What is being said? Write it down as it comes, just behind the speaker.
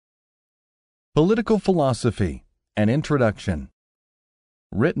Political Philosophy, An Introduction.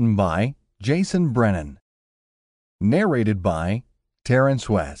 Written by Jason Brennan. Narrated by Terrence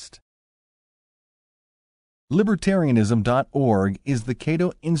West. Libertarianism.org is the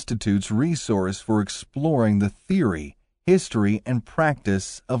Cato Institute's resource for exploring the theory, history, and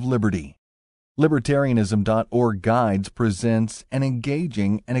practice of liberty. Libertarianism.org Guides presents an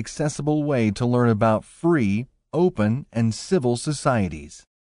engaging and accessible way to learn about free, open, and civil societies.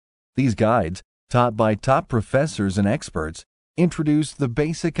 These guides, taught by top professors and experts, introduce the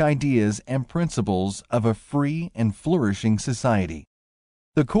basic ideas and principles of a free and flourishing society.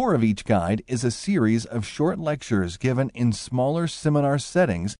 The core of each guide is a series of short lectures given in smaller seminar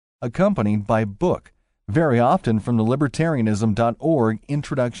settings accompanied by book, very often from the Libertarianism.org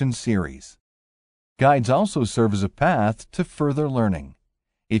Introduction Series. Guides also serve as a path to further learning.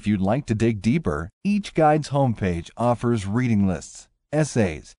 If you'd like to dig deeper, each guide's homepage offers reading lists,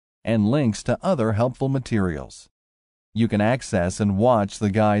 essays, and links to other helpful materials. You can access and watch the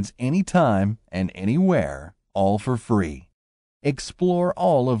guides anytime and anywhere, all for free. Explore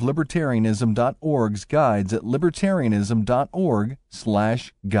all of Libertarianism.org's guides at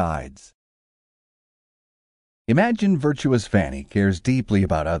libertarianism.org/guides. Imagine virtuous Fanny cares deeply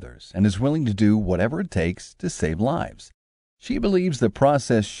about others and is willing to do whatever it takes to save lives. She believes that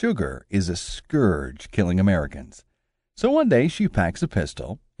processed sugar is a scourge killing Americans. So one day she packs a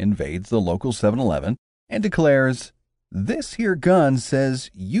pistol, invades the local 7-Eleven, and declares, "This here gun says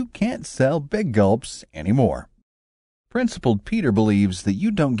you can't sell Big Gulps anymore." Principled Peter believes that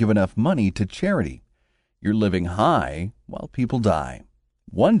you don't give enough money to charity. You're living high while people die.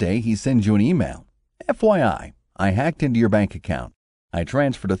 One day he sends you an email. FYI, I hacked into your bank account. I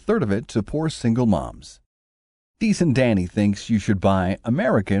transferred a third of it to poor single moms. Decent Danny thinks you should buy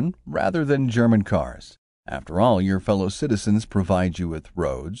American rather than German cars. After all, your fellow citizens provide you with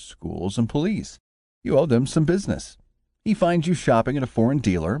roads, schools, and police. You owe them some business. He finds you shopping at a foreign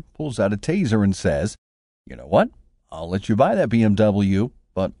dealer, pulls out a taser, and says, "You know what? I'll let you buy that BMW,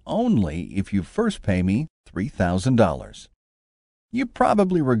 but only if you first pay me $3,000. You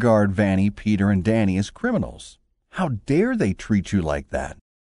probably regard Vanny, Peter, and Danny as criminals. How dare they treat you like that?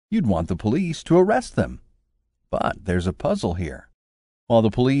 You'd want the police to arrest them. But there's a puzzle here. While the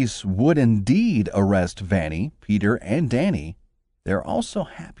police would indeed arrest Vanny, Peter, and Danny, they're also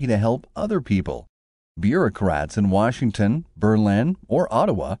happy to help other people. Bureaucrats in Washington, Berlin, or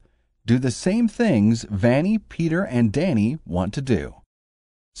Ottawa do the same things Vanny, Peter, and Danny want to do.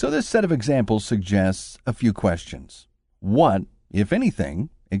 So this set of examples suggests a few questions. What, if anything,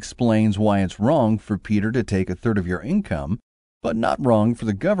 explains why it's wrong for Peter to take a third of your income, but not wrong for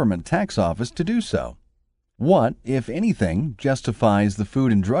the government tax office to do so? What, if anything, justifies the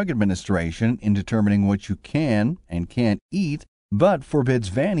Food and Drug Administration in determining what you can and can't eat, but forbids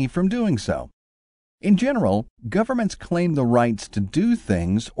Vanny from doing so? In general, governments claim the rights to do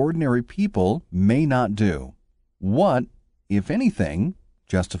things ordinary people may not do. What, if anything,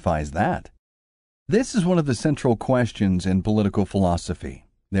 justifies that? This is one of the central questions in political philosophy.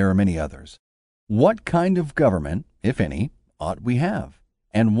 There are many others. What kind of government, if any, ought we have?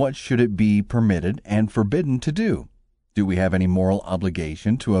 And what should it be permitted and forbidden to do? Do we have any moral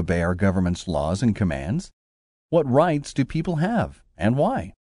obligation to obey our government's laws and commands? What rights do people have, and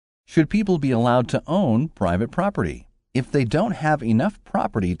why? Should people be allowed to own private property? If they don't have enough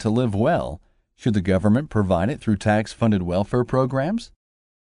property to live well, should the government provide it through tax-funded welfare programs?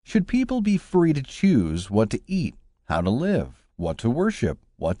 Should people be free to choose what to eat, how to live, what to worship,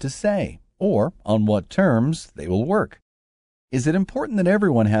 what to say, or on what terms they will work? Is it important that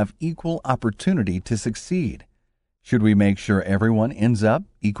everyone have equal opportunity to succeed? Should we make sure everyone ends up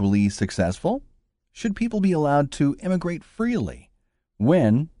equally successful? Should people be allowed to immigrate freely?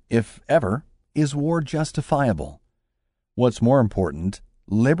 When, if ever, is war justifiable? What's more important,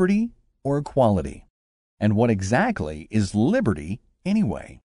 liberty or equality? And what exactly is liberty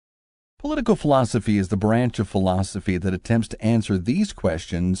anyway? Political philosophy is the branch of philosophy that attempts to answer these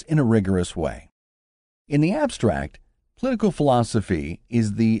questions in a rigorous way. In the abstract, political philosophy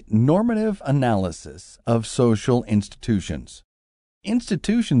is the normative analysis of social institutions.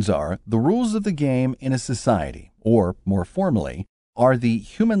 Institutions are the rules of the game in a society, or, more formally, are the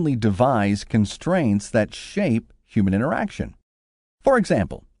humanly devised constraints that shape human interaction. For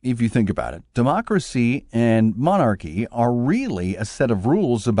example, if you think about it, democracy and monarchy are really a set of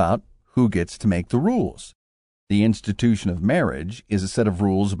rules about who gets to make the rules. The institution of marriage is a set of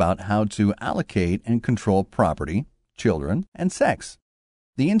rules about how to allocate and control property, children, and sex.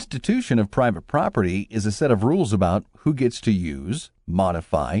 The institution of private property is a set of rules about who gets to use,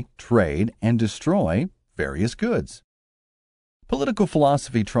 modify, trade, and destroy various goods. Political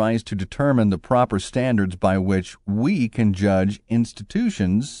philosophy tries to determine the proper standards by which we can judge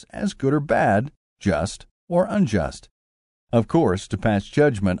institutions as good or bad, just or unjust. Of course, to pass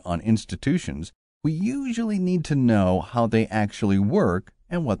judgment on institutions, we usually need to know how they actually work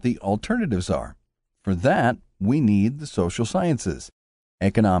and what the alternatives are. For that, we need the social sciences,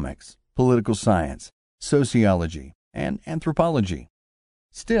 economics, political science, sociology, and anthropology.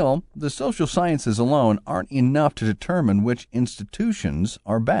 Still, the social sciences alone aren't enough to determine which institutions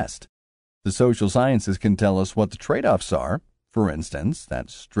are best. The social sciences can tell us what the trade-offs are. For instance, that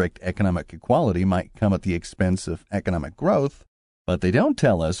strict economic equality might come at the expense of economic growth, but they don't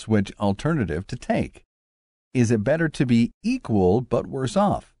tell us which alternative to take. Is it better to be equal but worse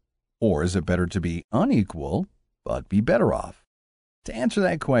off? Or is it better to be unequal but be better off? To answer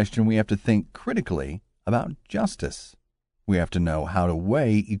that question, we have to think critically about justice. We have to know how to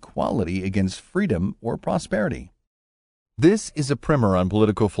weigh equality against freedom or prosperity. This is a primer on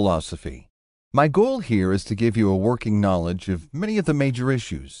political philosophy. My goal here is to give you a working knowledge of many of the major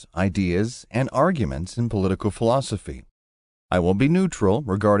issues, ideas, and arguments in political philosophy. I will be neutral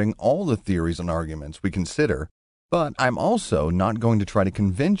regarding all the theories and arguments we consider, but I'm also not going to try to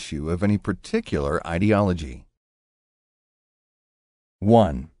convince you of any particular ideology.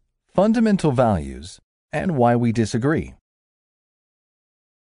 1. Fundamental values and why we disagree.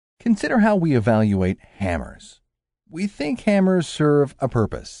 Consider how we evaluate hammers. We think hammers serve a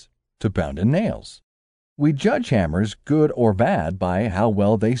purpose, to pound in nails. We judge hammers good or bad by how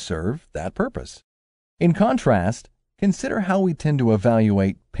well they serve that purpose. In contrast, consider how we tend to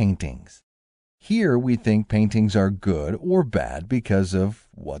evaluate paintings. Here we think paintings are good or bad because of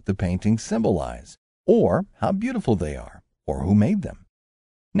what the paintings symbolize, or how beautiful they are, or who made them.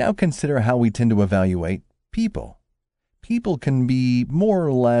 Now consider how we tend to evaluate people. People can be more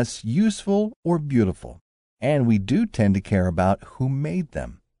or less useful or beautiful, and we do tend to care about who made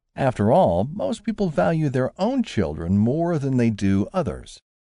them. After all, most people value their own children more than they do others.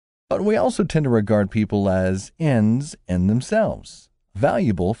 But we also tend to regard people as ends in themselves,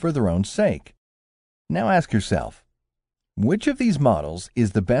 valuable for their own sake. Now ask yourself, which of these models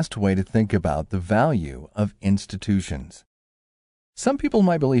is the best way to think about the value of institutions? Some people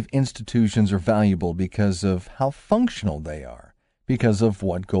might believe institutions are valuable because of how functional they are, because of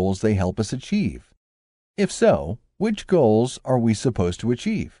what goals they help us achieve. If so, which goals are we supposed to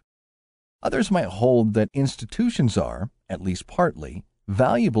achieve? Others might hold that institutions are, at least partly,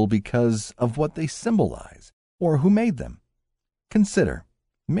 valuable because of what they symbolize or who made them. Consider,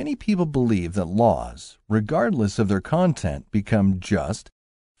 many people believe that laws, regardless of their content, become just,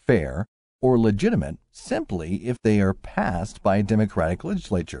 fair, or legitimate simply if they are passed by a democratic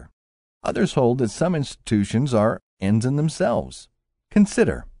legislature. Others hold that some institutions are ends in themselves.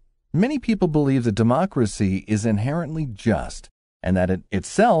 Consider, many people believe that democracy is inherently just and that it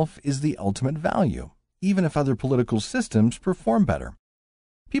itself is the ultimate value, even if other political systems perform better.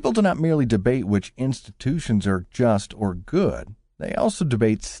 People do not merely debate which institutions are just or good, they also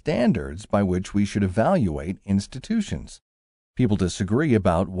debate standards by which we should evaluate institutions. People disagree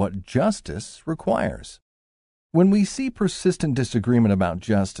about what justice requires. When we see persistent disagreement about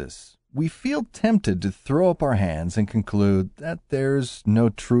justice, we feel tempted to throw up our hands and conclude that there's no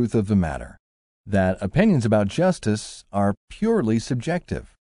truth of the matter, that opinions about justice are purely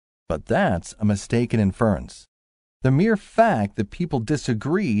subjective. But that's a mistaken inference. The mere fact that people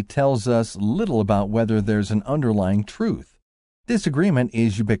disagree tells us little about whether there's an underlying truth. Disagreement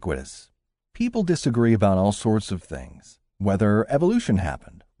is ubiquitous. People disagree about all sorts of things. Whether evolution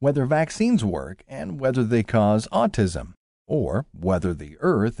happened, whether vaccines work, and whether they cause autism, or whether the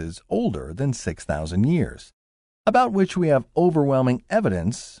Earth is older than 6,000 years, about which we have overwhelming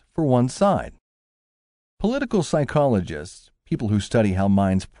evidence for one side. Political psychologists, people who study how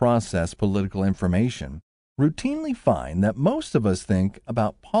minds process political information, routinely find that most of us think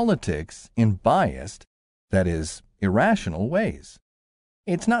about politics in biased, that is, irrational ways.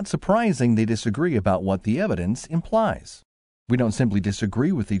 It's not surprising they disagree about what the evidence implies. We don't simply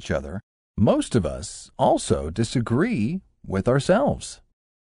disagree with each other. Most of us also disagree with ourselves.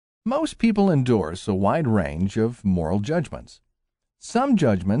 Most people endorse a wide range of moral judgments. Some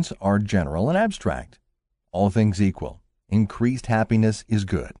judgments are general and abstract. All things equal, increased happiness is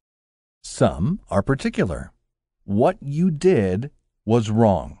good. Some are particular. What you did was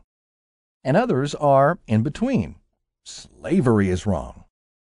wrong. And others are in between. Slavery is wrong.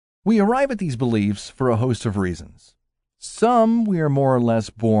 We arrive at these beliefs for a host of reasons. Some we are more or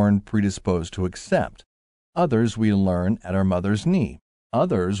less born predisposed to accept. Others we learn at our mother's knee.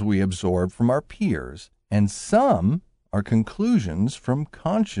 Others we absorb from our peers. And some are conclusions from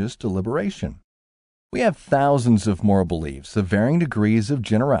conscious deliberation. We have thousands of moral beliefs of varying degrees of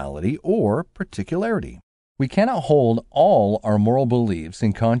generality or particularity. We cannot hold all our moral beliefs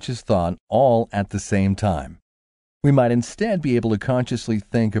in conscious thought all at the same time. We might instead be able to consciously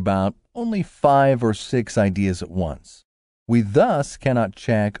think about only 5 or 6 ideas at once. We thus cannot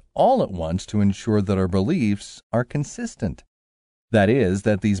check all at once to ensure that our beliefs are consistent. That is,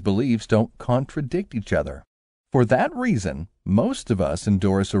 that these beliefs don't contradict each other. For that reason, most of us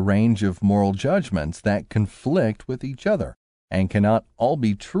endorse a range of moral judgments that conflict with each other and cannot all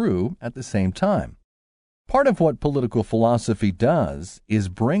be true at the same time. Part of what political philosophy does is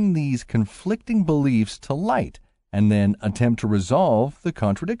bring these conflicting beliefs to light and then attempt to resolve the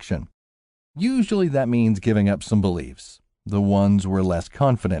contradiction. Usually that means giving up some beliefs, the ones we're less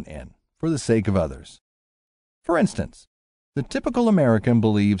confident in, for the sake of others. For instance, the typical American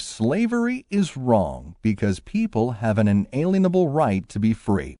believes slavery is wrong because people have an inalienable right to be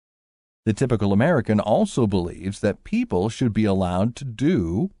free. The typical American also believes that people should be allowed to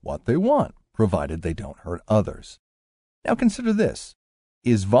do what they want, provided they don't hurt others. Now consider this.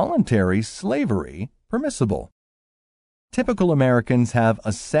 Is voluntary slavery permissible? Typical Americans have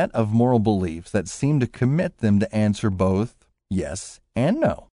a set of moral beliefs that seem to commit them to answer both yes and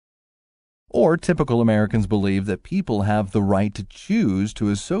no. Or typical Americans believe that people have the right to choose to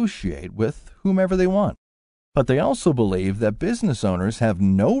associate with whomever they want. But they also believe that business owners have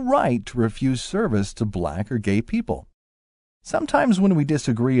no right to refuse service to black or gay people. Sometimes when we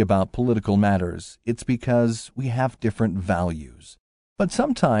disagree about political matters, it's because we have different values. But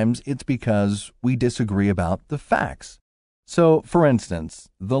sometimes it's because we disagree about the facts. So, for instance,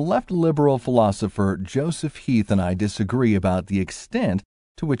 the left liberal philosopher Joseph Heath and I disagree about the extent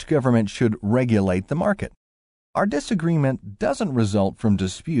to which government should regulate the market. Our disagreement doesn't result from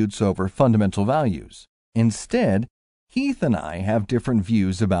disputes over fundamental values. Instead, Heath and I have different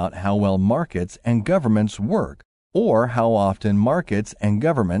views about how well markets and governments work, or how often markets and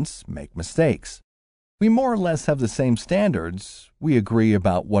governments make mistakes. We more or less have the same standards. We agree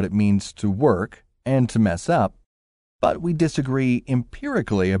about what it means to work and to mess up, but we disagree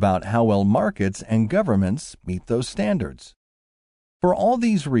empirically about how well markets and governments meet those standards. For all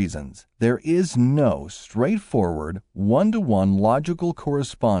these reasons, there is no straightforward, one-to-one logical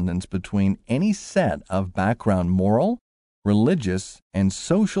correspondence between any set of background moral, religious, and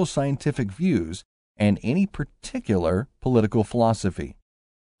social scientific views and any particular political philosophy.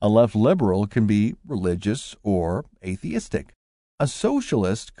 A left liberal can be religious or atheistic. A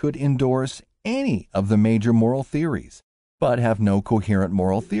socialist could endorse any of the major moral theories, but have no coherent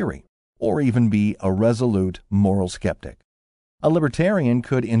moral theory, or even be a resolute moral skeptic. A libertarian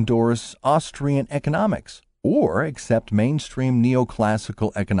could endorse Austrian economics or accept mainstream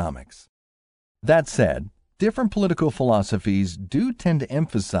neoclassical economics. That said, different political philosophies do tend to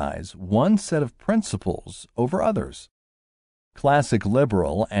emphasize one set of principles over others. Classic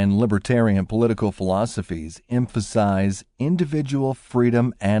liberal and libertarian political philosophies emphasize individual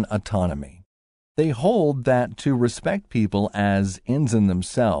freedom and autonomy. They hold that to respect people as ends in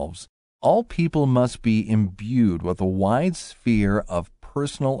themselves, all people must be imbued with a wide sphere of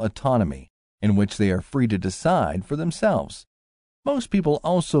personal autonomy in which they are free to decide for themselves. Most people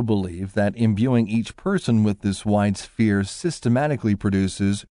also believe that imbuing each person with this wide sphere systematically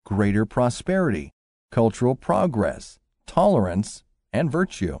produces greater prosperity, cultural progress, tolerance, and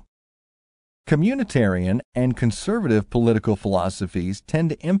virtue. Communitarian and conservative political philosophies tend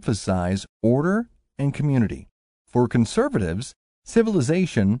to emphasize order and community. For conservatives,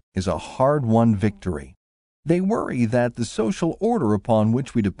 civilization is a hard-won victory. They worry that the social order upon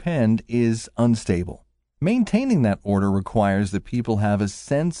which we depend is unstable. Maintaining that order requires that people have a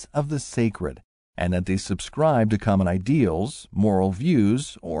sense of the sacred and that they subscribe to common ideals, moral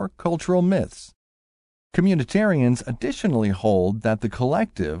views, or cultural myths. Communitarians additionally hold that the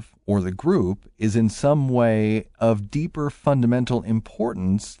collective, or the group, is in some way of deeper fundamental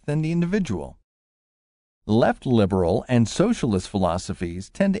importance than the individual. Left liberal and socialist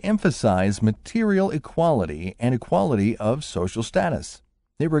philosophies tend to emphasize material equality and equality of social status.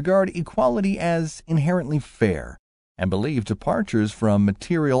 They regard equality as inherently fair and believe departures from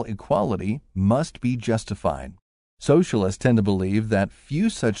material equality must be justified. Socialists tend to believe that few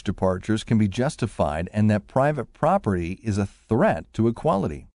such departures can be justified and that private property is a threat to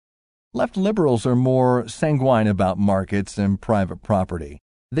equality. Left liberals are more sanguine about markets and private property.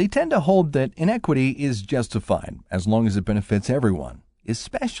 They tend to hold that inequity is justified as long as it benefits everyone,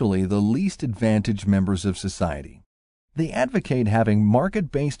 especially the least advantaged members of society. They advocate having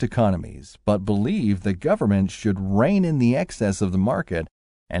market-based economies, but believe that government should rein in the excess of the market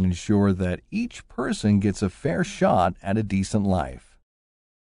and ensure that each person gets a fair shot at a decent life.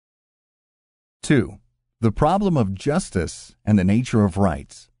 2. The Problem of Justice and the Nature of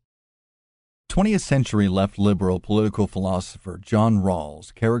Rights. 20th century left liberal political philosopher John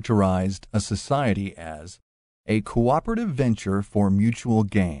Rawls characterized a society as a cooperative venture for mutual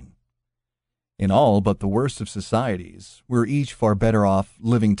gain. In all but the worst of societies, we're each far better off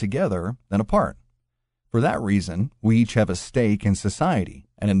living together than apart. For that reason, we each have a stake in society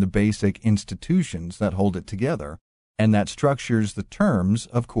and in the basic institutions that hold it together and that structures the terms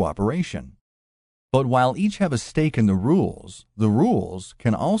of cooperation. But while each have a stake in the rules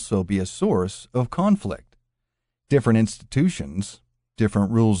can also be a source of conflict. Different institutions, different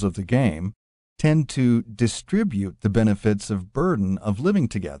rules of the game, tend to distribute the benefits of burden of living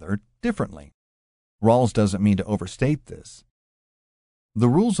together differently. Rawls doesn't mean to overstate this. The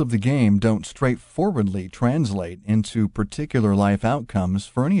rules of the game don't straightforwardly translate into particular life outcomes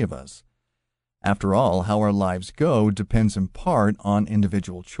for any of us. After all, how our lives go depends in part on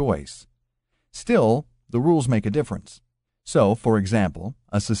individual choice. Still, the rules make a difference. So, for example,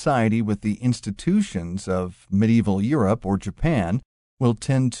 a society with the institutions of medieval Europe or Japan will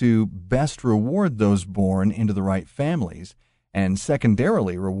tend to best reward those born into the right families and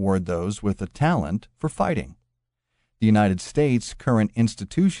secondarily reward those with a talent for fighting. The United States' current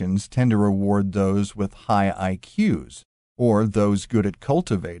institutions tend to reward those with high IQs or those good at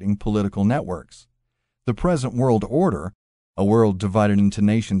cultivating political networks. The present world order, a world divided into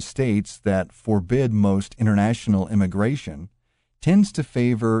nation-states that forbid most international immigration, tends to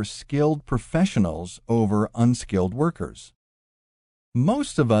favor skilled professionals over unskilled workers.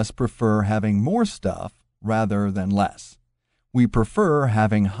 Most of us prefer having more stuff rather than less. We prefer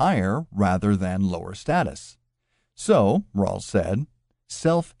having higher rather than lower status. So, Rawls said,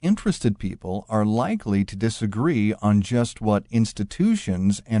 self-interested people are likely to disagree on just what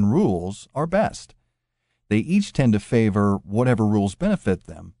institutions and rules are best. They each tend to favor whatever rules benefit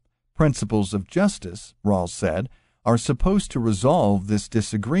them. Principles of justice, Rawls said, are supposed to resolve this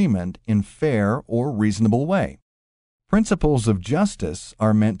disagreement in fair or reasonable way. Principles of justice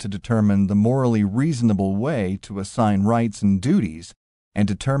are meant to determine the morally reasonable way to assign rights and duties and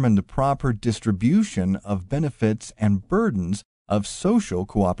determine the proper distribution of benefits and burdens of social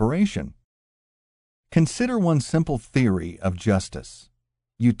cooperation. Consider one simple theory of justice: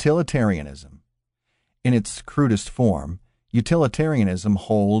 utilitarianism. In its crudest form, utilitarianism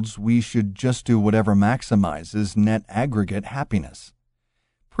holds we should just do whatever maximizes net aggregate happiness.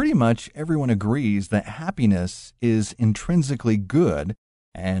 Pretty much everyone agrees that happiness is intrinsically good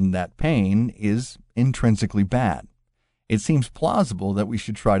and that pain is intrinsically bad. It seems plausible that we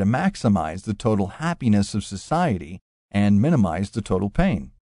should try to maximize the total happiness of society and minimize the total pain.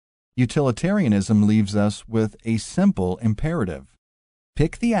 Utilitarianism leaves us with a simple imperative.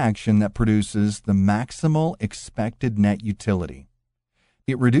 Pick the action that produces the maximal expected net utility.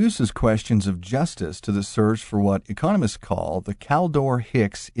 It reduces questions of justice to the search for what economists call the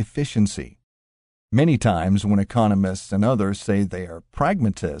Kaldor-Hicks efficiency. Many times when economists and others say they are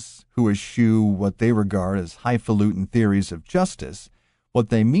pragmatists who eschew what they regard as highfalutin theories of justice, what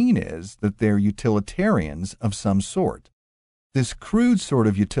they mean is that they're utilitarians of some sort. This crude sort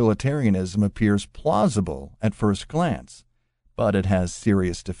of utilitarianism appears plausible at first glance, but it has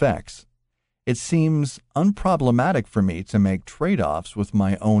serious defects. It seems unproblematic for me to make trade-offs with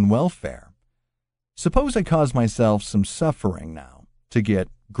my own welfare. Suppose I cause myself some suffering now to get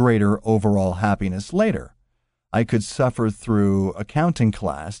greater overall happiness later. I could suffer through accounting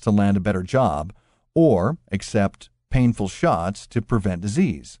class to land a better job, or accept painful shots to prevent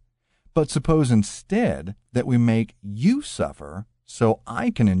disease. But suppose instead that we make you suffer so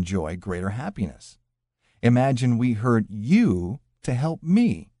I can enjoy greater happiness. Imagine we hurt you to help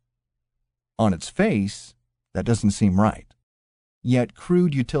me. On its face, that doesn't seem right. Yet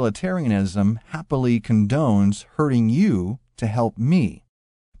crude utilitarianism happily condones hurting you to help me,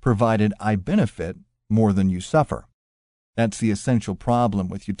 provided I benefit more than you suffer. That's the essential problem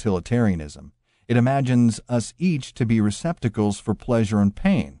with utilitarianism. It imagines us each to be receptacles for pleasure and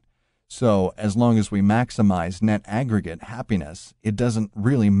pain. So, as long as we maximize net aggregate happiness, it doesn't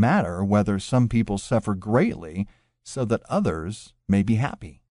really matter whether some people suffer greatly so that others may be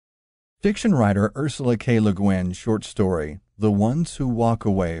happy. Fiction writer Ursula K. Le Guin's short story, The Ones Who Walk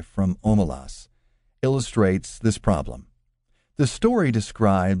Away from Omelas, illustrates this problem. The story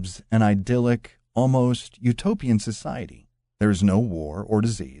describes an idyllic, almost utopian society. There is no war or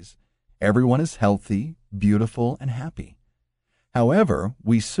disease. Everyone is healthy, beautiful, and happy. However,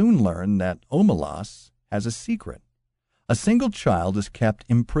 we soon learn that Omelas has a secret. A single child is kept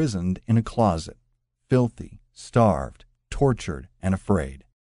imprisoned in a closet, filthy, starved, tortured, and afraid.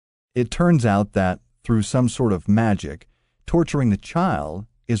 It turns out that, through some sort of magic, torturing the child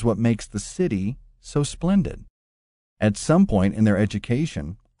is what makes the city so splendid. At some point in their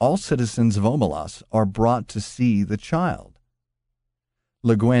education, all citizens of Omelas are brought to see the child.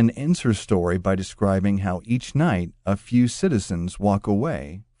 Le Guin ends her story by describing how each night a few citizens walk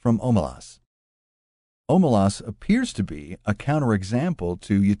away from Omelas. Omelas appears to be a counterexample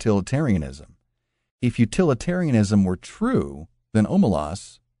to utilitarianism. If utilitarianism were true, then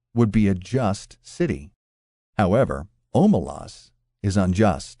Omelas would be a just city. However, Omelas is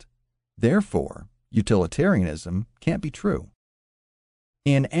unjust. Therefore, utilitarianism can't be true.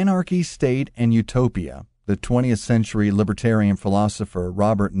 In Anarchy, State, and Utopia, the 20th century libertarian philosopher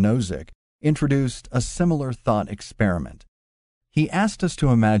Robert Nozick introduced a similar thought experiment. He asked us to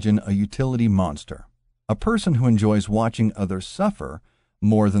imagine a utility monster, a person who enjoys watching others suffer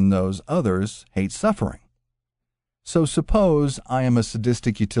more than those others hate suffering. So suppose I am a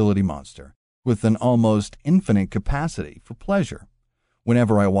sadistic utility monster with an almost infinite capacity for pleasure.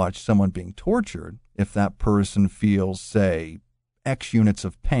 Whenever I watch someone being tortured, if that person feels, say, X units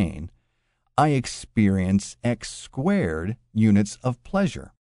of pain, I experience X squared units of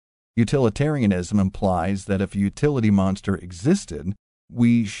pleasure. Utilitarianism implies that if a utility monster existed,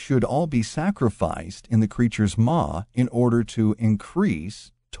 we should all be sacrificed in the creature's maw in order to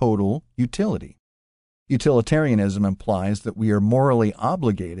increase total utility. Utilitarianism implies that we are morally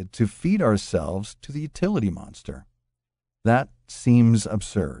obligated to feed ourselves to the utility monster. That seems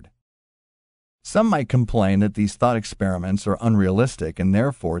absurd. Some might complain that these thought experiments are unrealistic and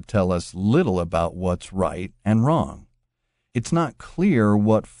therefore tell us little about what's right and wrong. It's not clear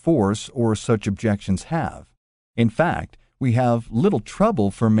what force or such objections have. In fact, we have little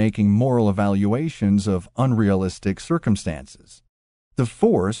trouble for making moral evaluations of unrealistic circumstances. The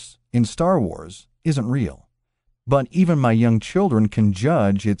Force in Star Wars isn't real, but even my young children can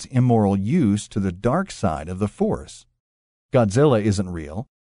judge its immoral use to the dark side of the Force. Godzilla isn't real,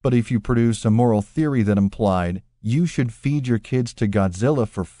 but if you produce a moral theory that implied you should feed your kids to Godzilla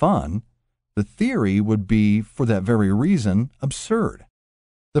for fun, the theory would be, for that very reason, absurd.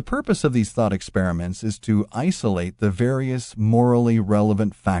 The purpose of these thought experiments is to isolate the various morally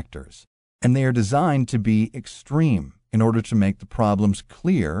relevant factors, and they are designed to be extreme in order to make the problems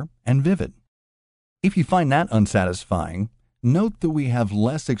clear and vivid. If you find that unsatisfying, note that we have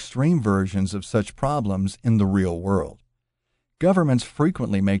less extreme versions of such problems in the real world. Governments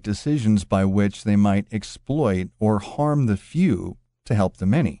frequently make decisions by which they might exploit or harm the few to help the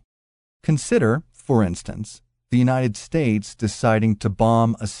many. Consider, for instance, the United States deciding to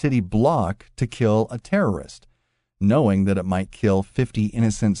bomb a city block to kill a terrorist, knowing that it might kill 50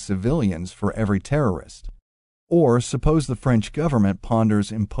 innocent civilians for every terrorist. Or suppose the French government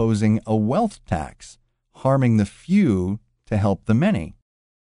ponders imposing a wealth tax, harming the few to help the many.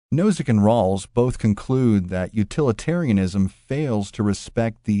 Nozick and Rawls both conclude that utilitarianism fails to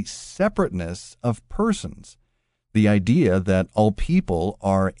respect the separateness of persons, the idea that all people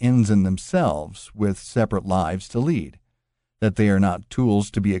are ends in themselves with separate lives to lead, that they are not tools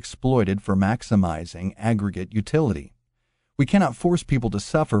to be exploited for maximizing aggregate utility. We cannot force people to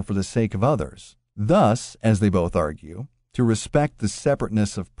suffer for the sake of others. Thus, as they both argue, to respect the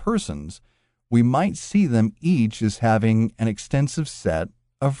separateness of persons, we might see them each as having an extensive set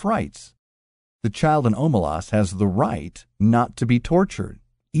of rights. The child in Omelas has the right not to be tortured,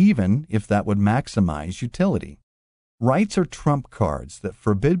 even if that would maximize utility. Rights are trump cards that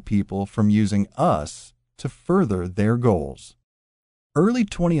forbid people from using us to further their goals. Early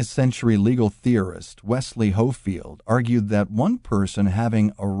 20th century legal theorist Wesley Hofield argued that one person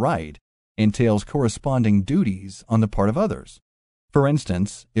having a right entails corresponding duties on the part of others. For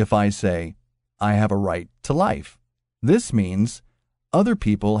instance, if I say, I have a right to life, this means other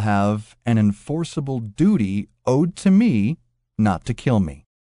people have an enforceable duty owed to me not to kill me.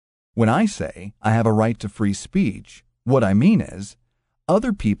 When I say I have a right to free speech, what I mean is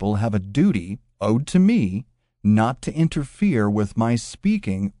other people have a duty owed to me not to interfere with my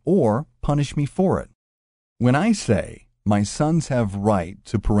speaking or punish me for it. When I say my sons have right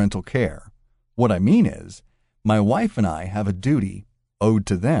to parental care, what I mean is my wife and I have a duty owed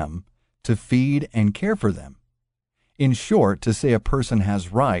to them to feed and care for them. In short, to say a person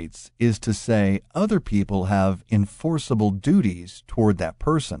has rights is to say other people have enforceable duties toward that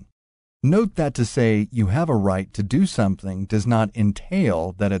person. Note that to say you have a right to do something does not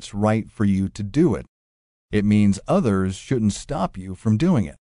entail that it's right for you to do it. It means others shouldn't stop you from doing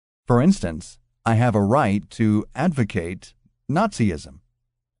it. For instance, I have a right to advocate Nazism.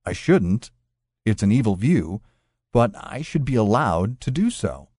 I shouldn't. It's an evil view, but I should be allowed to do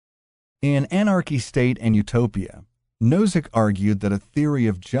so. In Anarchy, State, and Utopia, Nozick argued that a theory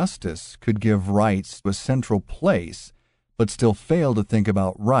of justice could give rights a central place, but still fail to think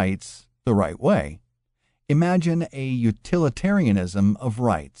about rights the the right way. Imagine a utilitarianism of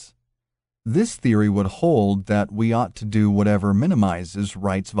rights. This theory would hold that we ought to do whatever minimizes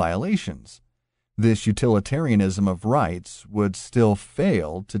rights violations. This utilitarianism of rights would still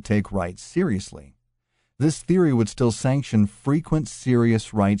fail to take rights seriously. This theory would still sanction frequent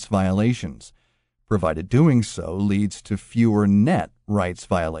serious rights violations, provided doing so leads to fewer net rights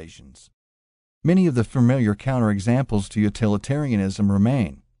violations. Many of the familiar counterexamples to utilitarianism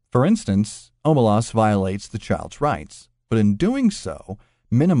remain. For instance, Omelas violates the child's rights, but in doing so,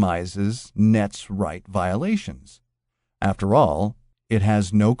 minimizes net's right violations. After all, it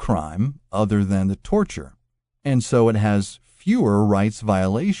has no crime other than the torture, and so it has fewer rights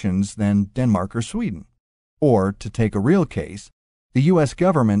violations than Denmark or Sweden. Or, to take a real case, the U.S.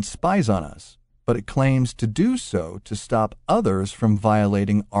 government spies on us, but it claims to do so to stop others from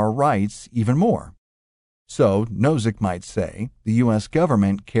violating our rights even more. So, Nozick might say, the U.S.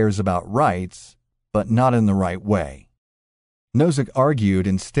 government cares about rights, but not in the right way. Nozick argued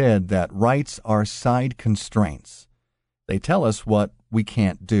instead that rights are side constraints. They tell us what we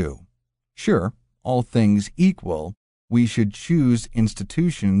can't do. Sure, all things equal, we should choose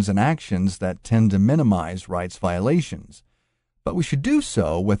institutions and actions that tend to minimize rights violations, but we should do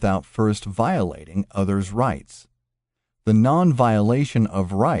so without first violating others' rights. The non-violation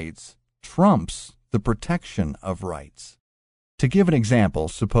of rights trumps the protection of rights. To give an example,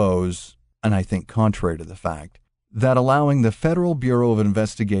 suppose, and I think contrary to the fact, that allowing the Federal Bureau of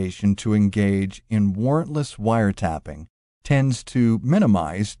Investigation to engage in warrantless wiretapping tends to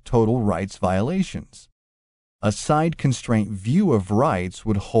minimize total rights violations. A side constraint view of rights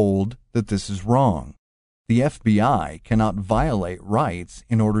would hold that this is wrong. The FBI cannot violate rights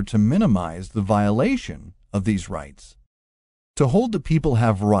in order to minimize the violation of these rights. To hold that people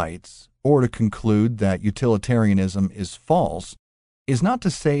have rights, or to conclude that utilitarianism is false, is not to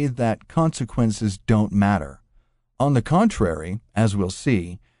say that consequences don't matter. On the contrary, as we'll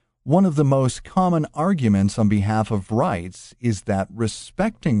see, one of the most common arguments on behalf of rights is that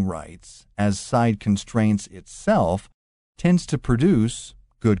respecting rights as side constraints itself tends to produce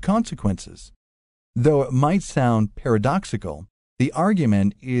good consequences. Though it might sound paradoxical, the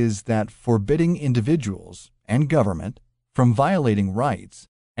argument is that forbidding individuals and government from violating rights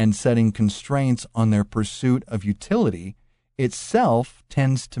and setting constraints on their pursuit of utility itself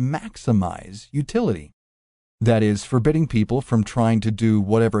tends to maximize utility. That is, forbidding people from trying to do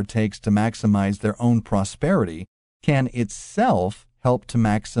whatever it takes to maximize their own prosperity can itself help to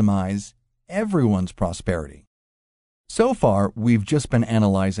maximize everyone's prosperity. So far, we've just been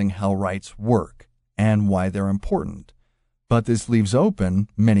analyzing how rights work and why they're important, but this leaves open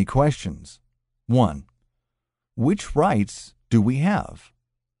many questions. 1. Which rights do we have?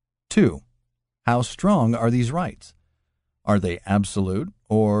 2. How strong are these rights? Are they absolute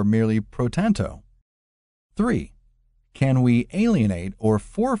or merely pro tanto? 3. Can we alienate or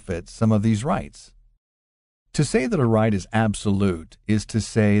forfeit some of these rights? To say that a right is absolute is to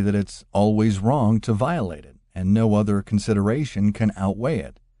say that it's always wrong to violate it, and no other consideration can outweigh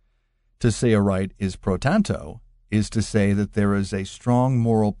it. To say a right is pro tanto is to say that there is a strong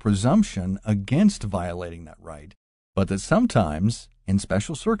moral presumption against violating that right, but that sometimes, in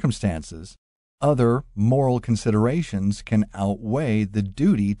special circumstances, other moral considerations can outweigh the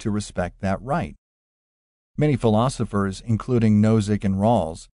duty to respect that right. Many philosophers, including Nozick and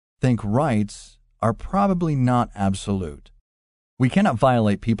Rawls, think rights are probably not absolute. We cannot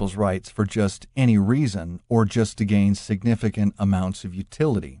violate people's rights for just any reason or just to gain significant amounts of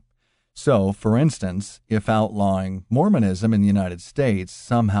utility. So, for instance, if outlawing Mormonism in the United States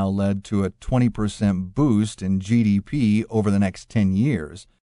somehow led to a 20% boost in GDP over the next 10 years,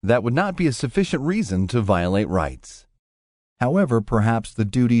 that would not be a sufficient reason to violate rights. However, perhaps the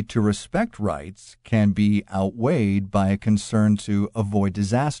duty to respect rights can be outweighed by a concern to avoid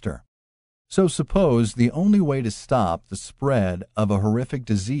disaster. So suppose the only way to stop the spread of a horrific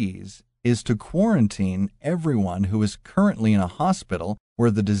disease is to quarantine everyone who is currently in a hospital where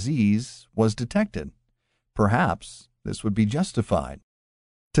the disease was detected. Perhaps this would be justified.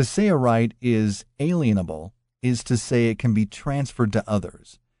 To say a right is alienable is to say it can be transferred to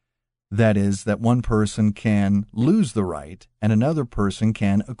others. That is, that one person can lose the right and another person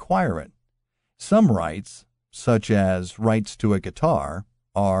can acquire it. Some rights, such as rights to a guitar,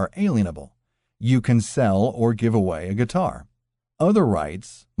 are alienable. You can sell or give away a guitar. Other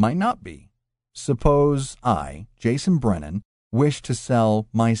rights might not be. Suppose I, Jason Brennan, wish to sell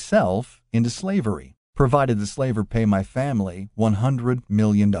myself into slavery, provided the slaver pay my family $100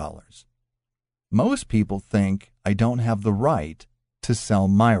 million. Most people think I don't have the right to sell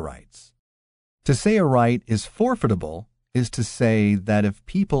my rights. To say a right is forfeitable is to say that if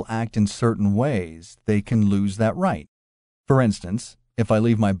people act in certain ways, they can lose that right. For instance, if I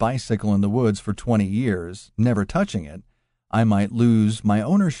leave my bicycle in the woods for 20 years, never touching it, I might lose my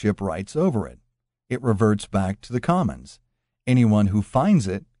ownership rights over it. It reverts back to the commons. Anyone who finds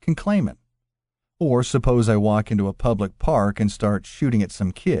it can claim it. Or suppose I walk into a public park and start shooting at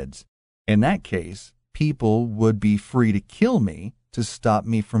some kids. In that case, people would be free to kill me to stop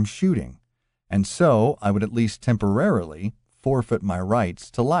me from shooting, and so I would at least temporarily forfeit my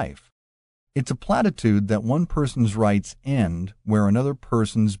rights to life. It's a platitude that one person's rights end where another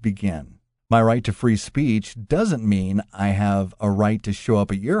person's begin. My right to free speech doesn't mean I have a right to show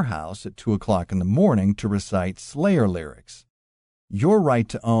up at your house at 2 o'clock in the morning to recite Slayer lyrics. Your right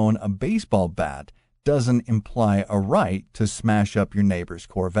to own a baseball bat doesn't imply a right to smash up your neighbor's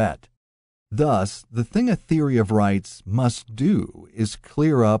Corvette. Thus, the thing a theory of rights must do is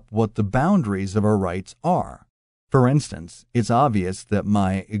clear up what the boundaries of our rights are. For instance, it's obvious that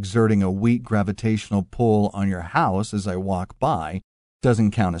my exerting a weak gravitational pull on your house as I walk by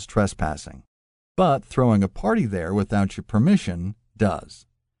doesn't count as trespassing. But throwing a party there without your permission does.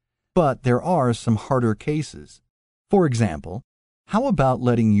 But there are some harder cases. For example, how about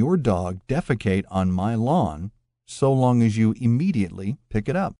letting your dog defecate on my lawn so long as you immediately pick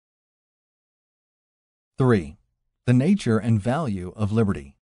it up? 3. The nature and value of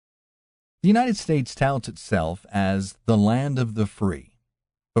liberty. The United States touts itself as the land of the free.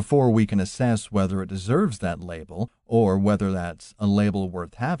 Before we can assess whether it deserves that label or whether that's a label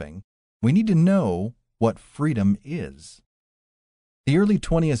worth having, we need to know what freedom is. The early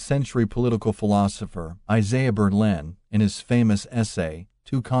 20th century political philosopher Isaiah Berlin, in his famous essay,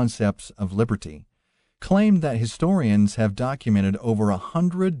 Two Concepts of Liberty, claimed that historians have documented over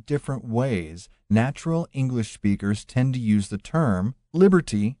 100 different ways natural English speakers tend to use the term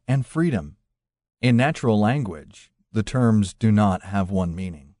liberty and freedom. In natural language, the terms do not have one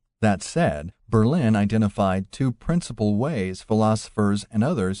meaning. That said, Berlin identified two principal ways philosophers and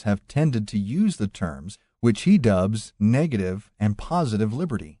others have tended to use the terms, which he dubs negative and positive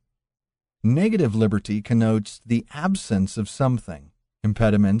liberty. Negative liberty connotes the absence of something,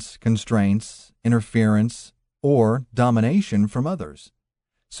 impediments, constraints, interference, or domination from others.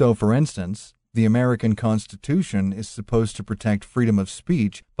 So, for instance, the American Constitution is supposed to protect freedom of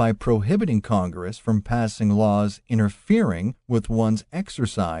speech by prohibiting Congress from passing laws interfering with one's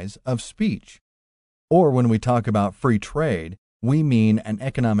exercise of speech. Or when we talk about free trade, we mean an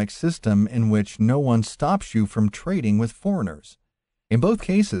economic system in which no one stops you from trading with foreigners. In both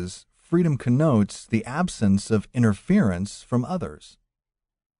cases, freedom connotes the absence of interference from others.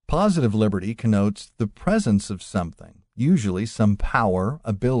 Positive liberty connotes the presence of something, usually some power,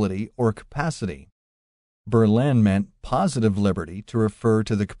 ability, or capacity. Berlin meant positive liberty to refer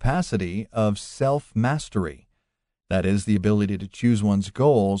to the capacity of self-mastery, that is, the ability to choose one's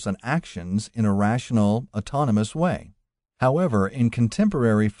goals and actions in a rational, autonomous way. However, in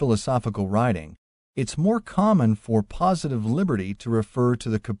contemporary philosophical writing, it's more common for positive liberty to refer to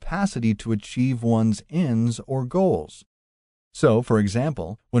the capacity to achieve one's ends or goals. So, for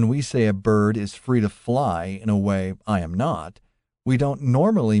example, when we say a bird is free to fly in a way I am not, we don't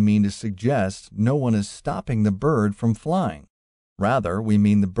normally mean to suggest no one is stopping the bird from flying. Rather, we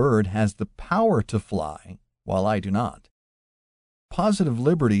mean the bird has the power to fly, while I do not. Positive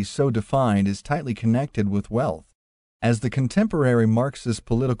liberty, so defined, is tightly connected with wealth. As the contemporary Marxist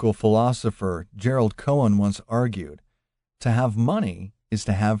political philosopher Gerald Cohen once argued, to have money is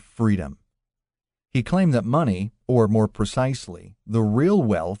to have freedom. He claimed that money, or more precisely, the real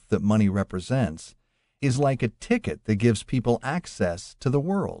wealth that money represents, is like a ticket that gives people access to the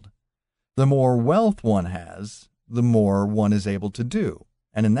world. The more wealth one has, the more one is able to do,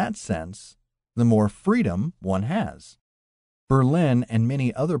 and in that sense, the more freedom one has. Berlin and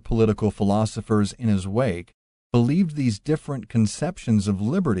many other political philosophers in his wake believed these different conceptions of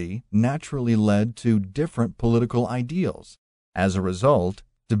liberty naturally led to different political ideals. As a result,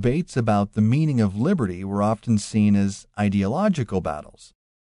 debates about the meaning of liberty were often seen as ideological battles.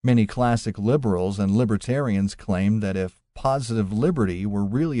 Many classic liberals and libertarians claimed that if positive liberty were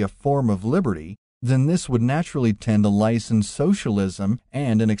really a form of liberty, then this would naturally tend to license socialism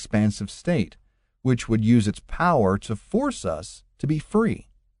and an expansive state, which would use its power to force us to be free.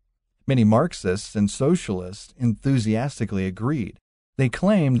 Many Marxists and socialists enthusiastically agreed. They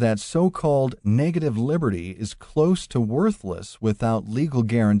claimed that so-called negative liberty is close to worthless without legal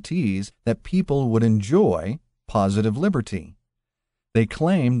guarantees that people would enjoy positive liberty. They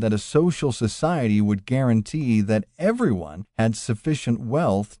claimed that a social society would guarantee that everyone had sufficient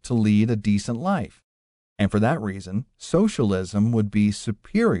wealth to lead a decent life. And for that reason, socialism would be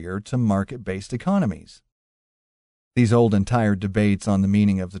superior to market-based economies. These old and tired debates on the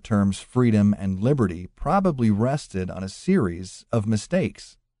meaning of the terms freedom and liberty probably rested on a series of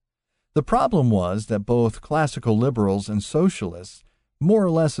mistakes. The problem was that both classical liberals and socialists more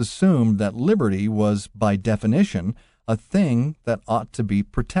or less assumed that liberty was, by definition, a thing that ought to be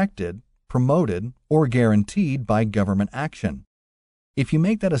protected, promoted, or guaranteed by government action. If you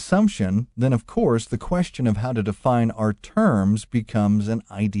make that assumption, then of course the question of how to define our terms becomes an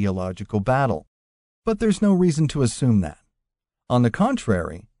ideological battle. But there's no reason to assume that. On the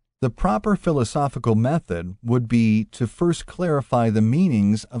contrary, the proper philosophical method would be to first clarify the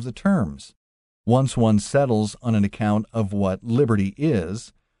meanings of the terms. Once one settles on an account of what liberty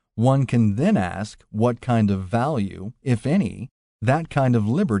is, one can then ask what kind of value, if any, that kind of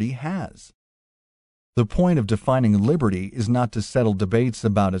liberty has. The point of defining liberty is not to settle debates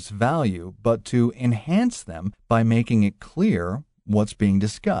about its value, but to enhance them by making it clear what's being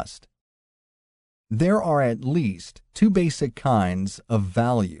discussed. There are at least two basic kinds of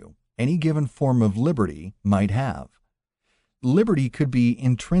value any given form of liberty might have. Liberty could be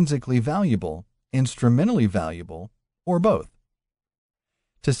intrinsically valuable, instrumentally valuable, or both.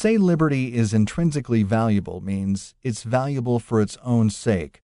 To say liberty is intrinsically valuable means it's valuable for its own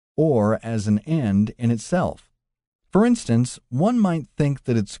sake, or as an end in itself. For instance, one might think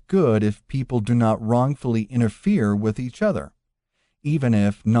that it's good if people do not wrongfully interfere with each other, even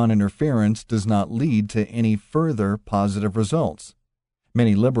if non-interference does not lead to any further positive results.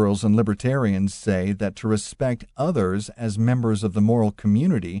 Many liberals and libertarians say that to respect others as members of the moral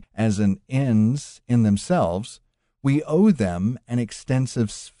community as an ends in themselves, we owe them an extensive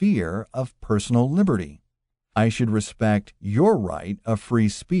sphere of personal liberty. I should respect your right of free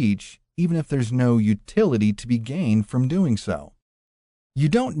speech even if there's no utility to be gained from doing so. You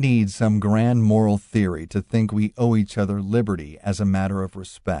don't need some grand moral theory to think we owe each other liberty as a matter of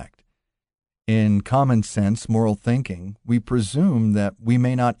respect. In common sense moral thinking, we presume that we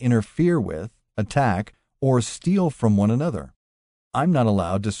may not interfere with, attack, or steal from one another. I'm not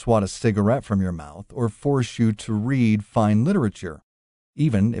allowed to swat a cigarette from your mouth or force you to read fine literature,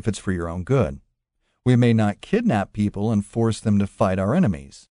 even if it's for your own good. We may not kidnap people and force them to fight our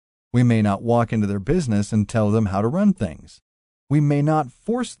enemies. We may not walk into their business and tell them how to run things. We may not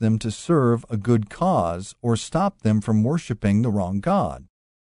force them to serve a good cause or stop them from worshiping the wrong God.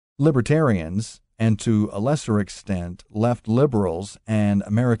 Libertarians, and to a lesser extent left liberals and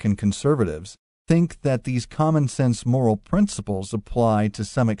American conservatives, think that these common-sense moral principles apply to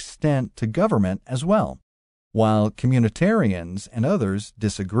some extent to government as well, while communitarians and others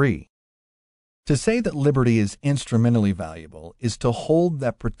disagree. To say that liberty is instrumentally valuable is to hold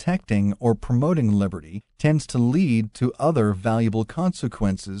that protecting or promoting liberty tends to lead to other valuable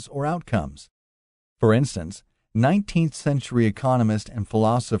consequences or outcomes. For instance, 19th century economist and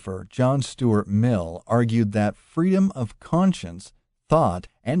philosopher John Stuart Mill argued that freedom of conscience, thought,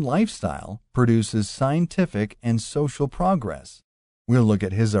 and lifestyle produces scientific and social progress. We'll look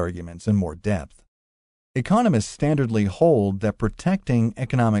at his arguments in more depth. Economists standardly hold that protecting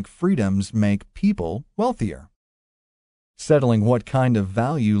economic freedoms make people wealthier. Settling what kind of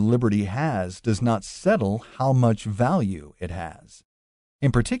value liberty has does not settle how much value it has.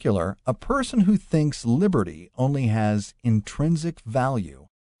 In particular, a person who thinks liberty only has intrinsic value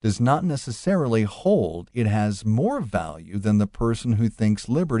does not necessarily hold it has more value than the person who thinks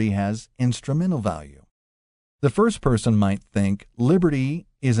liberty has instrumental value. The first person might think liberty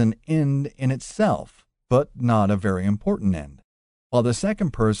is an end in itself, but not a very important end, while the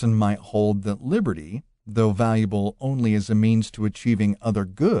second person might hold that liberty, though valuable only as a means to achieving other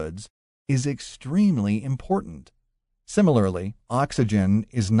goods, is extremely important. Similarly, oxygen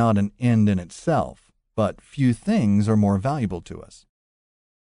is not an end in itself, but few things are more valuable to us.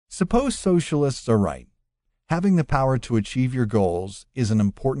 Suppose socialists are right. Having the power to achieve your goals is an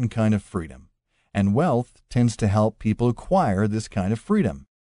important kind of freedom, and wealth tends to help people acquire this kind of freedom.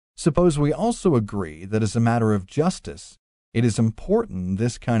 Suppose we also agree that as a matter of justice, it is important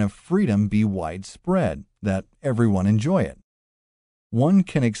this kind of freedom be widespread, that everyone enjoy it. One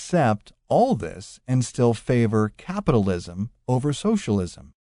can accept all this and still favor capitalism over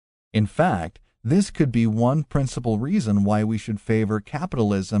socialism. In fact, this could be one principal reason why we should favor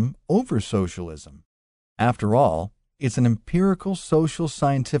capitalism over socialism. After all, it's an empirical social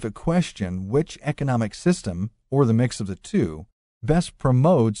scientific question which economic system, or the mix of the two, best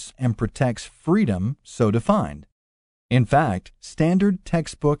promotes and protects freedom so defined. In fact, standard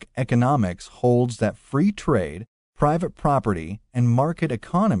textbook economics holds that free trade, private property, and market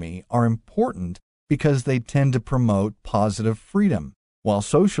economy are important because they tend to promote positive freedom, while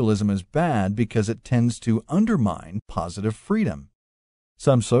socialism is bad because it tends to undermine positive freedom.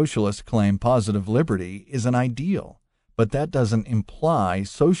 Some socialists claim positive liberty is an ideal, but that doesn't imply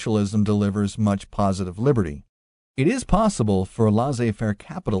socialism delivers much positive liberty. It is possible for a laissez-faire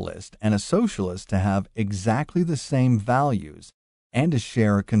capitalist and a socialist to have exactly the same values and to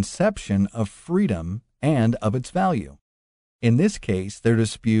share a conception of freedom and of its value. In this case, their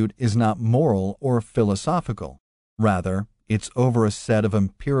dispute is not moral or philosophical. Rather, it's over a set of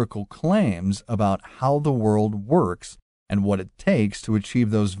empirical claims about how the world works and what it takes to achieve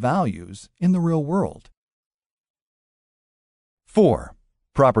those values in the real world. 4.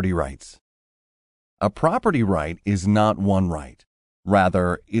 Property rights. A property right is not one right.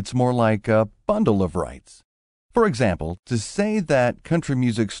 Rather, it's more like a bundle of rights. For example, to say that country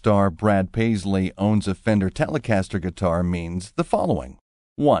music star Brad Paisley owns a Fender Telecaster guitar means the following.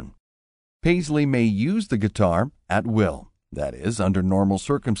 1. Paisley may use the guitar at will. That is, under normal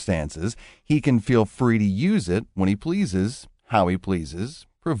circumstances, he can feel free to use it when he pleases, how he pleases,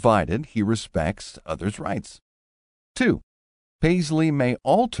 provided he respects others' rights. 2. Paisley may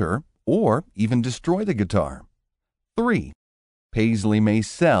alter or even destroy the guitar. 3. Paisley may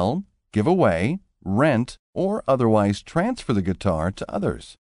sell, give away, rent, or otherwise transfer the guitar to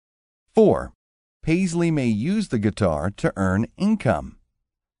others. 4. Paisley may use the guitar to earn income.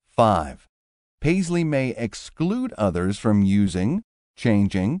 5. Paisley may exclude others from using,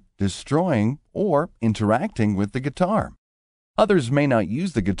 changing, destroying, or interacting with the guitar. Others may not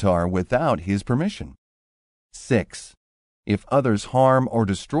use the guitar without his permission. 6. If others harm or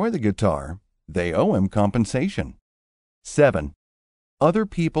destroy the guitar, they owe him compensation. 7. Other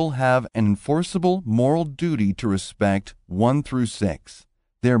people have an enforceable moral duty to respect 1 through 6.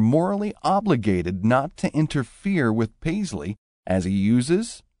 They're morally obligated not to interfere with Paisley as he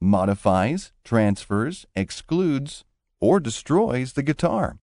uses, modifies, transfers, excludes, or destroys the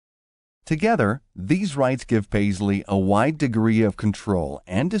guitar. Together, these rights give Paisley a wide degree of control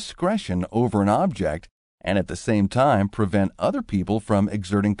and discretion over an object and at the same time prevent other people from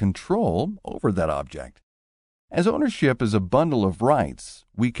exerting control over that object. As ownership is a bundle of rights,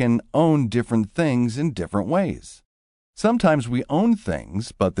 we can own different things in different ways. Sometimes we own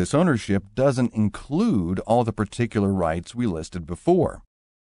things, but this ownership doesn't include all the particular rights we listed before.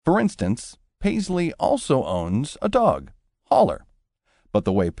 For instance, Paisley also owns a dog, Holler. But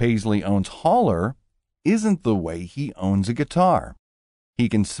the way Paisley owns Holler isn't the way he owns a guitar. He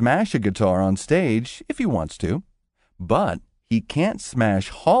can smash a guitar on stage if he wants to, but he can't smash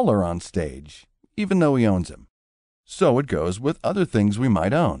Holler on stage, even though he owns him. So it goes with other things we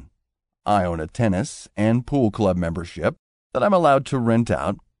might own. I own a tennis and pool club membership that I'm allowed to rent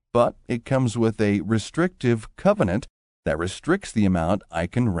out, but it comes with a restrictive covenant that restricts the amount I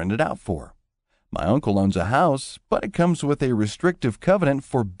can rent it out for. My uncle owns a house, but it comes with a restrictive covenant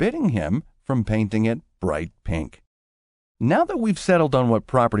forbidding him from painting it bright pink. Now that we've settled on what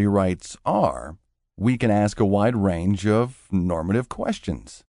property rights are, we can ask a wide range of normative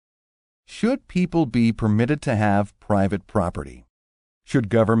questions. Should people be permitted to have private property? Should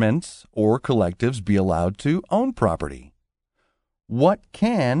governments or collectives be allowed to own property? What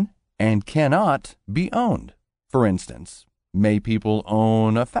can and cannot be owned? For instance, may people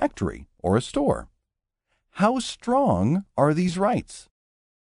own a factory or a store? How strong are these rights?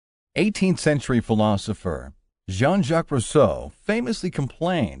 18th century philosopher Jean-Jacques Rousseau famously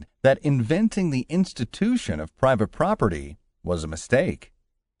complained that inventing the institution of private property was a mistake.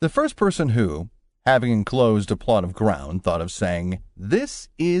 The first person who, having enclosed a plot of ground, thought of saying, "This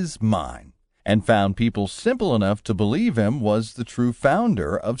is mine," and found people simple enough to believe him was the true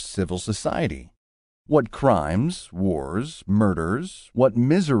founder of civil society. What crimes, wars, murders, what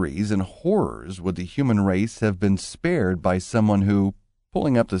miseries and horrors would the human race have been spared by someone who,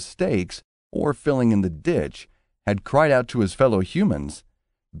 pulling up the stakes or filling in the ditch, had cried out to his fellow humans,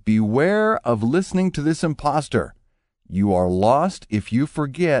 "Beware of listening to this impostor. You are lost if you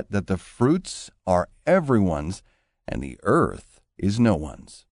forget that the fruits are everyone's and the earth is no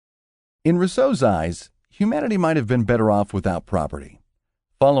one's." In Rousseau's eyes, humanity might have been better off without property.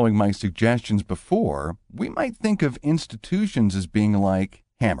 Following my suggestions before, we might think of institutions as being like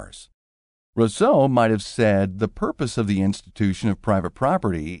hammers. Rousseau might have said the purpose of the institution of private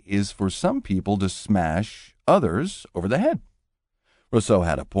property is for some people to smash others over the head. Rousseau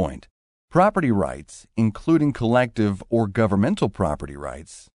had a point. Property rights, including collective or governmental property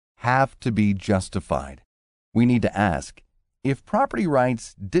rights, have to be justified. We need to ask, if property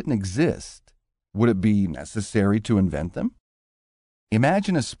rights didn't exist, would it be necessary to invent them?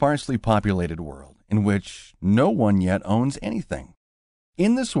 Imagine a sparsely populated world in which no one yet owns anything.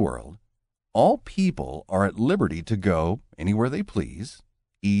 In this world, all people are at liberty to go anywhere they please,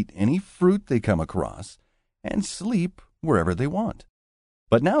 eat any fruit they come across, and sleep wherever they want.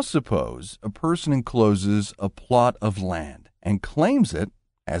 But now suppose a person encloses a plot of land and claims it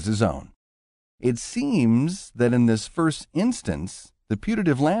as his own. It seems that in this first instance, the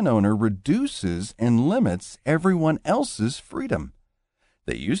putative landowner reduces and limits everyone else's freedom.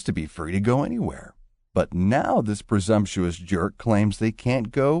 They used to be free to go anywhere, but now this presumptuous jerk claims they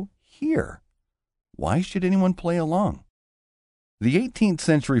can't go here. Why should anyone play along? The 18th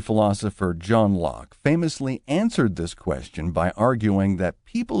century philosopher John Locke famously answered this question by arguing that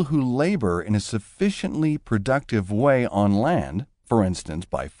people who labor in a sufficiently productive way on land, for instance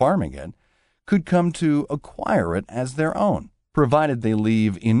by farming it, could come to acquire it as their own, provided they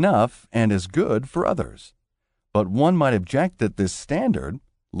leave enough and as good for others. But one might object that this standard,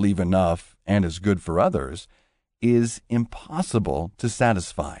 leave enough and as good for others, is impossible to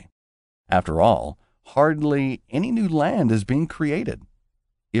satisfy. After all, hardly any new land is being created.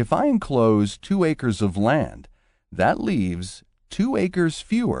 If I enclose 2 acres of land, that leaves 2 acres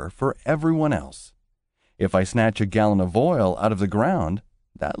fewer for everyone else. If I snatch a gallon of oil out of the ground,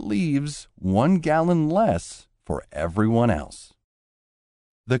 that leaves 1 gallon less for everyone else.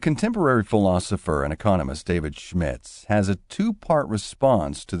 The contemporary philosopher and economist David Schmitz has a 2-part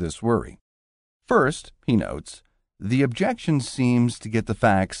response to this worry. First, he notes, the objection seems to get the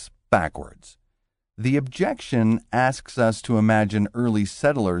facts backwards. The objection asks us to imagine early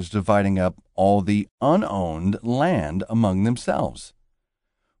settlers dividing up all the unowned land among themselves.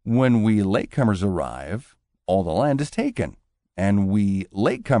 When we latecomers arrive, all the land is taken, and we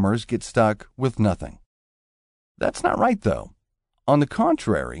latecomers get stuck with nothing. That's not right, though. On the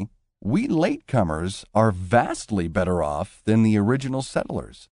contrary, we latecomers are vastly better off than the original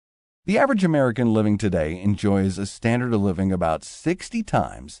settlers. The average American living today enjoys a standard of living about 60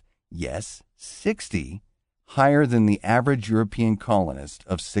 times, yes, 60, higher than the average European colonist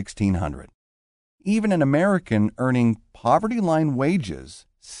of 1600. Even an American earning poverty line wages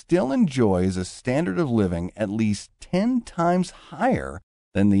still enjoys a standard of living at least 10 times higher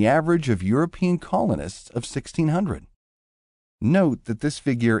than the average of European colonists of 1600. Note that this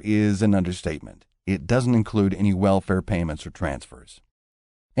figure is an understatement. It doesn't include any welfare payments or transfers.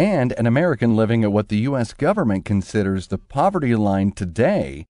 And an American living at what the U.S. government considers the poverty line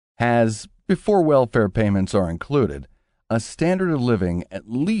today has, before welfare payments are included, a standard of living at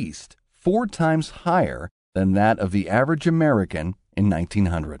least 4 times higher than that of the average American in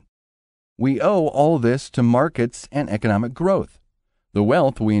 1900. We owe all this to markets and economic growth. The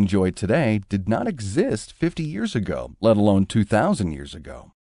wealth we enjoy today did not exist 50 years ago, let alone 2,000 years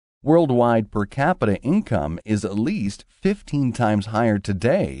ago. Worldwide per capita income is at least 15 times higher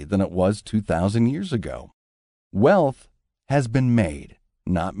today than it was 2,000 years ago. Wealth has been made,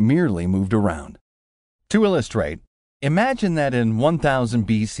 not merely moved around. To illustrate, imagine that in 1000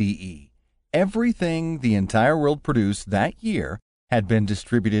 BCE, everything the entire world produced that year had been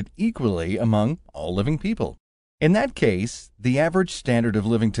distributed equally among all living people. In that case, the average standard of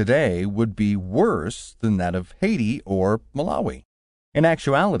living today would be worse than that of Haiti or Malawi. In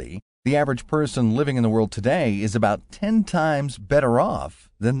actuality, the average person living in the world today is about 10 times better off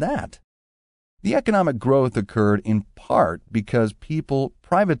than that. The economic growth occurred in part because people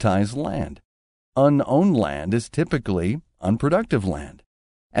privatized land. Unowned land is typically unproductive land.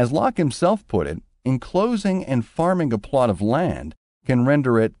 As Locke himself put it, enclosing and farming a plot of land can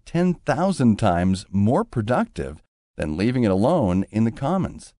render it 10,000 times more productive than leaving it alone in the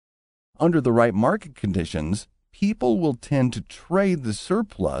commons. Under the right market conditions, people will tend to trade the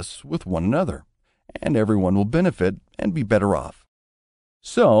surplus with one another, and everyone will benefit and be better off.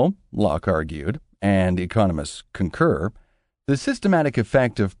 So, Locke argued, and economists concur, the systematic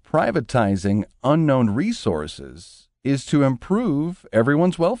effect of privatizing unknown resources is to improve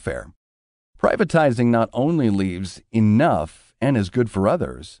everyone's welfare. Privatizing not only leaves enough and is good for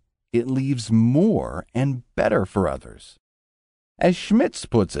others, it leaves more and better for others. As Schmitz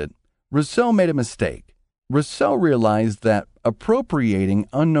puts it, Rousseau made a mistake. Rousseau realized that appropriating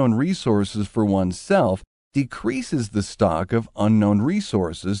unknown resources for oneself decreases the stock of unknown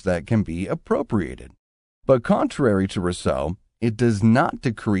resources that can be appropriated. But contrary to Rousseau, it does not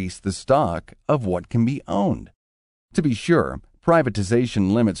decrease the stock of what can be owned. To be sure,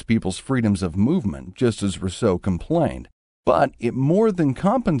 privatization limits people's freedoms of movement, just as Rousseau complained, but it more than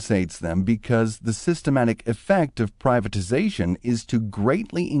compensates them because the systematic effect of privatization is to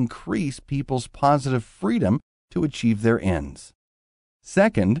greatly increase people's positive freedom to achieve their ends.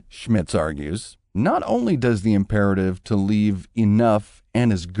 Second, Schmitz argues, not only does the imperative to leave enough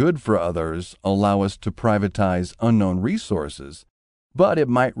and is good for others allow us to privatize unknown resources, but it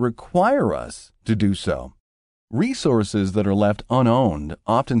might require us to do so. Resources that are left unowned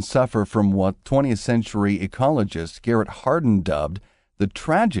often suffer from what 20th century ecologist Garrett Hardin dubbed the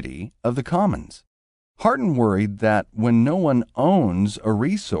tragedy of the commons. Harton worried that when no one owns a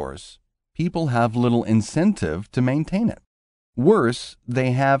resource, people have little incentive to maintain it. Worse,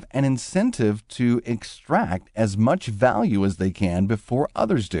 they have an incentive to extract as much value as they can before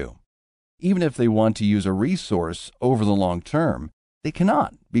others do. Even if they want to use a resource over the long term, they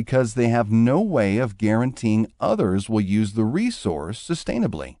cannot because they have no way of guaranteeing others will use the resource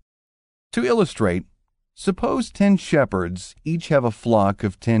sustainably. To illustrate, suppose 10 shepherds each have a flock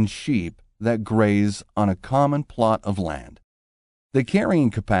of 10 sheep that graze on a common plot of land. The carrying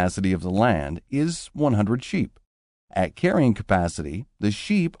capacity of the land is 100 sheep. At carrying capacity, the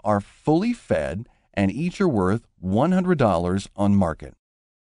sheep are fully fed and each are worth $100 on market.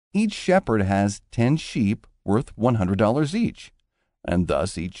 Each shepherd has 10 sheep worth $100 each, and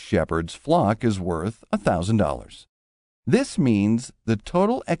thus each shepherd's flock is worth $1,000. This means the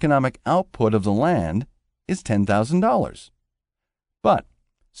total economic output of the land is $10,000. But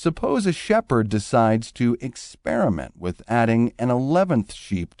suppose a shepherd decides to experiment with adding an 11th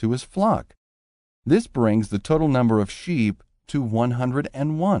sheep to his flock. This brings the total number of sheep to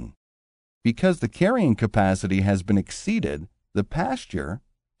 101. Because the carrying capacity has been exceeded, the pasture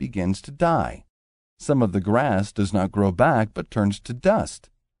begins to die. Some of the grass does not grow back but turns to dust.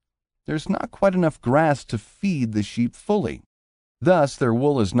 There's not quite enough grass to feed the sheep fully. Thus, their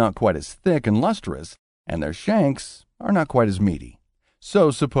wool is not quite as thick and lustrous, and their shanks are not quite as meaty.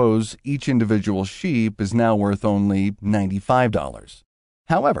 So suppose each individual sheep is now worth only $95.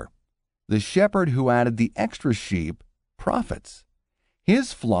 However, the shepherd who added the extra sheep profits.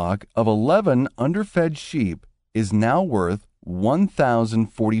 His flock of 11 underfed sheep is now worth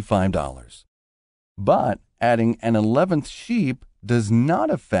 $1,045. But adding an 11th sheep does not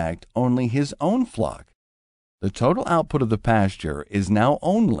affect only his own flock. The total output of the pasture is now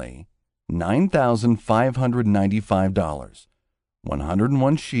only $9,595.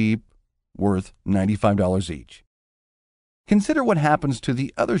 101 sheep worth $95 each. Consider what happens to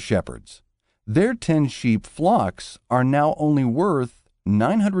the other shepherds. Their 10 sheep flocks are now only worth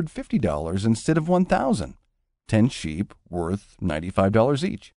 $950 instead of $1,000. 10 sheep worth $95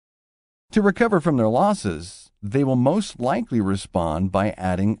 each. To recover from their losses, they will most likely respond by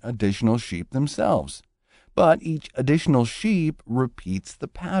adding additional sheep themselves. But each additional sheep repeats the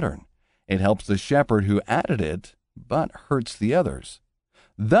pattern. It helps the shepherd who added it, but hurts the others.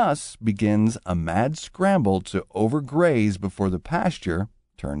 Thus begins a mad scramble to overgraze before the pasture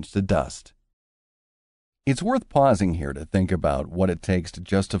turns to dust. It's worth pausing here to think about what it takes to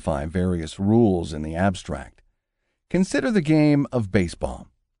justify various rules in the abstract. Consider the game of baseball.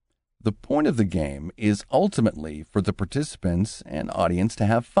 The point of the game is ultimately for the participants and audience to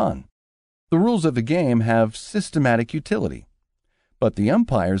have fun. The rules of the game have systematic utility. But the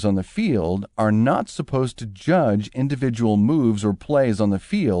umpires on the field are not supposed to judge individual moves or plays on the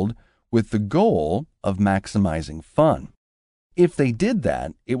field with the goal of maximizing fun. If they did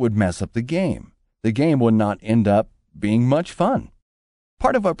that, it would mess up the game. The game would not end up being much fun.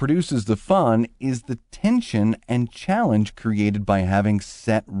 Part of what produces the fun is the tension and challenge created by having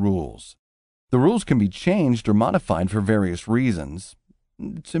set rules. The rules can be changed or modified for various reasons,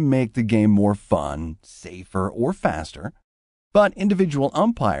 to make the game more fun, safer, or faster. But individual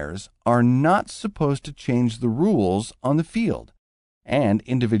umpires are not supposed to change the rules on the field, and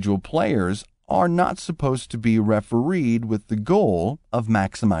individual players are not supposed to be refereed with the goal of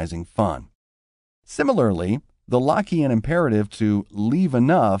maximizing fun. Similarly, the Lockean imperative to leave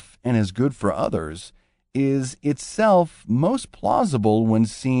enough and is good for others is itself most plausible when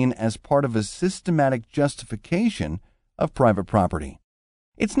seen as part of a systematic justification of private property.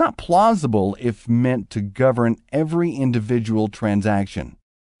 It's not plausible if meant to govern every individual transaction.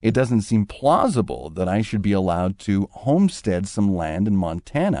 It doesn't seem plausible that I should be allowed to homestead some land in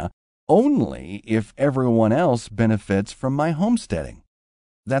Montana only if everyone else benefits from my homesteading.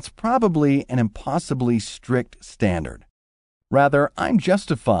 That's probably an impossibly strict standard. Rather, I'm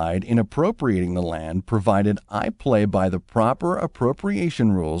justified in appropriating the land provided I play by the proper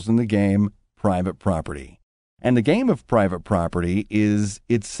appropriation rules in the game private property. And the game of private property is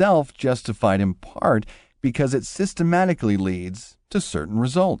itself justified in part because it systematically leads to certain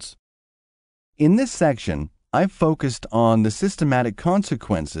results. In this section, I've focused on the systematic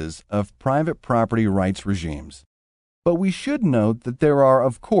consequences of private property rights regimes. But we should note that there are,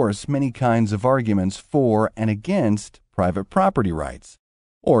 of course, many kinds of arguments for and against private property rights,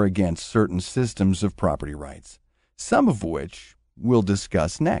 or against certain systems of property rights, some of which we'll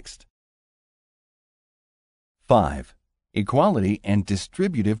discuss next. 5. Equality and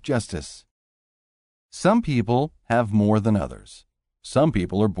distributive justice. Some people have more than others. Some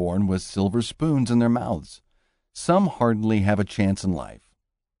people are born with silver spoons in their mouths. some hardly have a chance in life.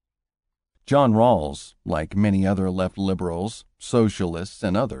 John Rawls, like many other left liberals, socialists,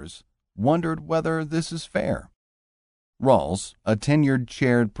 and others, wondered whether this is fair. Rawls, a tenured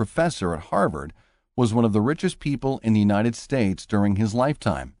chaired professor at Harvard, was one of the richest people in the United States during his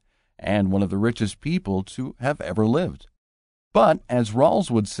lifetime, and one of the richest people to have ever lived. But, as Rawls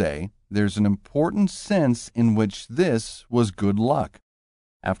would say, there's an important sense in which this was good luck.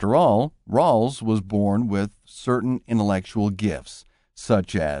 After all, Rawls was born with certain intellectual gifts,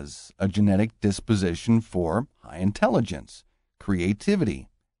 such as a genetic disposition for high intelligence, creativity,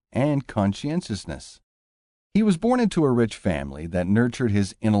 and conscientiousness. He was born into a rich family that nurtured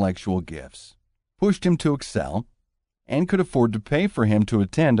his intellectual gifts, pushed him to excel, and could afford to pay for him to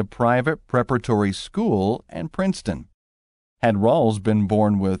attend a private preparatory school and Princeton. Had Rawls been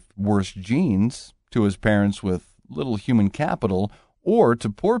born with worse genes, to his parents with little human capital, or to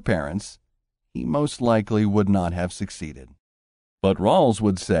poor parents, he most likely would not have succeeded. But Rawls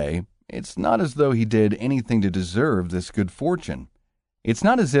would say, it's not as though he did anything to deserve this good fortune. It's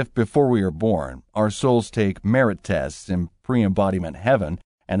not as if before we are born, our souls take merit tests in pre-embodiment heaven,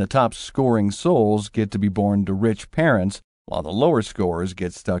 and the top-scoring souls get to be born to rich parents, while the lower scorers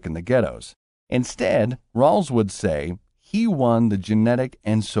get stuck in the ghettos. Instead, Rawls would say, he won the genetic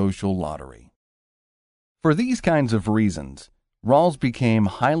and social lottery. For these kinds of reasons, Rawls became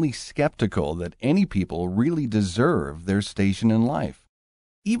highly skeptical that any people really deserve their station in life.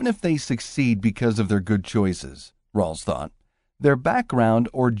 Even if they succeed because of their good choices, Rawls thought, their background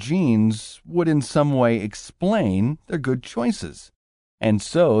or genes would in some way explain their good choices, and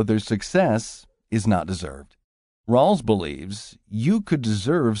so their success is not deserved. Rawls believes you could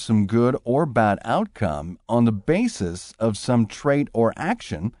deserve some good or bad outcome on the basis of some trait or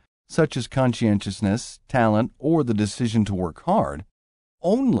action, such as conscientiousness, talent, or the decision to work hard,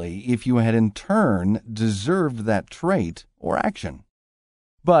 only if you had in turn deserved that trait or action.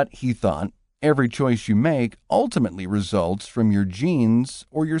 But, he thought, every choice you make ultimately results from your genes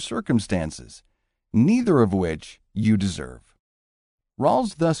or your circumstances, neither of which you deserve.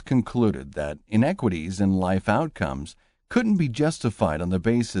 Rawls thus concluded that inequities in life outcomes couldn't be justified on the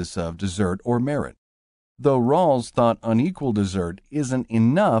basis of desert or merit. Though Rawls thought unequal desert isn't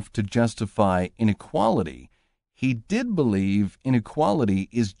enough to justify inequality, he did believe inequality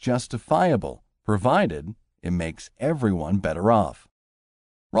is justifiable, provided it makes everyone better off.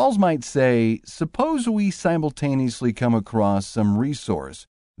 Rawls might say, suppose we simultaneously come across some resource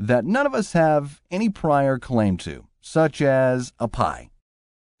that none of us have any prior claim to, such as a pie.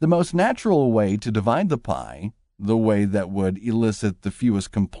 The most natural way to divide the pie, the way that would elicit the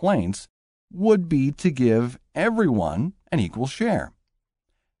fewest complaints, would be to give everyone an equal share.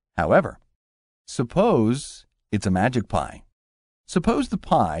 However, suppose it's a magic pie. Suppose the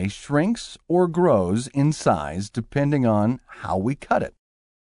pie shrinks or grows in size depending on how we cut it.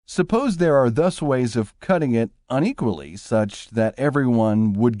 Suppose there are thus ways of cutting it unequally such that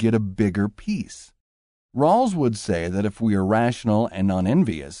everyone would get a bigger piece. Rawls would say that if we are rational and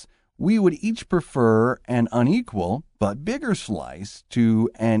unenvious, we would each prefer an unequal but bigger slice to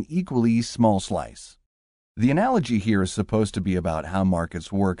an equally small slice. The analogy here is supposed to be about how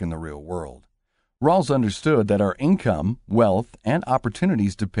markets work in the real world. Rawls understood that our income, wealth, and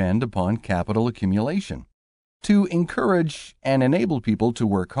opportunities depend upon capital accumulation. To encourage and enable people to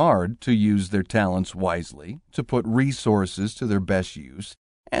work hard, to use their talents wisely, to put resources to their best use,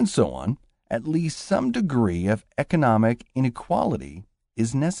 and so on, at least some degree of economic inequality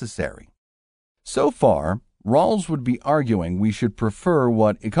is necessary. So far, Rawls would be arguing we should prefer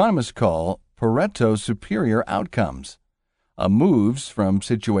what economists call Pareto superior outcomes. A moves from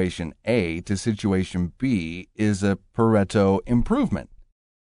situation A to situation B is a Pareto improvement.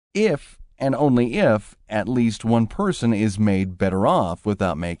 If and only if at least one person is made better off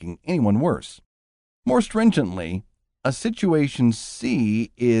without making anyone worse. More stringently, a situation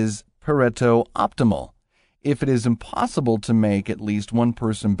C is Pareto optimal, if it is impossible to make at least one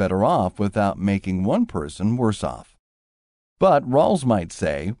person better off without making one person worse off. But Rawls might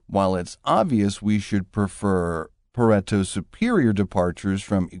say, while it's obvious we should prefer Pareto superior departures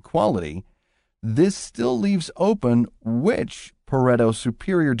from equality, this still leaves open which Pareto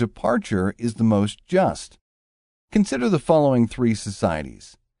superior departure is the most just. Consider the following three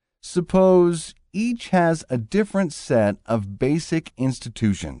societies. Suppose each has a different set of basic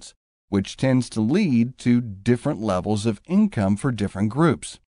institutions, which tends to lead to different levels of income for different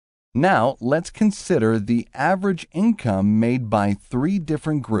groups. Now, let's consider the average income made by three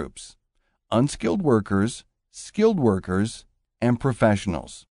different groups: unskilled workers, skilled workers, and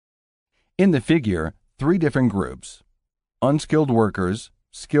professionals. In the figure, three different groups, unskilled workers,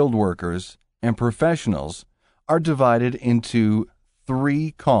 skilled workers, and professionals, are divided into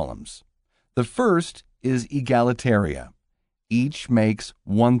three columns. The first is egalitaria. Each makes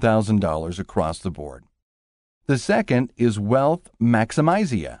 $1,000 across the board. The second is wealth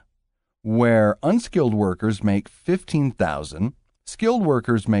maximizia, where unskilled workers make $15,000, skilled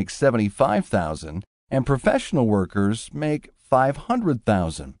workers make $75,000, and professional workers make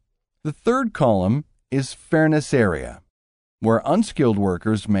 $500,000. The third column is fairnessaria, where unskilled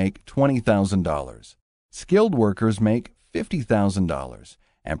workers make $20,000, skilled workers make $50,000,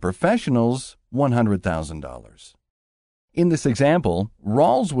 and professionals $100,000. In this example,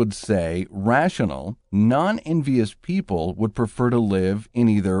 Rawls would say rational, non-envious people would prefer to live in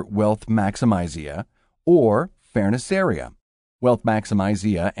either wealth maximizia or fairnessaria. Wealth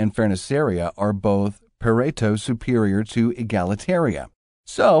maximizia and fairnessaria are both Pareto superior to egalitaria.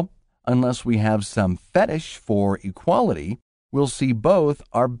 So, unless we have some fetish for equality, we'll see both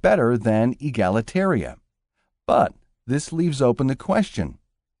are better than egalitaria. But this leaves open the question,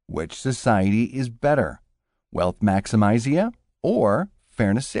 which society is better, wealth maximizia or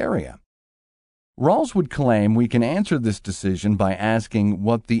fairnessaria? Rawls would claim we can answer this decision by asking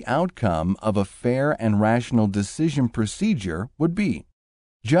what the outcome of a fair and rational decision procedure would be.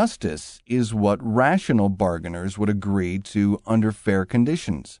 Justice is what rational bargainers would agree to under fair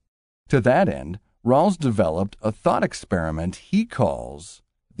conditions. To that end, Rawls developed a thought experiment he calls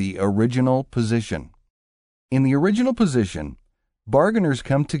the original position. In the original position, bargainers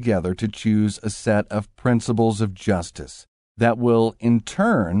come together to choose a set of principles of justice that will in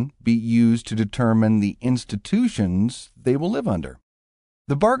turn be used to determine the institutions they will live under.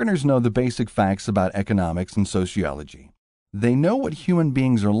 The bargainers know the basic facts about economics and sociology. They know what human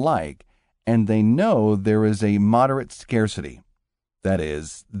beings are like, and they know there is a moderate scarcity. That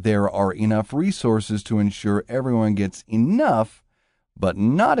is, there are enough resources to ensure everyone gets enough, but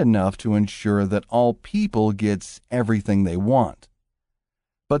not enough to ensure that all people gets everything they want.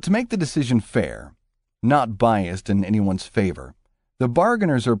 But to make the decision fair, not biased in anyone's favor, the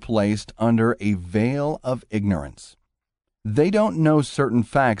bargainers are placed under a veil of ignorance. They don't know certain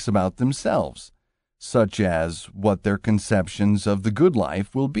facts about themselves, such as what their conceptions of the good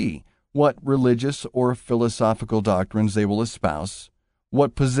life will be, what religious or philosophical doctrines they will espouse,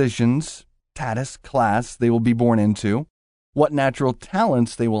 what positions, status, class they will be born into, what natural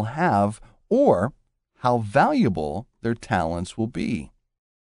talents they will have, or how valuable their talents will be.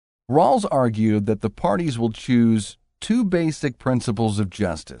 Rawls argued that the parties will choose two basic principles of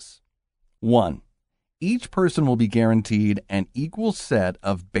justice. 1. Each person will be guaranteed an equal set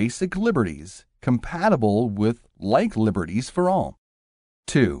of basic liberties compatible with like liberties for all.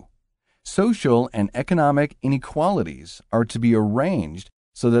 2. Social and economic inequalities are to be arranged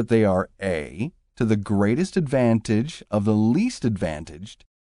so that they are A, to the greatest advantage of the least advantaged,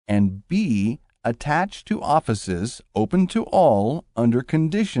 and B, attached to offices open to all under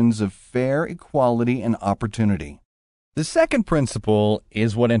conditions of fair equality and opportunity. The second principle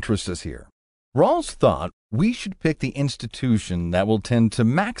is what interests us here. Rawls thought we should pick the institution that will tend to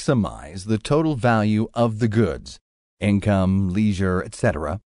maximize the total value of the goods, income, leisure,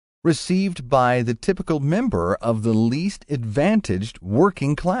 etc., received by the typical member of the least advantaged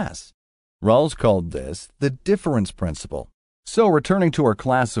working class. Rawls called this the difference principle. So, returning to our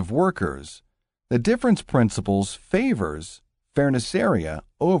class of workers, the difference principle favors fairnessaria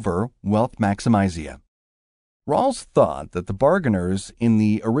over wealth maximizia. Rawls thought that the bargainers in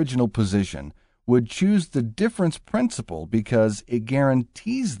the original position would choose the difference principle because it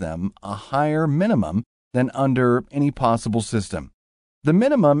guarantees them a higher minimum than under any possible system. The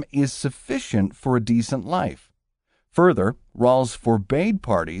minimum is sufficient for a decent life. Further, Rawls forbade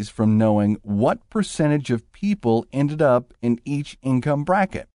parties from knowing what percentage of people ended up in each income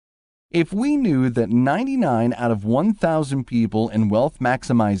bracket. If we knew that 99 out of 1,000 people in wealth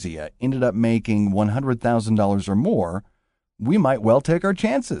maximizia ended up making $100,000 or more, we might well take our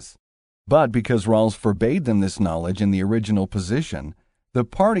chances. But because Rawls forbade them this knowledge in the original position, the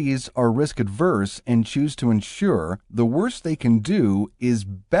parties are risk-averse and choose to ensure the worst they can do is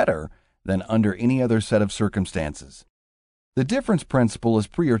better than under any other set of circumstances. The difference principle is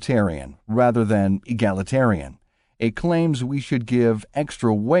prioritarian rather than egalitarian. It claims we should give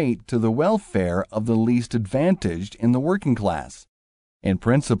extra weight to the welfare of the least advantaged in the working class. In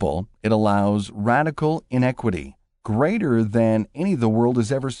principle, it allows radical inequity, greater than any the world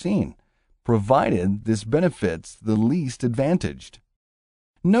has ever seen, provided this benefits the least advantaged.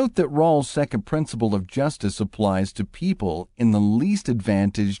 Note that Rawls' second principle of justice applies to people in the least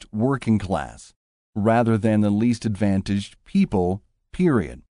advantaged working class, rather than the least advantaged people,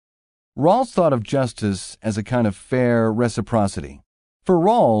 period. Rawls thought of justice as a kind of fair reciprocity. For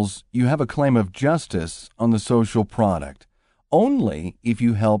Rawls, you have a claim of justice on the social product only if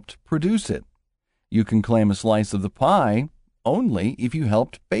you helped produce it. You can claim a slice of the pie only if you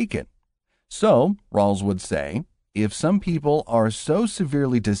helped bake it. So, Rawls would say, if some people are so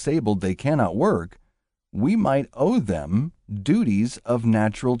severely disabled they cannot work, we might owe them duties of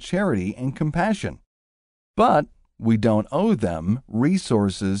natural charity and compassion. But we don't owe them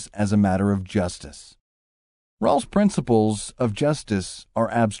resources as a matter of justice. Rawls' principles of justice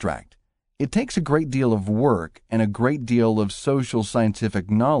are abstract. It takes a great deal of work and a great deal of social scientific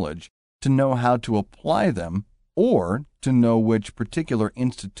knowledge to know how to apply them or to know which particular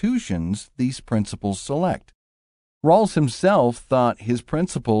institutions these principles select. Rawls himself thought his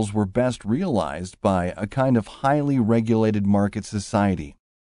principles were best realized by a kind of highly regulated market society.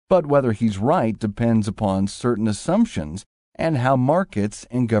 But whether he's right depends upon certain assumptions and how markets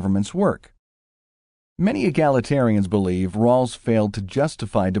and governments work. Many egalitarians believe Rawls failed to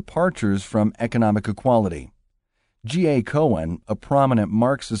justify departures from economic equality. G.A. Cohen, a prominent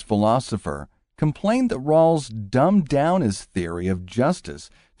Marxist philosopher, complained that Rawls dumbed down his theory of justice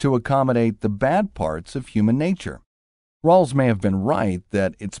to accommodate the bad parts of human nature. Rawls may have been right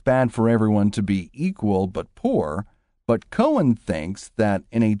that it's bad for everyone to be equal but poor, but Cohen thinks that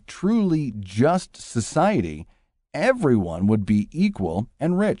in a truly just society, everyone would be equal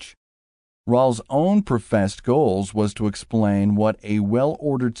and rich. Rawls' own professed goals was to explain what a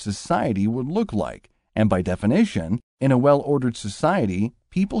well-ordered society would look like, and by definition, in a well-ordered society,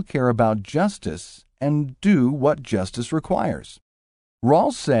 people care about justice and do what justice requires.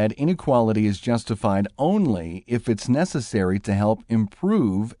 Rawls said inequality is justified only if it's necessary to help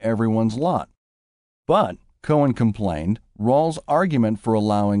improve everyone's lot. But, Cohen complained, Rawls' argument for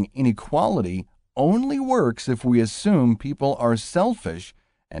allowing inequality only works if we assume people are selfish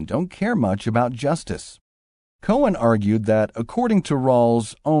and don't care much about justice. Cohen argued that, according to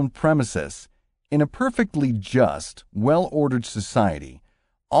Rawls' own premises, in a perfectly just, well-ordered society,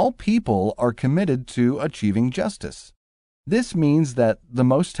 all people are committed to achieving justice. This means that the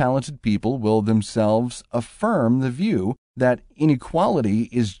most talented people will themselves affirm the view that inequality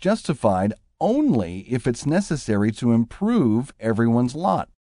is justified only if it's necessary to improve everyone's lot.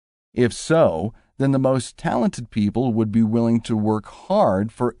 If so, then the most talented people would be willing to work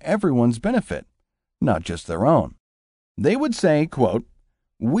hard for everyone's benefit, not just their own. They would say, quote,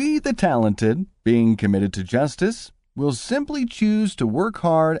 "We, the talented, being committed to justice, will simply choose to work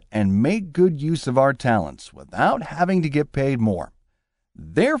hard and make good use of our talents without having to get paid more.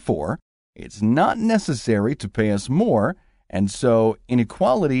 Therefore, it's not necessary to pay us more, and so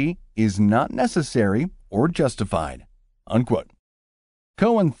inequality is not necessary or justified." Unquote.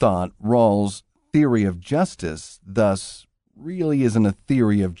 Cohen thought Rawls' theory of justice, thus, really isn't a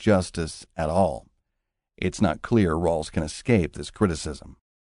theory of justice at all. It's not clear Rawls can escape this criticism.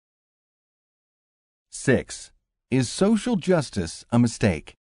 6. Is social justice a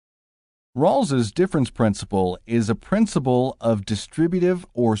mistake? Rawls's difference principle is a principle of distributive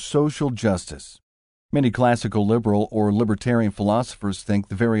or social justice. Many classical liberal or libertarian philosophers think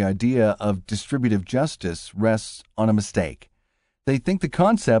the very idea of distributive justice rests on a mistake. They think the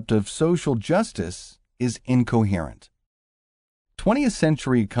concept of social justice is incoherent. 20th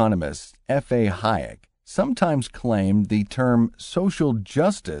century economist F.A. Hayek sometimes claimed the term social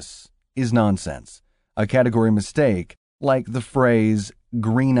justice is nonsense, a category mistake like the phrase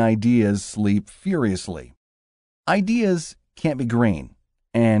green ideas sleep furiously. Ideas can't be green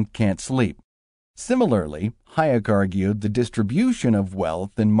and can't sleep. Similarly, Hayek argued the distribution of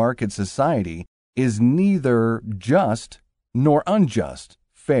wealth in market society is neither just nor unjust,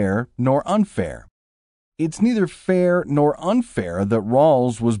 fair nor unfair. It's neither fair nor unfair that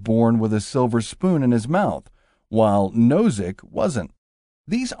Rawls was born with a silver spoon in his mouth, while Nozick wasn't.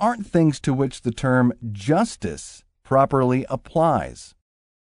 These aren't things to which the term justice properly applies.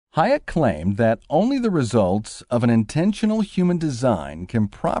 Hayek claimed that only the results of an intentional human design can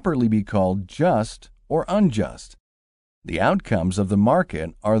properly be called just or unjust. The outcomes of the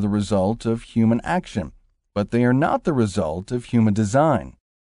market are the result of human action, but they are not the result of human design.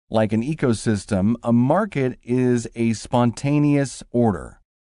 Like an ecosystem, a market is a spontaneous order.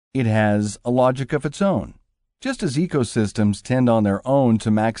 It has a logic of its own. Just as ecosystems tend on their own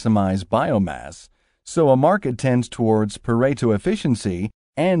to maximize biomass, so a market tends towards Pareto efficiency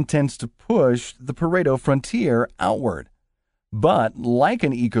and tends to push the Pareto frontier outward. But, like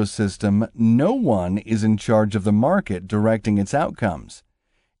an ecosystem, no one is in charge of the market directing its outcomes.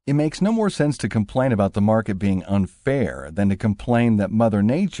 It makes no more sense to complain about the market being unfair than to complain that Mother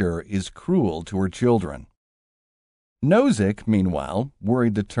Nature is cruel to her children. Nozick, meanwhile,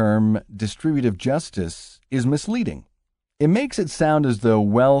 worried the term distributive justice is misleading. It makes it sound as though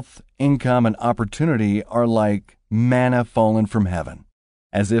wealth, income, and opportunity are like manna fallen from heaven,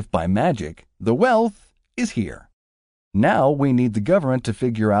 as if by magic the wealth is here. Now we need the government to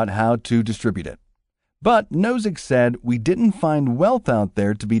figure out how to distribute it. But Nozick said we didn't find wealth out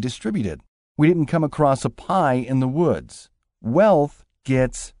there to be distributed. We didn't come across a pie in the woods. Wealth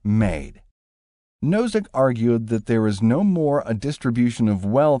gets made. Nozick argued that there is no more a distribution of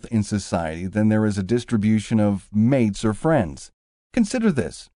wealth in society than there is a distribution of mates or friends. Consider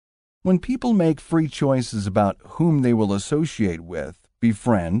this. When people make free choices about whom they will associate with,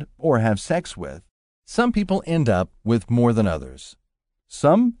 befriend, or have sex with, some people end up with more than others.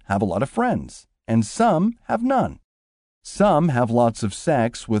 Some have a lot of friends, and some have none. Some have lots of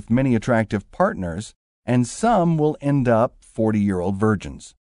sex with many attractive partners, and some will end up 40-year-old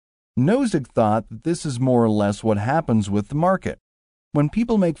virgins. Nozick thought that this is more or less what happens with the market. When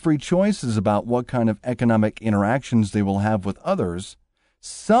people make free choices about what kind of economic interactions they will have with others,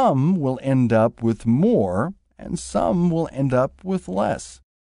 some will end up with more and some will end up with less.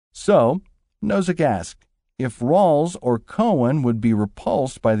 So, Nozick asked if Rawls or Cohen would be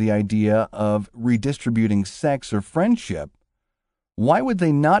repulsed by the idea of redistributing sex or friendship. Why would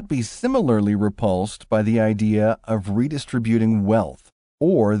they not be similarly repulsed by the idea of redistributing wealth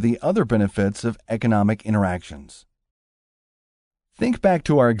or the other benefits of economic interactions? Think back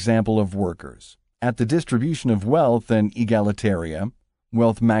to our example of workers. At the distribution of wealth in egalitaria,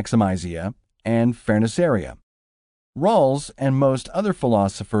 wealth maximizia, and fairnessaria. Rawls and most other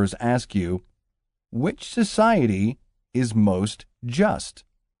philosophers ask you, which society is most just?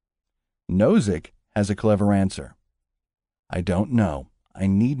 Nozick has a clever answer. I don't know. I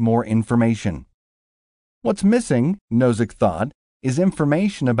need more information. What's missing, Nozick thought, is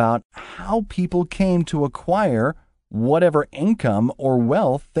information about how people came to acquire whatever income or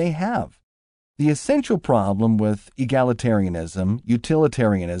wealth they have. The essential problem with egalitarianism,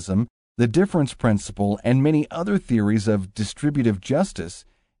 utilitarianism, the difference principle, and many other theories of distributive justice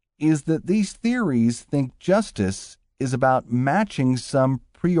is that these theories think justice is about matching some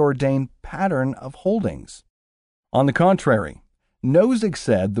preordained pattern of holdings. On the contrary, Nozick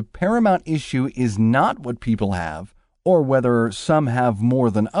said the paramount issue is not what people have or whether some have more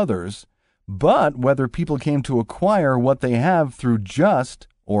than others, but whether people came to acquire what they have through just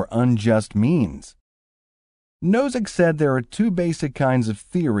or unjust means. Nozick said there are two basic kinds of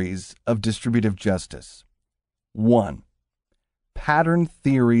theories of distributive justice. 1. Pattern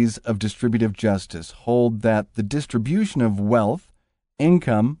theories of distributive justice hold that the distribution of wealth,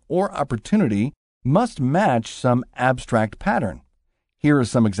 income, or opportunity must match some abstract pattern. Here are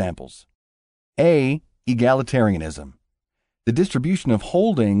some examples. A. Egalitarianism. The distribution of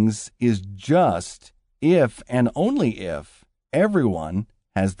holdings is just if and only if everyone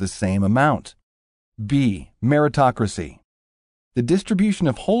has the same amount. B. Meritocracy. The distribution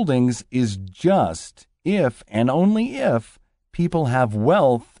of holdings is just if and only if people have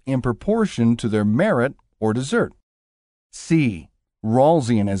wealth in proportion to their merit or desert. C.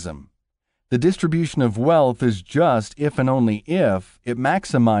 Rawlsianism. The distribution of wealth is just if and only if it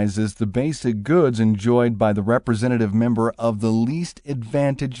maximizes the basic goods enjoyed by the representative member of the least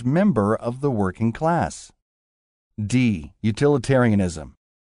advantaged member of the working class. D. Utilitarianism.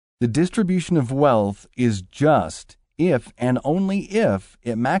 The distribution of wealth is just if and only if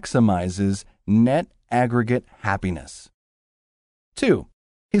it maximizes net aggregate happiness. 2.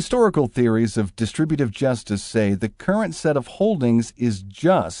 Historical theories of distributive justice say the current set of holdings is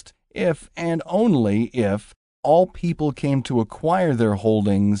just if and only if all people came to acquire their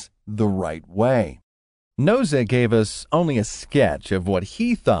holdings the right way. Nozick gave us only a sketch of what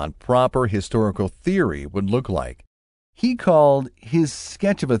he thought proper historical theory would look like. He called his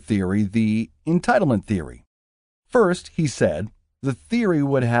sketch of a theory the entitlement theory. First, he said, the theory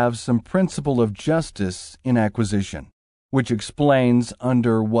would have some principle of justice in acquisition, which explains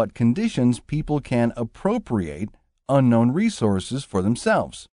under what conditions people can appropriate unknown resources for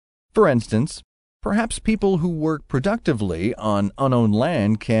themselves. For instance, perhaps people who work productively on unowned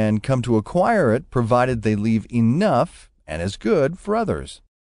land can come to acquire it provided they leave enough and as good for others.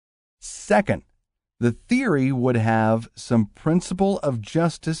 Second, the theory would have some principle of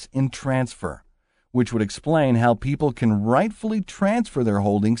justice in transfer, which would explain how people can rightfully transfer their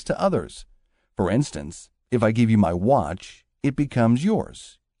holdings to others. For instance, if I give you my watch, it becomes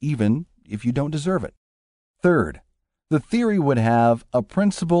yours, even if you don't deserve it. Third, the theory would have a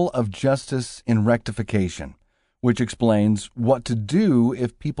principle of justice in rectification, which explains what to do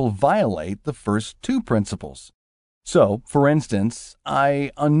if people violate the first two principles. So, for instance,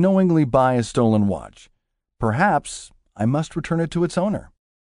 I unknowingly buy a stolen watch. Perhaps I must return it to its owner.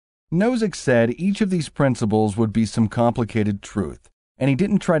 Nozick said each of these principles would be some complicated truth, and he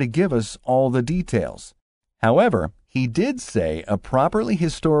didn't try to give us all the details. However, he did say a properly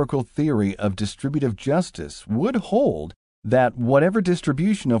historical theory of distributive justice would hold that whatever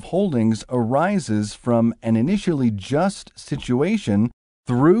distribution of holdings arises from an initially just situation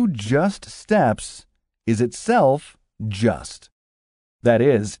through just steps is itself just. That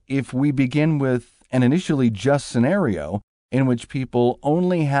is, if we begin with an initially just scenario in which people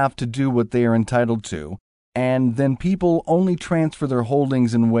only have to do what they are entitled to, and then people only transfer their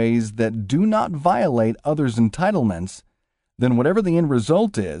holdings in ways that do not violate others' entitlements, then whatever the end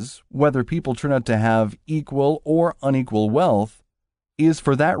result is, whether people turn out to have equal or unequal wealth, is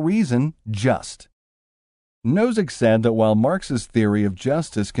for that reason just. Nozick said that while Marx's theory of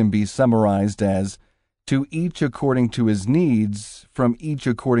justice can be summarized as to each according to his needs, from each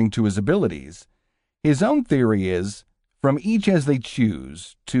according to his abilities, his own theory is from each as they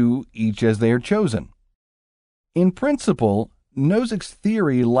choose to each as they are chosen. In principle, Nozick's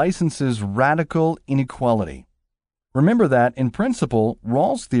theory licenses radical inequality. Remember that, in principle,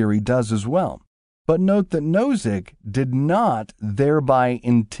 Rawls' theory does as well. But note that Nozick did not thereby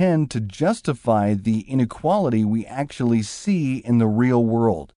intend to justify the inequality we actually see in the real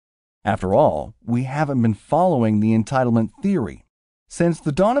world. After all, we haven't been following the entitlement theory. Since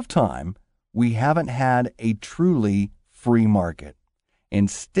the dawn of time, we haven't had a truly free market.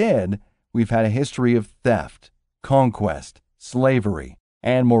 Instead, we've had a history of theft, conquest, slavery,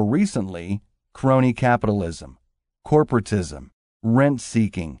 and more recently, crony capitalism, corporatism,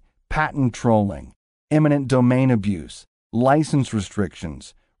 rent-seeking, patent trolling, eminent domain abuse, license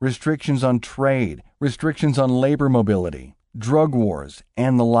restrictions, restrictions on trade, restrictions on labor mobility, drug wars,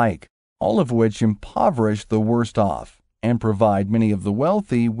 and the like, all of which impoverish the worst off and provide many of the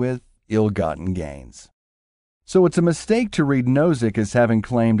wealthy with ill-gotten gains. So it's a mistake to read Nozick as having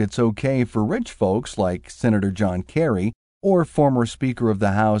claimed it's okay for rich folks like Senator John Kerry or former Speaker of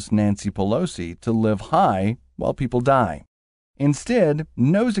the House Nancy Pelosi to live high while people die. Instead,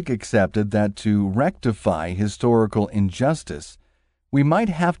 Nozick accepted that to rectify historical injustice, we might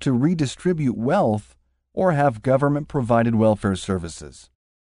have to redistribute wealth or have government-provided welfare services.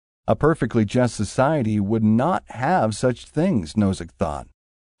 A perfectly just society would not have such things, Nozick thought.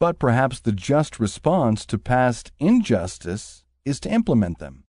 But perhaps the just response to past injustice is to implement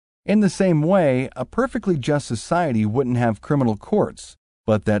them. In the same way, a perfectly just society wouldn't have criminal courts,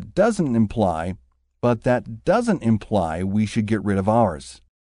 but that doesn't imply we should get rid of ours.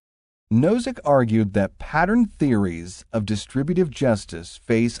 Nozick argued that pattern theories of distributive justice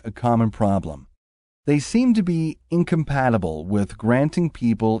face a common problem. They seem to be incompatible with granting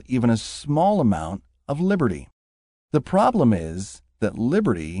people even a small amount of liberty. The problem is that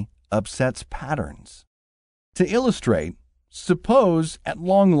liberty upsets patterns. To illustrate, suppose at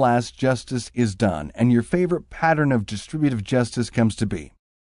long last justice is done and your favorite pattern of distributive justice comes to be.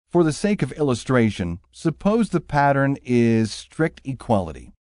 For the sake of illustration, suppose the pattern is strict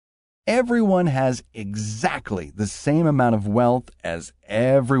equality. Everyone has exactly the same amount of wealth as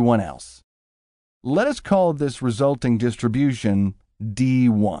everyone else. Let us call this resulting distribution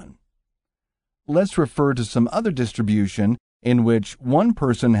D1. Let's refer to some other distribution in which one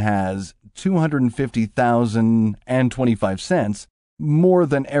person has $250,025 more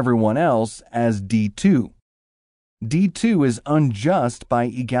than everyone else as D2. D2 is unjust by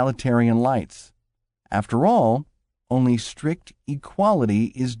egalitarian lights. After all, only strict equality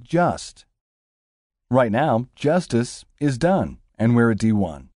is just. Right now, justice is done, and we're at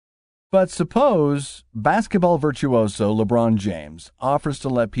D1. But suppose basketball virtuoso LeBron James offers to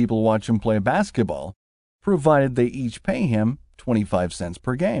let people watch him play basketball, provided they each pay him 25 cents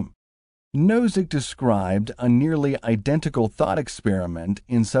per game. Nozick described a nearly identical thought experiment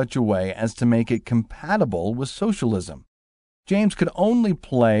in such a way as to make it compatible with socialism. James could only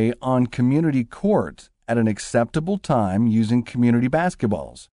play on community court at an acceptable time using community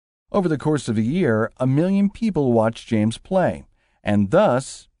basketballs. Over the course of a year, 1 million people watch James play, and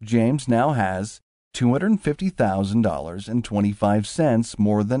thus James now has $250,025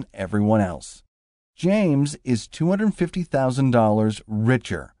 more than everyone else. James is $250,000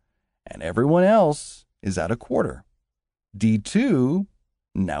 richer, and everyone else is at a quarter. D2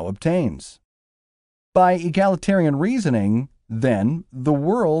 now obtains. By egalitarian reasoning, then, the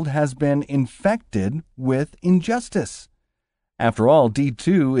world has been infected with injustice. After all,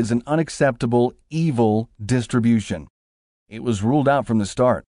 D2 is an unacceptable, evil distribution. It was ruled out from the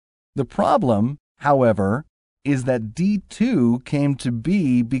start. The problem, however, is that D2 came to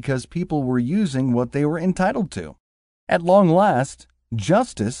be because people were using what they were entitled to. At long last,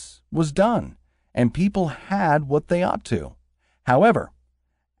 justice was done, and people had what they ought to. However,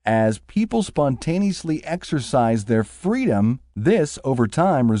 As people spontaneously exercised their freedom, this over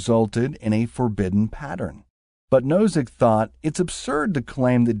time resulted in a forbidden pattern. But Nozick thought it's absurd to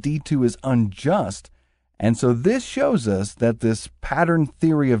claim that D2 is unjust, and so this shows us that this pattern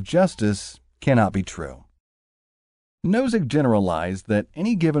theory of justice cannot be true. Nozick generalized that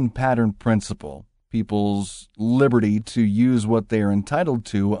any given pattern principle, people's liberty to use what they are entitled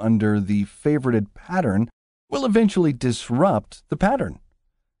to under the favorited pattern, will eventually disrupt the pattern.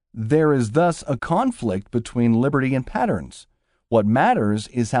 There is thus a conflict between liberty and patterns. What matters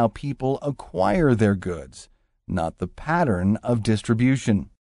is how people acquire their goods, not the pattern of distribution.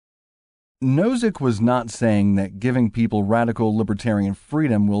 Nozick was not saying that giving people radical libertarian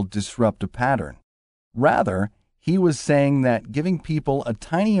freedom will disrupt a pattern. Rather, he was saying that giving people a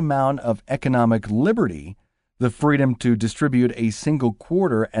tiny amount of economic liberty, the freedom to distribute a single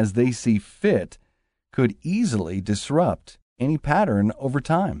quarter as they see fit, could easily disrupt any pattern over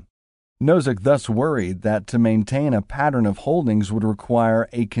time. Nozick thus worried that to maintain a pattern of holdings would require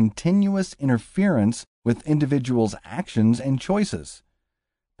a continuous interference with individuals' actions and choices.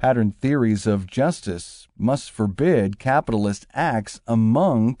 Pattern theories of justice must forbid capitalist acts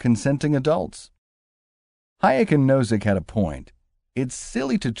among consenting adults. Hayek and Nozick had a point. It's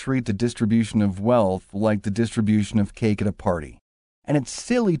silly to treat the distribution of wealth like the distribution of cake at a party. And it's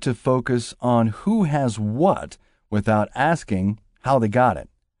silly to focus on who has what without asking how they got it.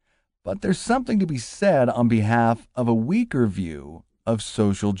 But there's something to be said on behalf of a weaker view of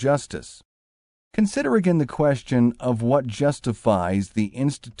social justice. Consider again the question of what justifies the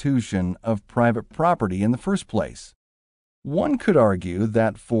institution of private property in the first place. One could argue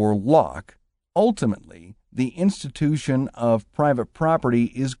that for Locke, ultimately, the institution of private property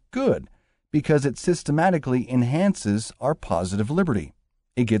is good because it systematically enhances our positive liberty.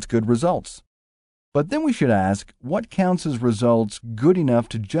 It gets good results. But then we should ask, what counts as results good enough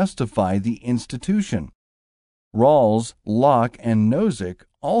to justify the institution? Rawls, Locke, and Nozick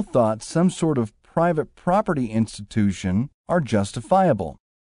all thought some sort of private property institution are justifiable.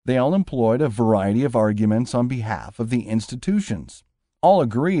 They all employed a variety of arguments on behalf of the institutions. All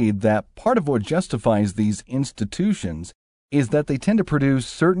agreed that part of what justifies these institutions is that they tend to produce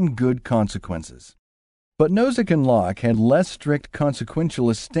certain good consequences. But Nozick and Locke had less strict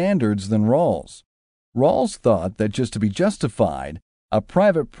consequentialist standards than Rawls. Rawls thought that just to be justified, a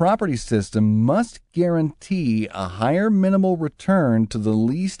private property system must guarantee a higher minimal return to the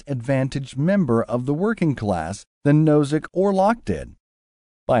least advantaged member of the working class than Nozick or Locke did.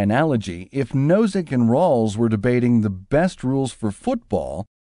 By analogy, if Nozick and Rawls were debating the best rules for football,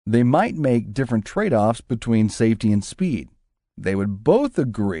 they might make different trade-offs between safety and speed. They would both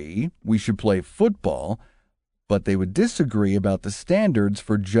agree we should play football, but they would disagree about the standards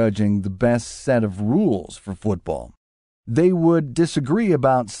for judging the best set of rules for football. They would disagree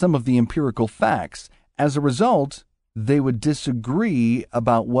about some of the empirical facts. As a result, they would disagree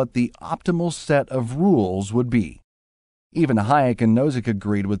about what the optimal set of rules would be. Even Hayek and Nozick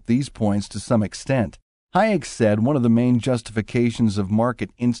agreed with these points to some extent. Hayek said one of the main justifications of market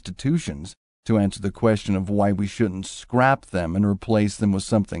institutions, to answer the question of why we shouldn't scrap them and replace them with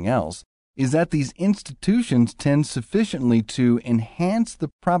something else, is that these institutions tend sufficiently to enhance the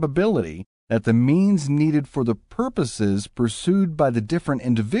probability that the means needed for the purposes pursued by the different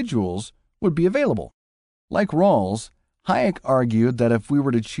individuals would be available. Like Rawls, Hayek argued that if we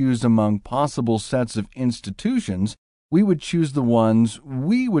were to choose among possible sets of institutions, we would choose the ones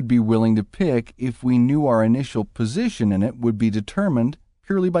we would be willing to pick if we knew our initial position in it would be determined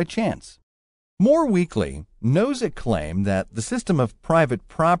purely by chance. More weakly, Nozick claimed that the system of private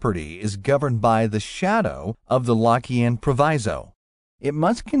property is governed by the shadow of the Lockean proviso. It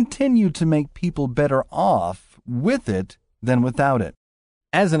must continue to make people better off with it than without it.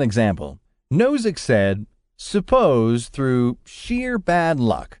 As an example, Nozick said, suppose through sheer bad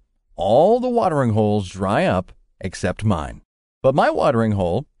luck, all the watering holes dry up except mine. But my watering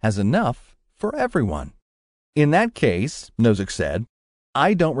hole has enough for everyone. In that case, Nozick said,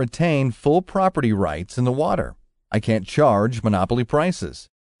 I don't retain full property rights in the water. I can't charge monopoly prices.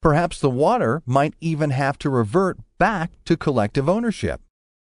 Perhaps the water might even have to revert back to collective ownership.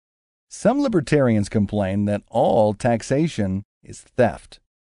 Some libertarians complain that all taxation is theft.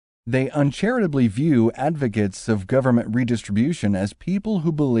 They uncharitably view advocates of government redistribution as people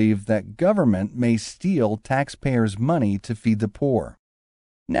who believe that government may steal taxpayers' money to feed the poor.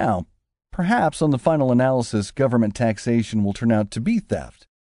 Now, perhaps on the final analysis, government taxation will turn out to be theft.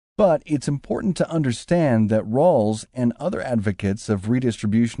 But it's important to understand that Rawls and other advocates of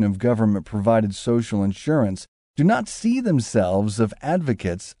redistribution of government-provided social insurance do not see themselves as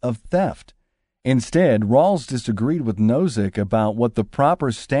advocates of theft. Instead, Rawls disagreed with Nozick about what the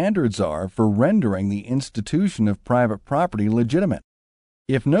proper standards are for rendering the institution of private property legitimate.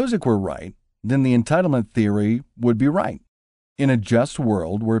 If Nozick were right, then the entitlement theory would be right. In a just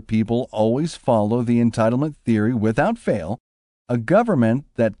world where people always follow the entitlement theory without fail, a government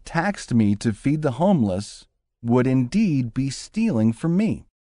that taxed me to feed the homeless would indeed be stealing from me.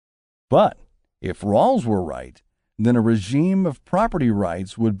 But if Rawls were right, then a regime of property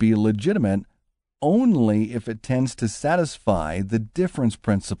rights would be legitimate only if it tends to satisfy the difference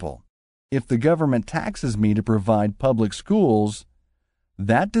principle. If the government taxes me to provide public schools,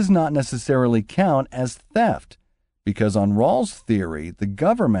 that does not necessarily count as theft, because on Rawls' theory, the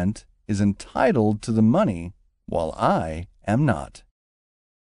government is entitled to the money while I am not.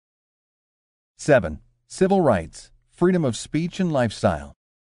 7. Civil rights, freedom of speech and lifestyle.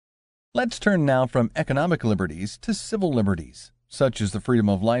 Let's turn now from economic liberties to civil liberties, such as the freedom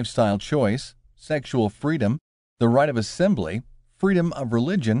of lifestyle choice, sexual freedom, the right of assembly, freedom of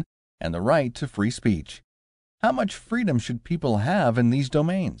religion, and the right to free speech. How much freedom should people have in these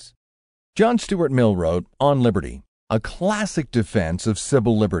domains? John Stuart Mill wrote On Liberty, a classic defense of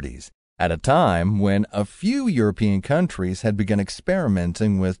civil liberties, at a time when a few European countries had begun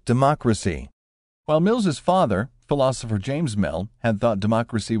experimenting with democracy. While Mill's father, philosopher James Mill, had thought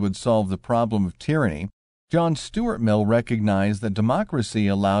democracy would solve the problem of tyranny, John Stuart Mill recognized that democracy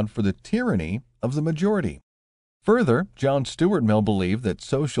allowed for the tyranny of the majority. Further, John Stuart Mill believed that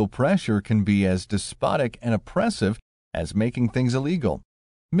social pressure can be as despotic and oppressive as making things illegal.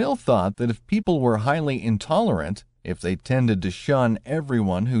 Mill thought that if people were highly intolerant, if they tended to shun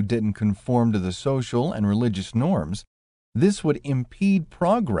everyone who didn't conform to the social and religious norms, this would impede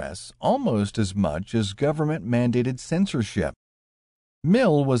progress almost as much as government-mandated censorship.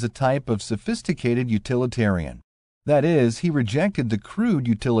 Mill was a type of sophisticated utilitarian. That is, he rejected the crude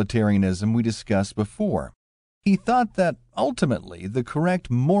utilitarianism we discussed before. He thought that ultimately the correct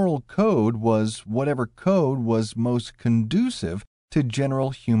moral code was whatever code was most conducive to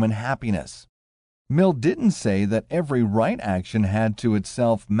general human happiness. Mill didn't say that every right action had to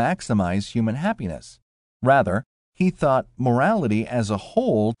itself maximize human happiness. Rather, he thought morality as a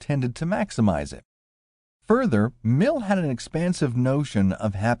whole tended to maximize it. Further, Mill had an expansive notion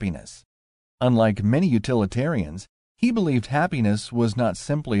of happiness. Unlike many utilitarians, he believed happiness was not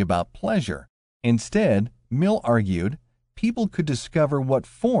simply about pleasure. Instead, Mill argued people could discover what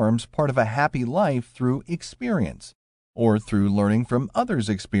forms part of a happy life through experience, or through learning from others'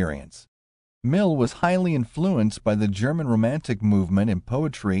 experience. Mill was highly influenced by the German Romantic movement in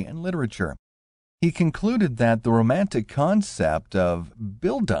poetry and literature. He concluded that the Romantic concept of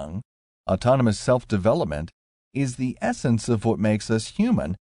Bildung, autonomous self-development, is the essence of what makes us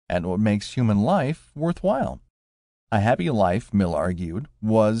human and what makes human life worthwhile. A happy life, Mill argued,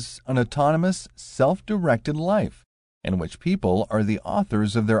 was an autonomous, self-directed life in which people are the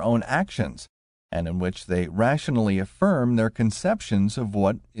authors of their own actions and in which they rationally affirm their conceptions of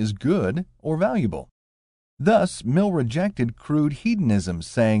what is good or valuable. Thus, Mill rejected crude hedonism,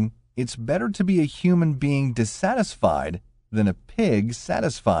 saying, "It's better to be a human being dissatisfied than a pig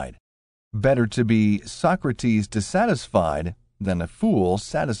satisfied. Better to be Socrates dissatisfied than a fool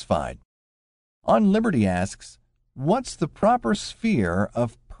satisfied." On Liberty asks, what's the proper sphere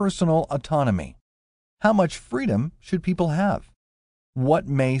of personal autonomy? How much freedom should people have? What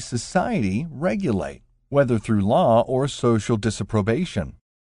may society regulate, whether through law or social disapprobation?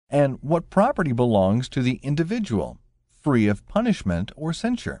 And what property belongs to the individual, free of punishment or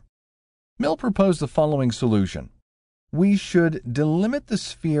censure? Mill proposed the following solution. We should delimit the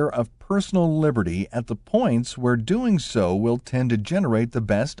sphere of personal liberty at the points where doing so will tend to generate the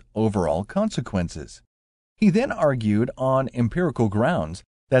best overall consequences. He then argued on empirical grounds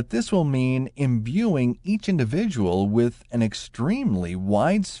that this will mean imbuing each individual with an extremely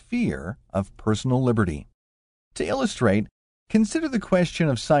wide sphere of personal liberty. To illustrate, consider the question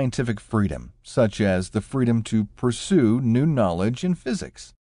of scientific freedom, such as the freedom to pursue new knowledge in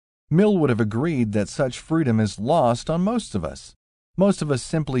physics. Mill would have agreed that such freedom is lost on most of us. Most of us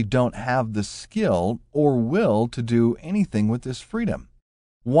simply don't have the skill or will to do anything with this freedom.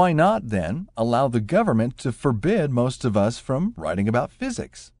 Why not, then, allow the government to forbid most of us from writing about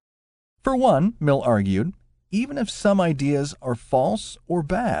physics? For one, Mill argued, even if some ideas are false or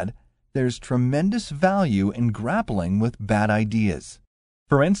bad, there's tremendous value in grappling with bad ideas.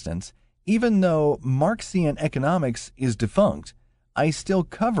 For instance, even though Marxian economics is defunct, I still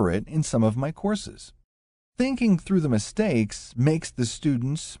cover it in some of my courses. Thinking through the mistakes makes the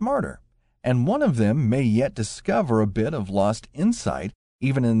students smarter, and one of them may yet discover a bit of lost insight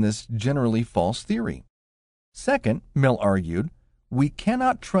even in this generally false theory. Second, Mill argued, we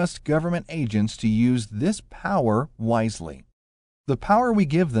cannot trust government agents to use this power wisely. The power we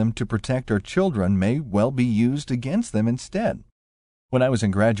give them to protect our children may well be used against them instead. When I was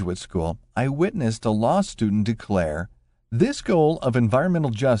in graduate school, I witnessed a law student declare, "This goal of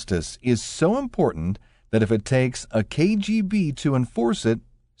environmental justice is so important that if it takes a KGB to enforce it,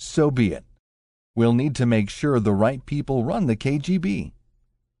 so be it. We'll need to make sure the right people run the KGB."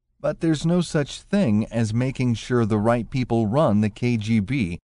 But there's no such thing as making sure the right people run the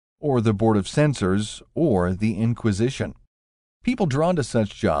KGB or the Board of Censors or the Inquisition. People drawn to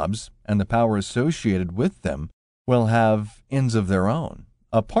such jobs and the power associated with them will have ends of their own,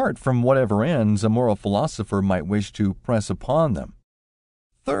 apart from whatever ends a moral philosopher might wish to press upon them.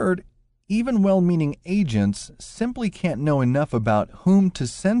 Third, even well-meaning agents simply can't know enough about whom to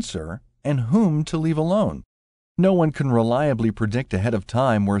censor and whom to leave alone. No one can reliably predict ahead of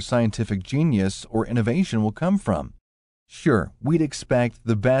time where scientific genius or innovation will come from. Sure, we'd expect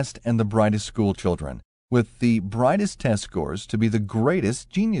the best and the brightest school children, with the brightest test scores, to be the greatest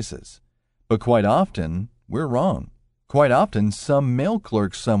geniuses. But quite often, we're wrong. Quite often, some mail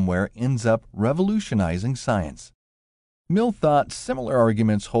clerk somewhere ends up revolutionizing science. Mill thought similar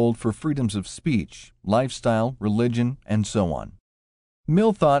arguments hold for freedoms of speech, lifestyle, religion, and so on.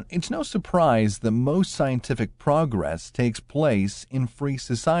 Mill thought it's no surprise that most scientific progress takes place in free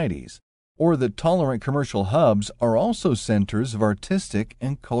societies, or that tolerant commercial hubs are also centers of artistic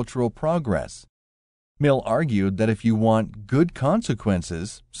and cultural progress. Mill argued that if you want good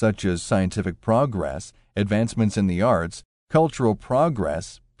consequences, such as scientific progress, advancements in the arts, cultural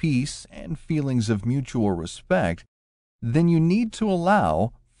progress, peace, and feelings of mutual respect, then you need to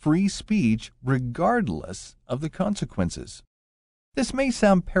allow free speech regardless of the consequences. This may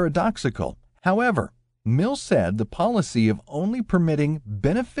sound paradoxical. However, Mill said the policy of only permitting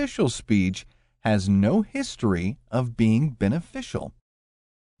beneficial speech has no history of being beneficial.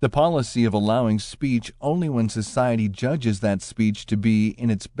 The policy of allowing speech only when society judges that speech to be in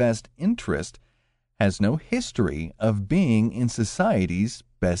its best interest has no history of being in society's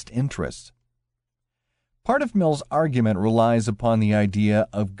best interest. Part of Mill's argument relies upon the idea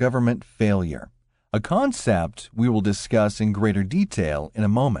of government failure, a concept we will discuss in greater detail in a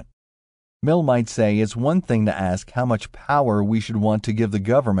moment. Mill might say it's one thing to ask how much power we should want to give the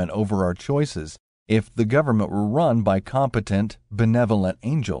government over our choices if the government were run by competent, benevolent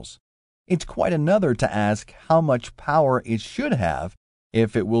angels. It's quite another to ask how much power it should have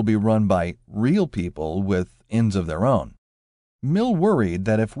if it will be run by real people with ends of their own. Mill worried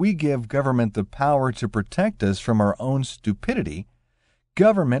that if we give government the power to protect us from our own stupidity,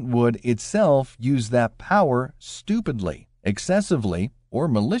 government would itself use that power stupidly, excessively, or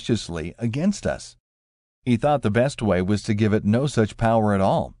maliciously against us. He thought the best way was to give it no such power at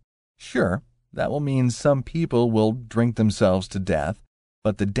all. Sure, that will mean some people will drink themselves to death,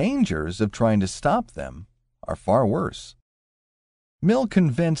 but the dangers of trying to stop them are far worse. Mill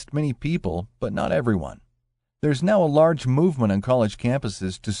convinced many people, but not everyone. There's now a large movement on college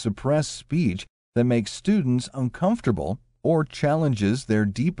campuses to suppress speech that makes students uncomfortable or challenges their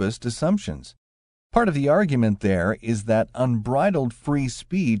deepest assumptions. Part of the argument there is that unbridled free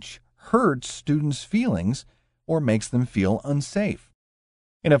speech hurts students' feelings or makes them feel unsafe.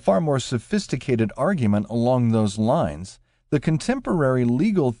 In a far more sophisticated argument along those lines, the contemporary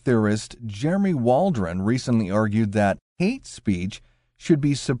legal theorist Jeremy Waldron recently argued that hate speech should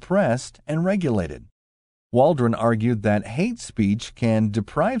be suppressed and regulated. Waldron argued that hate speech can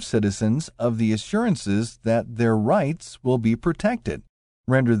deprive citizens of the assurances that their rights will be protected,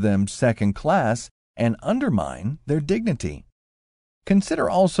 render them second class, and undermine their dignity. Consider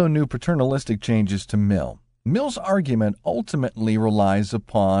also new paternalistic changes to Mill. Mill's argument ultimately relies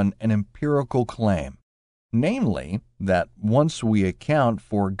upon an empirical claim, namely that once we account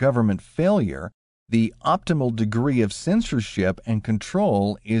for government failure, the optimal degree of censorship and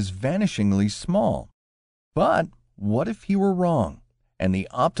control is vanishingly small. But what if he were wrong, and the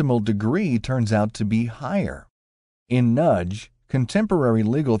optimal degree turns out to be higher? In Nudge, contemporary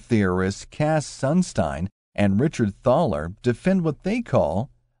legal theorists Cass Sunstein and Richard Thaler defend what they call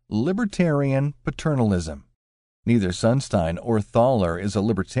libertarian paternalism. Neither Sunstein or Thaler is a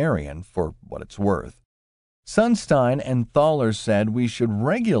libertarian, for what it's worth. Sunstein and Thaler said we should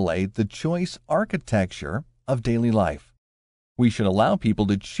regulate the choice architecture of daily life. We should allow people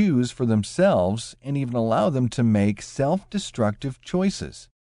to choose for themselves and even allow them to make self-destructive choices.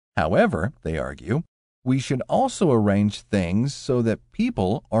 However, they argue, we should also arrange things so that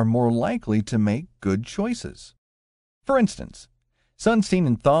people are more likely to make good choices. For instance, Sunstein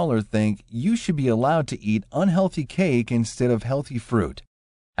and Thaler think you should be allowed to eat unhealthy cake instead of healthy fruit.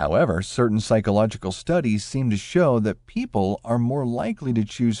 However, certain psychological studies seem to show that people are more likely to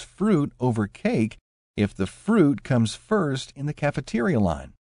choose fruit over cake if the fruit comes first in the cafeteria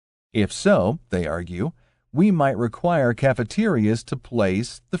line. If so, they argue, we might require cafeterias to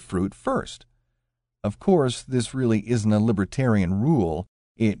place the fruit first. Of course, this really isn't a libertarian rule.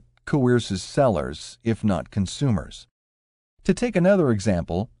 It coerces sellers, if not consumers. To take another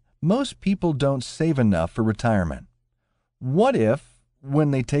example, most people don't save enough for retirement. What if,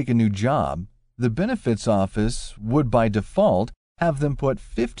 when they take a new job, the benefits office would by default have them put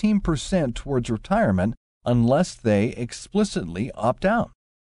 15% towards retirement unless they explicitly opt out?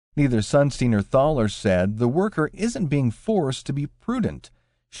 Neither Sunstein or Thaler said the worker isn't being forced to be prudent.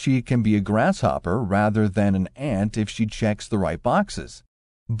 She can be a grasshopper rather than an ant if she checks the right boxes.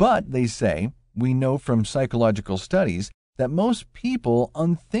 But, they say, we know from psychological studies that most people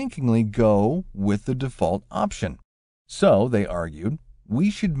unthinkingly go with the default option. So, they argued, we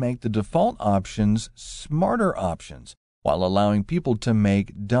should make the default options smarter options while allowing people to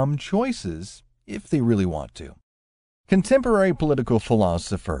make dumb choices if they really want to. Contemporary political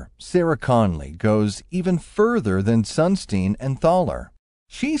philosopher Sarah Conley goes even further than Sunstein and Thaler.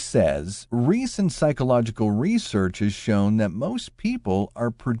 She says recent psychological research has shown that most people are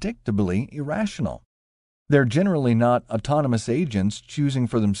predictably irrational. They're generally not autonomous agents choosing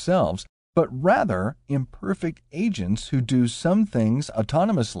for themselves, but rather imperfect agents who do some things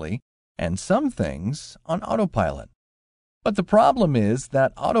autonomously and some things on autopilot. But the problem is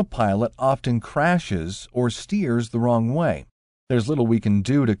that autopilot often crashes or steers the wrong way. There's little we can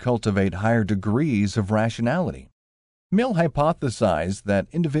do to cultivate higher degrees of rationality. Mill hypothesized that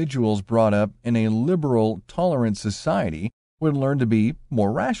individuals brought up in a liberal, tolerant society would learn to be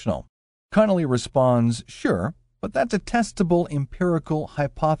more rational. Connolly responds, sure, but that's a testable empirical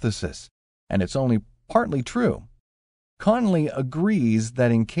hypothesis, and it's only partly true. Conley agrees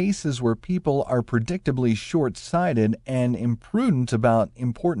that in cases where people are predictably short-sighted and imprudent about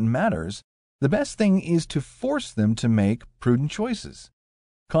important matters, the best thing is to force them to make prudent choices.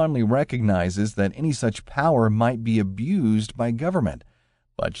 Conley recognizes that any such power might be abused by government,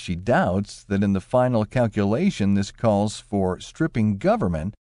 but she doubts that in the final calculation this calls for stripping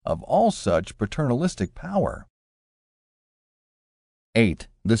government of all such paternalistic power. 8.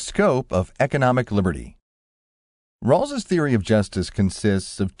 The scope of economic liberty. Rawls's theory of justice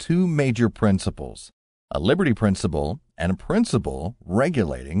consists of two major principles, a liberty principle and a principle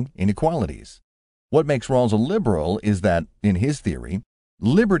regulating inequalities. What makes Rawls a liberal is that, in his theory,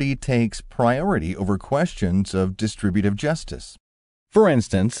 liberty takes priority over questions of distributive justice. For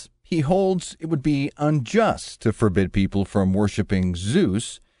instance, he holds it would be unjust to forbid people from worshiping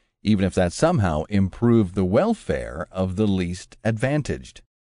Zeus, even if that somehow improved the welfare of the least advantaged.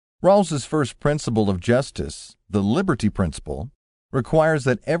 Rawls's first principle of justice, the liberty principle, requires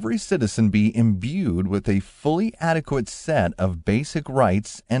that every citizen be imbued with a fully adequate set of basic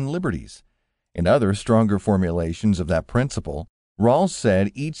rights and liberties. In other stronger formulations of that principle, Rawls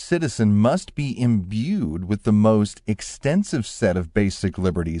said each citizen must be imbued with the most extensive set of basic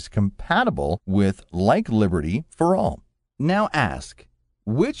liberties compatible with like liberty for all. Now ask,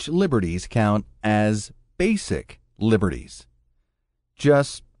 which liberties count as basic liberties?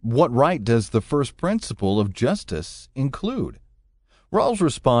 Just what right does the first principle of justice include? Rawls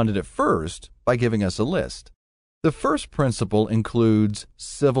responded at first by giving us a list. The first principle includes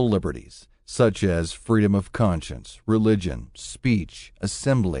civil liberties, such as freedom of conscience, religion, speech,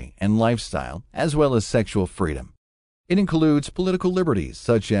 assembly, and lifestyle, as well as sexual freedom. It includes political liberties,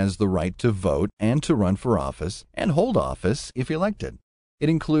 such as the right to vote and to run for office and hold office if elected. It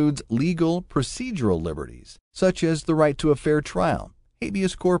includes legal procedural liberties, such as the right to a fair trial,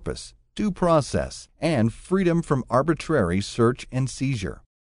 habeas corpus, due process, and freedom from arbitrary search and seizure.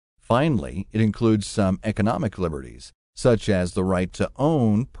 Finally, it includes some economic liberties, such as the right to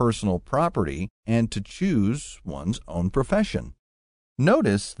own personal property and to choose one's own profession.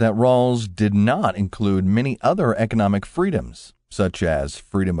 Notice that Rawls did not include many other economic freedoms, such as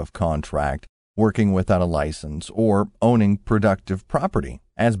freedom of contract, working without a license, or owning productive property,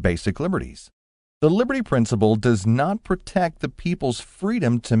 as basic liberties. The liberty principle does not protect the people's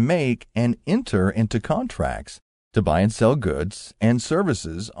freedom to make and enter into contracts, to buy and sell goods and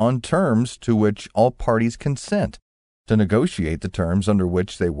services on terms to which all parties consent, to negotiate the terms under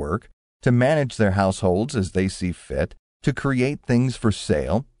which they work, to manage their households as they see fit, to create things for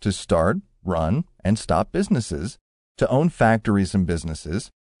sale, to start, run, and stop businesses, to own factories and businesses,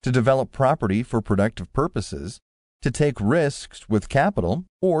 to develop property for productive purposes, to take risks with capital,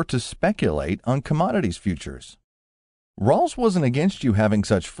 or to speculate on commodities futures. Rawls wasn't against you having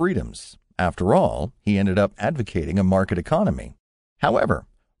such freedoms. After all, he ended up advocating a market economy. However,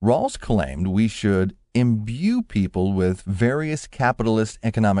 Rawls claimed we should imbue people with various capitalist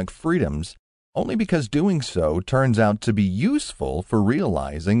economic freedoms only because doing so turns out to be useful for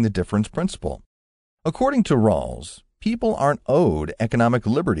realizing the difference principle. According to Rawls, people aren't owed economic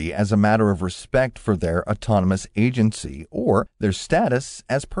liberty as a matter of respect for their autonomous agency or their status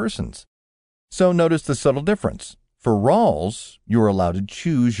as persons. So notice the subtle difference. For Rawls, you are allowed to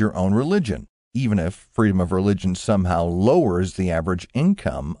choose your own religion, even if freedom of religion somehow lowers the average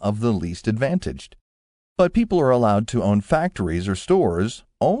income of the least advantaged. But people are allowed to own factories or stores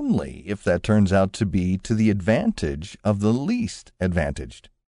only if that turns out to be to the advantage of the least advantaged.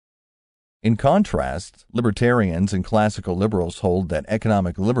 In contrast, libertarians and classical liberals hold that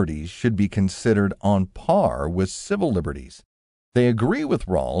economic liberties should be considered on par with civil liberties. They agree with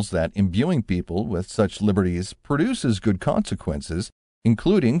Rawls that imbuing people with such liberties produces good consequences,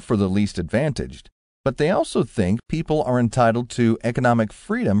 including for the least advantaged, but they also think people are entitled to economic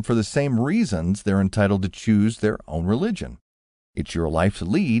freedom for the same reasons they're entitled to choose their own religion. It's your life to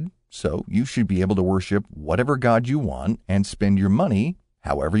lead, so you should be able to worship whatever God you want and spend your money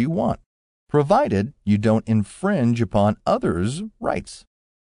however you want, provided you don't infringe upon others' rights.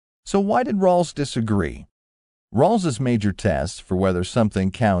 So why did Rawls disagree? Rawls's major test for whether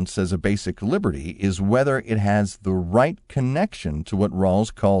something counts as a basic liberty is whether it has the right connection to what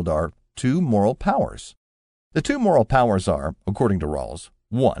Rawls called our two moral powers. The two moral powers are, according to Rawls,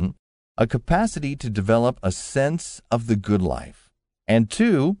 1, a capacity to develop a sense of the good life, and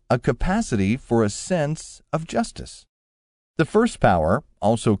 2, a capacity for a sense of justice. The first power,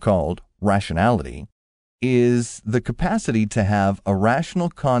 also called rationality, is the capacity to have a rational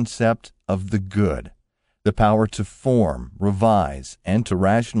concept of the good, the power to form, revise, and to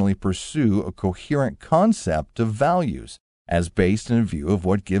rationally pursue a coherent concept of values as based in a view of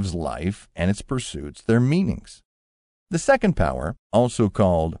what gives life and its pursuits their meanings. The second power, also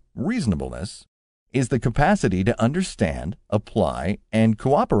called reasonableness, is the capacity to understand, apply, and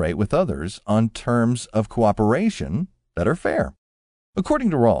cooperate with others on terms of cooperation that are fair.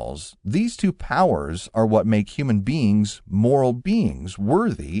 According to Rawls, these two powers are what make human beings moral beings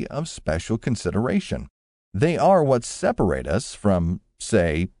worthy of special consideration. They are what separate us from,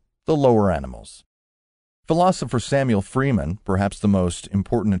 say, the lower animals. Philosopher Samuel Freeman, perhaps the most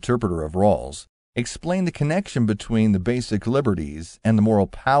important interpreter of Rawls, explained the connection between the basic liberties and the moral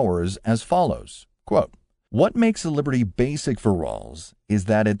powers as follows, quote, "What makes a liberty basic for Rawls is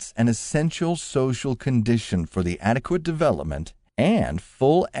that it's an essential social condition for the adequate development and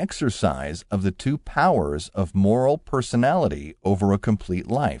full exercise of the two powers of moral personality over a complete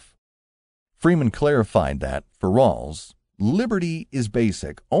life." Freeman clarified that, for Rawls, liberty is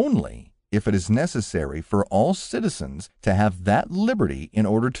basic only if it is necessary for all citizens to have that liberty in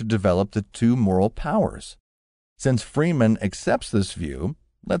order to develop the two moral powers. Since Freeman accepts this view,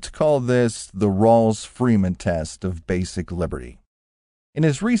 let's call this the Rawls-Freeman test of basic liberty. In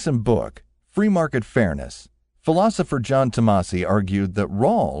his recent book, Free Market Fairness, philosopher John Tomasi argued that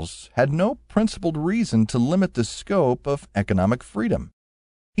Rawls had no principled reason to limit the scope of economic freedom.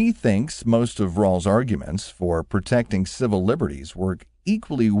 He thinks most of Rawls' arguments for protecting civil liberties work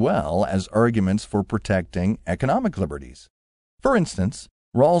equally well as arguments for protecting economic liberties. For instance,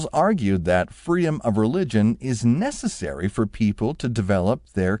 Rawls argued that freedom of religion is necessary for people to develop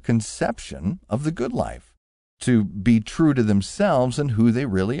their conception of the good life, to be true to themselves and who they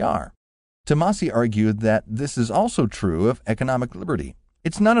really are. Tomasi argued that this is also true of economic liberty.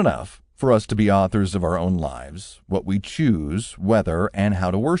 It's not enough for us to be authors of our own lives, what we choose, whether, and how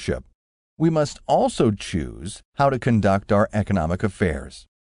to worship. We must also choose how to conduct our economic affairs.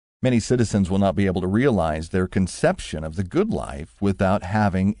 Many citizens will not be able to realize their conception of the good life without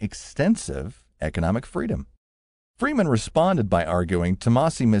having extensive economic freedom. Freeman responded by arguing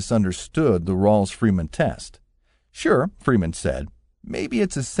Tomasi misunderstood the Rawls-Freeman test. Sure, Freeman said, maybe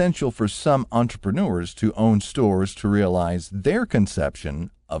it's essential for some entrepreneurs to own stores to realize their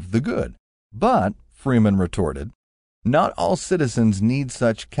conception of the good. But, Freeman retorted, not all citizens need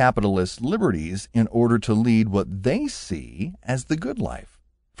such capitalist liberties in order to lead what they see as the good life.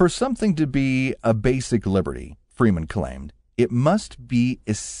 For something to be a basic liberty, Freeman claimed, it must be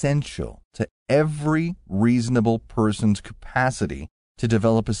essential to every reasonable person's capacity to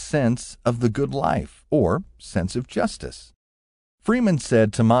develop a sense of the good life or sense of justice. Freeman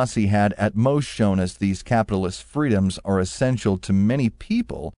said Tomasi had at most shown us these capitalist freedoms are essential to many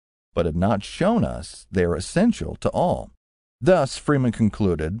people, but had not shown us they are essential to all. Thus, Freeman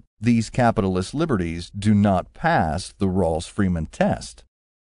concluded, these capitalist liberties do not pass the Rawls-Freeman test.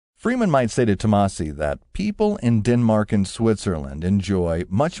 Freeman might say to Tomasi that people in Denmark and Switzerland enjoy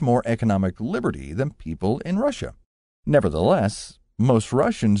much more economic liberty than people in Russia. Nevertheless, most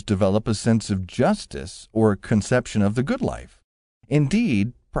Russians develop a sense of justice or a conception of the good life.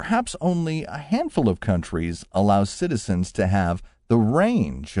 Indeed, perhaps only a handful of countries allow citizens to have the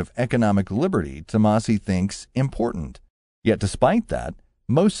range of economic liberty Tomassi thinks important. Yet despite that,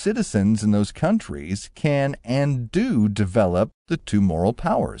 most citizens in those countries can and do develop the two moral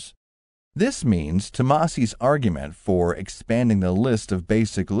powers. This means Tomassi's argument for expanding the list of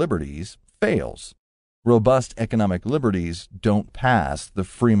basic liberties fails. Robust economic liberties don't pass the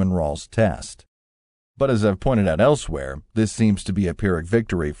Freeman-Rawls test. But as I've pointed out elsewhere, this seems to be a Pyrrhic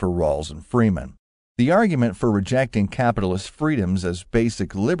victory for Rawls and Freeman. The argument for rejecting capitalist freedoms as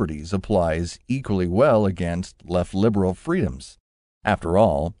basic liberties applies equally well against left-liberal freedoms. After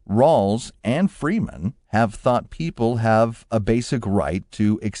all, Rawls and Freeman have thought people have a basic right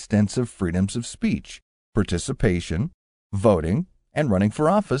to extensive freedoms of speech, participation, voting, and running for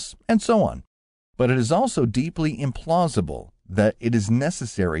office, and so on. But it is also deeply implausible that it is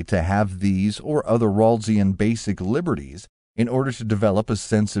necessary to have these or other Rawlsian basic liberties in order to develop a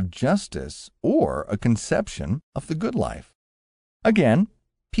sense of justice or a conception of the good life. Again,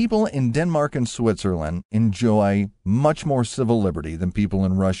 people in Denmark and Switzerland enjoy much more civil liberty than people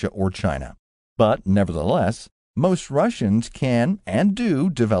in Russia or China. But nevertheless, most Russians can and do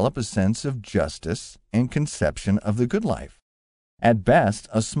develop a sense of justice and conception of the good life. At best,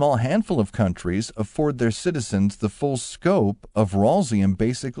 a small handful of countries afford their citizens the full scope of Rawlsian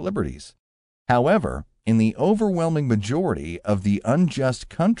basic liberties. However, in the overwhelming majority of the unjust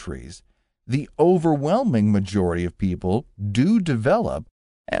countries, the overwhelming majority of people do develop,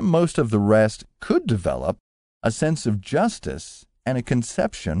 and most of the rest could develop, a sense of justice and a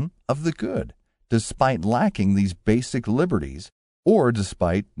conception of the good, despite lacking these basic liberties, or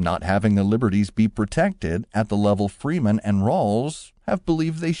despite not having the liberties be protected at the level Freeman and Rawls have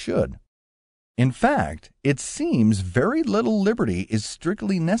believed they should. In fact, it seems very little liberty is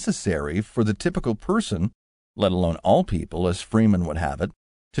strictly necessary for the typical person, let alone all people as Freeman would have it,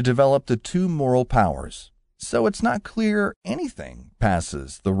 to develop the two moral powers. So it's not clear anything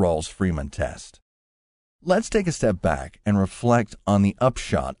passes the Rawls-Freeman test. Let's take a step back and reflect on the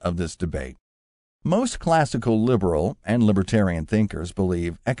upshot of this debate. Most classical liberal and libertarian thinkers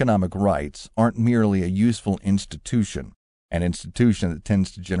believe economic rights aren't merely a useful institution, an institution that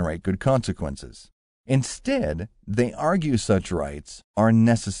tends to generate good consequences. Instead, they argue such rights are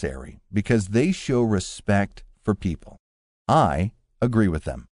necessary because they show respect for people. I agree with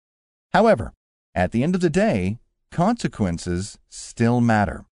them. However, at the end of the day, consequences still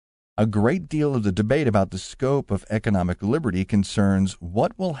matter. A great deal of the debate about the scope of economic liberty concerns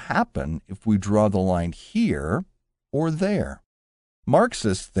what will happen if we draw the line here or there.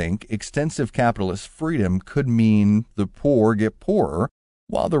 Marxists think extensive capitalist freedom could mean the poor get poorer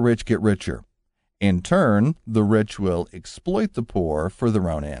while the rich get richer. In turn, the rich will exploit the poor for their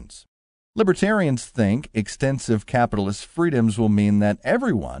own ends. Libertarians think extensive capitalist freedoms will mean that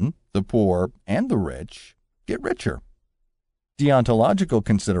everyone, the poor and the rich, get richer. Deontological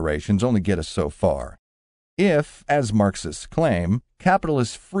considerations only get us so far. If, as Marxists claim,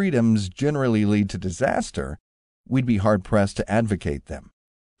 capitalist freedoms generally lead to disaster, we'd be hard-pressed to advocate them.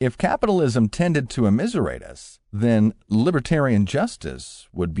 If capitalism tended to immiserate us, then libertarian justice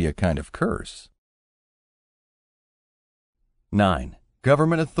would be a kind of curse. 9.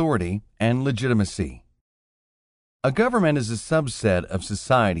 Government authority and legitimacy. A government is a subset of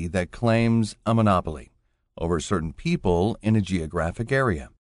society that claims a monopoly over certain people in a geographic area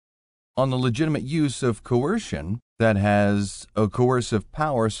on the legitimate use of coercion that has a coercive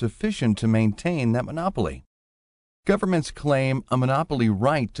power sufficient to maintain that monopoly. Governments claim a monopoly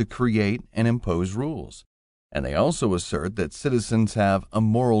right to create and impose rules, and they also assert that citizens have a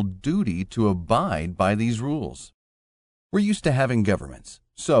moral duty to abide by these rules. We're used to having governments,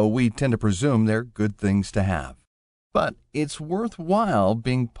 so we tend to presume they're good things to have. But it's worthwhile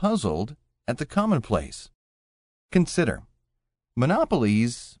being puzzled at the commonplace. Consider,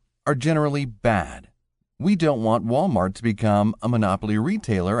 monopolies are generally bad. We don't want Walmart to become a monopoly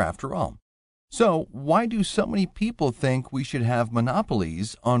retailer after all. So why do so many people think we should have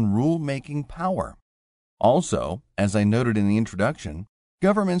monopolies on rule-making power? Also, as I noted in the introduction,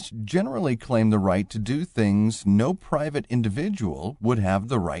 governments generally claim the right to do things no private individual would have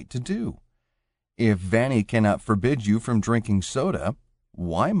the right to do. If Vanny cannot forbid you from drinking soda,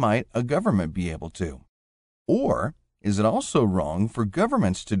 why might a government be able to? Or is it also wrong for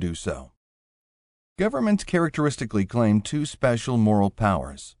governments to do so? Governments characteristically claim two special moral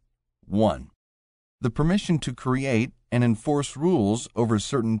powers. 1. The permission to create and enforce rules over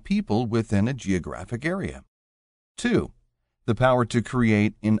certain people within a geographic area. 2. The power to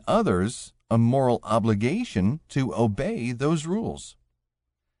create in others a moral obligation to obey those rules.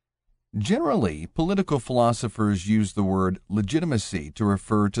 Generally, political philosophers use the word legitimacy to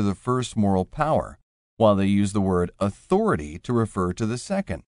refer to the first moral power, while they use the word authority to refer to the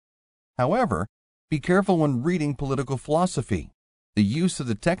second. However, be careful when reading political philosophy. The use of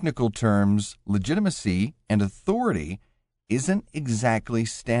the technical terms legitimacy and authority isn't exactly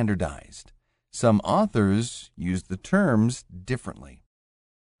standardized. Some authors use the terms differently.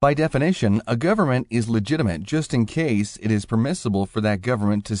 By definition, a government is legitimate just in case it is permissible for that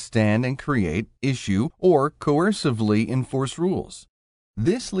government to stand and create, issue, or coercively enforce rules.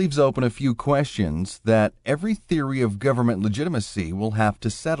 This leaves open a few questions that every theory of government legitimacy will have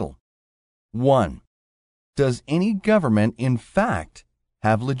to settle. 1. Does any government, in fact,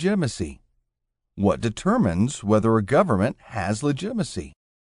 have legitimacy? What determines whether a government has legitimacy?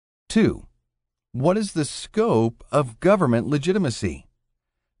 2. What is the scope of government legitimacy?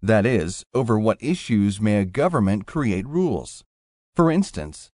 That is, over what issues may a government create rules? For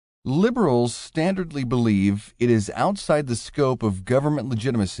instance, liberals standardly believe it is outside the scope of government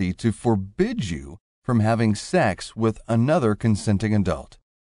legitimacy to forbid you from having sex with another consenting adult.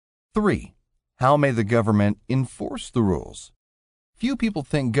 3. How may the government enforce the rules? Few people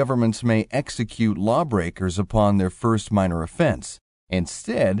think governments may execute lawbreakers upon their first minor offense.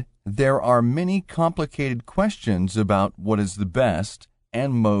 Instead, there are many complicated questions about what is the best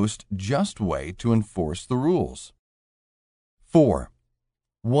and most just way to enforce the rules. 4.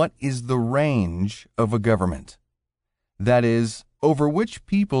 What is the range of a government? That is, over which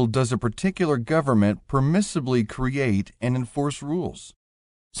people does a particular government permissibly create and enforce rules?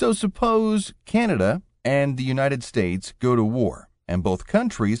 So suppose Canada and the United States go to war, and both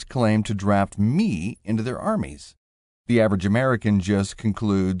countries claim to draft me into their armies. The average American just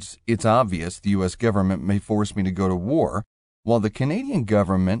concludes it's obvious the U.S. government may force me to go to war, while the Canadian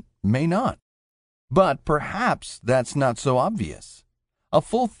government may not. But perhaps that's not so obvious. A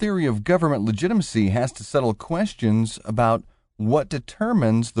full theory of government legitimacy has to settle questions about what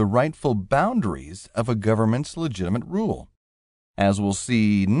determines the rightful boundaries of a government's legitimate rule. As we'll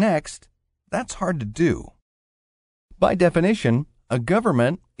see next, that's hard to do. By definition, a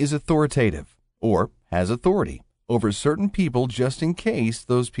government is authoritative, or has authority, over certain people just in case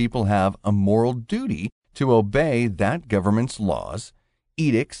those people have a moral duty to obey that government's laws,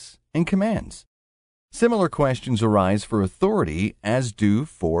 edicts, and commands. Similar questions arise for authority as do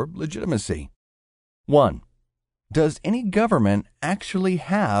for legitimacy. 1. Does any government actually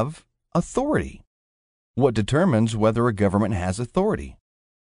have authority? What determines whether a government has authority?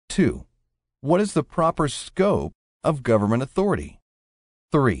 2. What is the proper scope of government authority?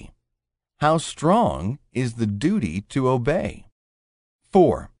 3. How strong is the duty to obey?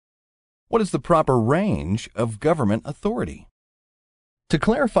 4. What is the proper range of government authority? To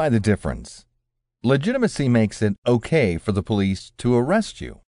clarify the difference, legitimacy makes it okay for the police to arrest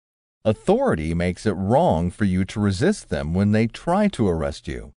you. Authority makes it wrong for you to resist them when they try to arrest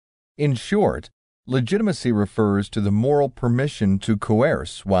you. In short, legitimacy refers to the moral permission to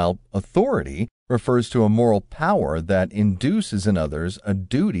coerce, while authority refers to a moral power that induces in others a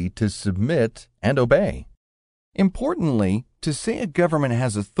duty to submit and obey. Importantly, to say a government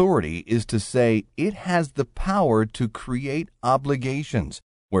has authority is to say it has the power to create obligations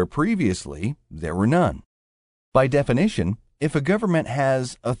where previously there were none. By definition, if a government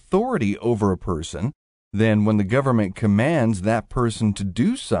has authority over a person, then when the government commands that person to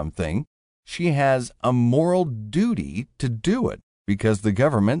do something, she has a moral duty to do it because the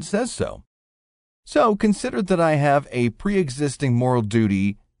government says so. So consider that I have a pre-existing moral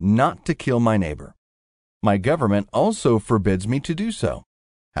duty not to kill my neighbor. My government also forbids me to do so.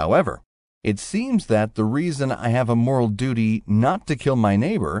 However, it seems that the reason I have a moral duty not to kill my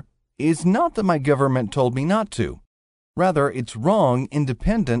neighbor is not that my government told me not to. Rather, it's wrong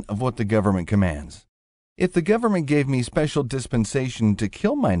independent of what the government commands. If the government gave me special dispensation to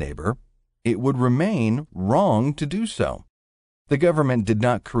kill my neighbor, it would remain wrong to do so. The government did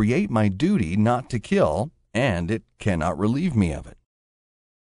not create my duty not to kill, and it cannot relieve me of it.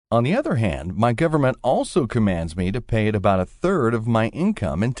 On the other hand, my government also commands me to pay it about a third of my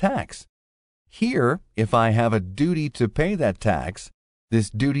income in tax. Here, if I have a duty to pay that tax, this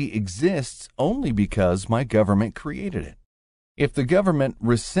duty exists only because my government created it. If the government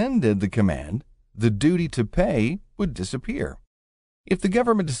rescinded the command, the duty to pay would disappear. If the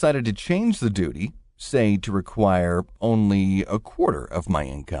government decided to change the duty, say to require only a quarter of my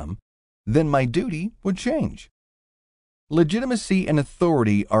income, then my duty would change. Legitimacy and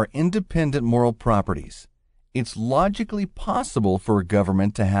authority are independent moral properties. It's logically possible for a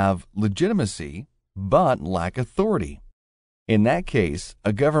government to have legitimacy but lack authority. In that case,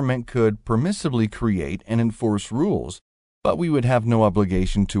 a government could permissibly create and enforce rules, but we would have no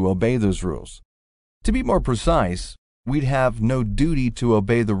obligation to obey those rules. To be more precise, we'd have no duty to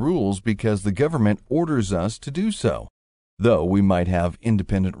obey the rules because the government orders us to do so, though we might have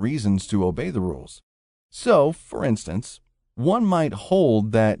independent reasons to obey the rules. So, for instance, one might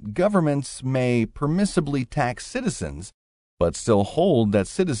hold that governments may permissibly tax citizens, but still hold that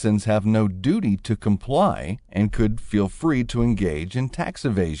citizens have no duty to comply and could feel free to engage in tax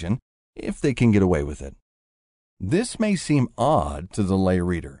evasion if they can get away with it. This may seem odd to the lay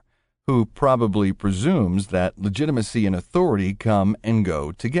reader, who probably presumes that legitimacy and authority come and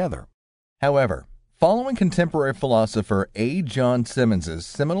go together. However, following contemporary philosopher A. John Simmons's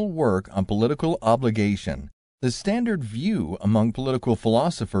seminal work on political obligation, the standard view among political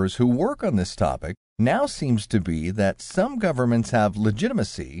philosophers who work on this topic now seems to be that some governments have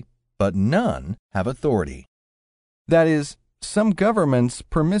legitimacy, but none have authority. That is, some governments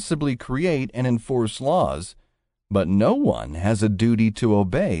permissibly create and enforce laws, but no one has a duty to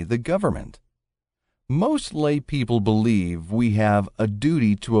obey the government. Most lay people believe we have a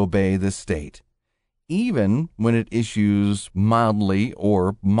duty to obey the state, even when it issues mildly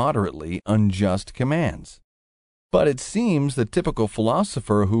or moderately unjust commands. But it seems the typical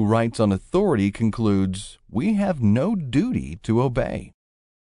philosopher who writes on authority concludes we have no duty to obey.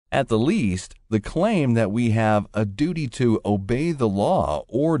 At the least, the claim that we have a duty to obey the law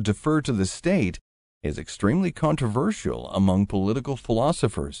or defer to the state is extremely controversial among political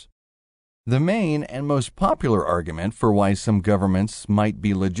philosophers. The main and most popular argument for why some governments might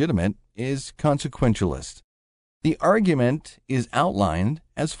be legitimate is consequentialist. The argument is outlined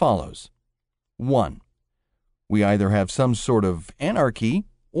as follows. 1. We either have some sort of anarchy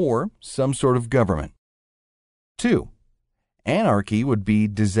or some sort of government. 2. Anarchy would be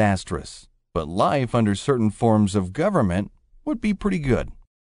disastrous, but life under certain forms of government would be pretty good.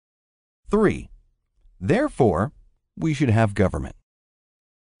 3. Therefore, we should have government.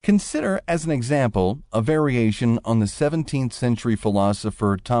 Consider as an example a variation on the 17th century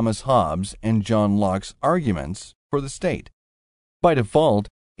philosopher Thomas Hobbes and John Locke's arguments for the state. By default,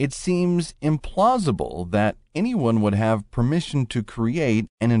 it seems implausible that anyone would have permission to create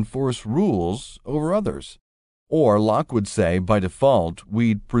and enforce rules over others. Or Locke would say, by default,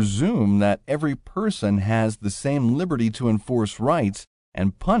 we'd presume that every person has the same liberty to enforce rights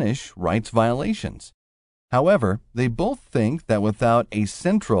and punish rights violations. However, they both think that without a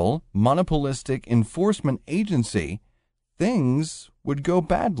central, monopolistic enforcement agency, things would go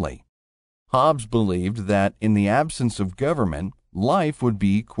badly. Hobbes believed that in the absence of government, life would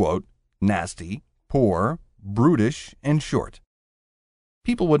be, quote, nasty, poor, brutish, and short.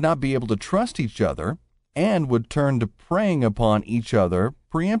 People would not be able to trust each other and would turn to preying upon each other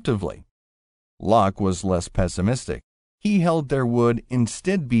preemptively. Locke was less pessimistic. He held there would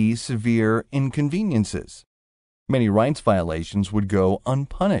instead be severe inconveniences. Many rights violations would go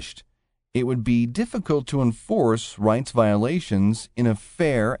unpunished. It would be difficult to enforce rights violations in a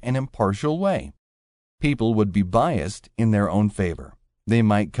fair and impartial way. People would be biased in their own favor. They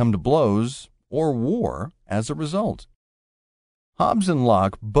might come to blows or war as a result. Hobbes and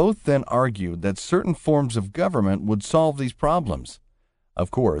Locke both then argued that certain forms of government would solve these problems. Of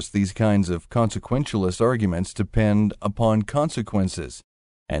course, these kinds of consequentialist arguments depend upon consequences,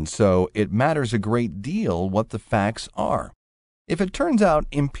 and so it matters a great deal what the facts are. If it turns out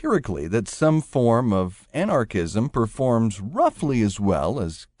empirically that some form of anarchism performs roughly as well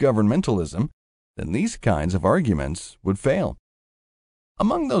as governmentalism, then these kinds of arguments would fail.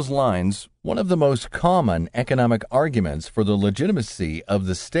 Among those lines, one of the most common economic arguments for the legitimacy of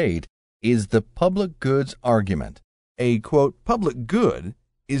the state is the public goods argument. A, quote, public good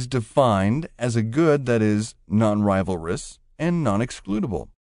is defined as a good that is non-rivalrous and non-excludable.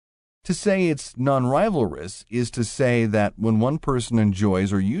 To say it's non-rivalrous is to say that when one person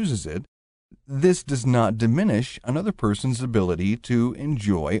enjoys or uses it, this does not diminish another person's ability to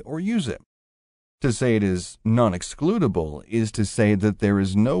enjoy or use it. To say it is non-excludable is to say that there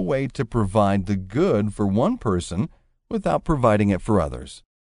is no way to provide the good for one person without providing it for others.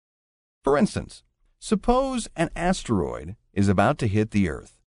 For instance, suppose an asteroid is about to hit the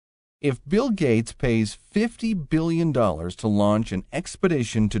Earth. If Bill Gates pays $50 billion to launch an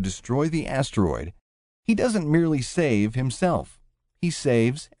expedition to destroy the asteroid, he doesn't merely save himself, he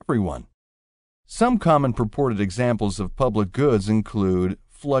saves everyone. Some common purported examples of public goods include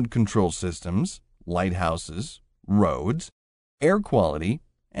flood control systems, lighthouses, roads, air quality,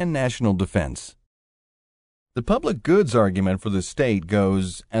 and national defense. The public goods argument for the state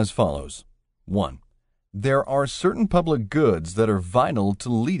goes as follows. 1. There are certain public goods that are vital to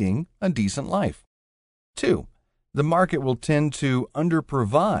leading a decent life. 2. the market will tend to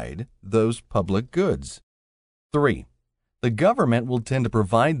underprovide those public goods. 3. The government will tend to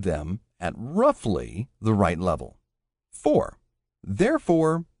provide them at roughly the right level. 4.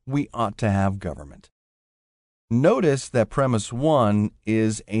 Therefore, we ought to have government. Notice that premise 1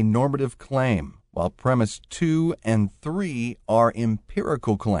 is a normative claim, while premise 2 and 3 are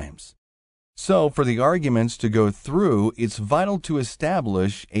empirical claims. So, for the arguments to go through, it's vital to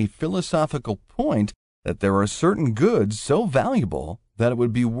establish a philosophical point that there are certain goods so valuable that it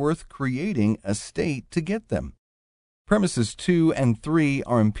would be worth creating a state to get them. Premises 2 and 3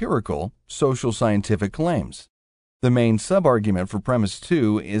 are empirical, social scientific claims. The main sub-argument for premise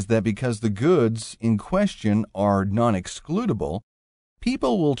 2 is that because the goods in question are non-excludable,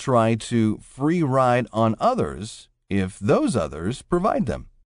 people will try to free ride on others if those others provide them.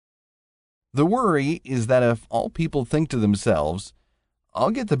 The worry is that if all people think to themselves,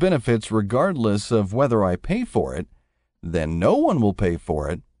 "I'll get the benefits regardless of whether I pay for it," then no one will pay for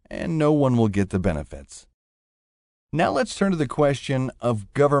it and no one will get the benefits. Now let's turn to the question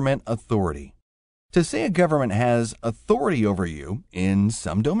of government authority. To say a government has authority over you in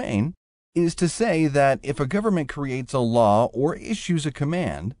some domain is to say that if a government creates a law or issues a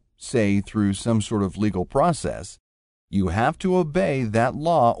command, say through some sort of legal process, you have to obey that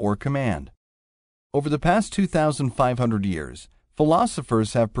law or command. Over the past 2,500 years,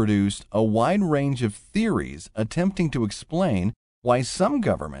 philosophers have produced a wide range of theories attempting to explain why some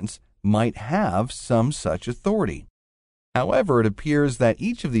governments might have some such authority. However, it appears that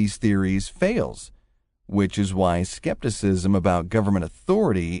each of these theories fails, which is why skepticism about government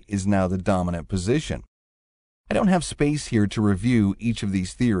authority is now the dominant position. I don't have space here to review each of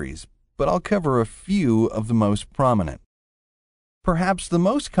these theories, but I'll cover a few of the most prominent. Perhaps the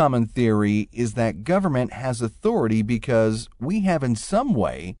most common theory is that government has authority because we have in some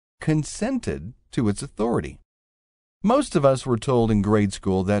way consented to its authority. Most of us were told in grade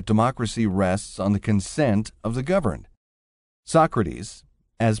school that democracy rests on the consent of the governed. Socrates,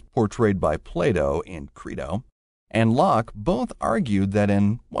 as portrayed by Plato in Crito, and Locke both argued that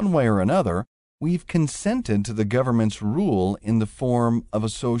in one way or another, we've consented to the government's rule in the form of a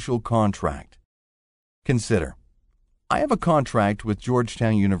social contract. Consider, I have a contract with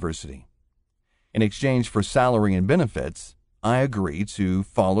Georgetown University. In exchange for salary and benefits, I agree to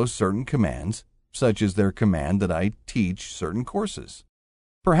follow certain commands, such as their command that I teach certain courses.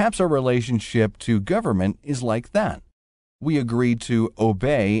 Perhaps our relationship to government is like that. We agree to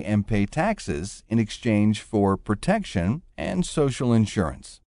obey and pay taxes in exchange for protection and social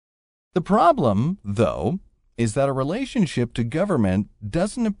insurance. The problem, though, is that a relationship to government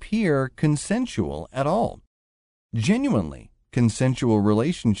doesn't appear consensual at all. Genuinely consensual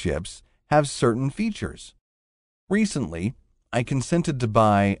relationships have certain features. Recently, I consented to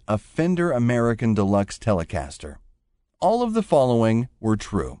buy a Fender American Deluxe Telecaster. All of the following were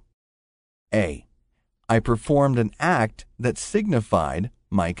true. A. I performed an act that signified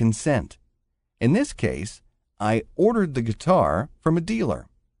my consent. In this case, I ordered the guitar from a dealer.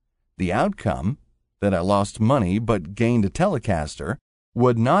 The outcome, that I lost money but gained a Telecaster,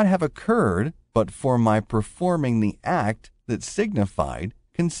 would not have occurred but for my performing the act that signified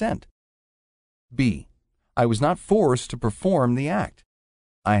consent. B. I was not forced to perform the act.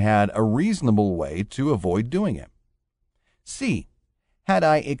 I had a reasonable way to avoid doing it. C. Had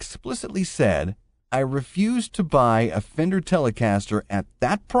I explicitly said, I refused to buy a Fender Telecaster at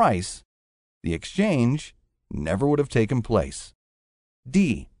that price, the exchange never would have taken place.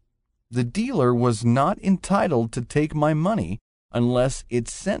 D. The dealer was not entitled to take my money unless it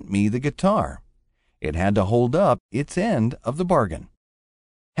sent me the guitar. It had to hold up its end of the bargain.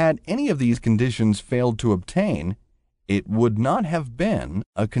 Had any of these conditions failed to obtain, it would not have been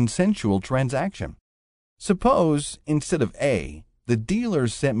a consensual transaction. Suppose, instead of A, the dealer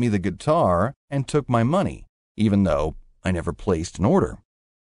sent me the guitar and took my money, even though I never placed an order.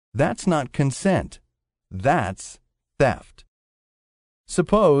 That's not consent. That's theft.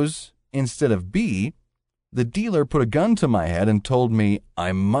 Suppose, instead of B, the dealer put a gun to my head and told me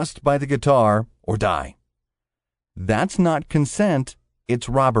I must buy the guitar or die. That's not consent, it's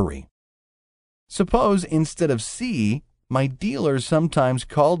robbery. Suppose, instead of C, my dealer sometimes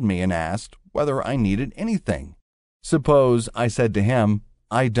called me and asked whether I needed anything. Suppose I said to him,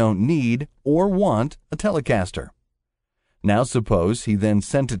 I don't need or want a Telecaster. Now suppose he then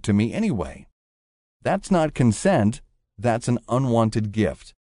sent it to me anyway. That's not consent, that's an unwanted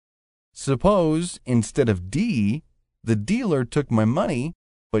gift. Suppose, instead of D, the dealer took my money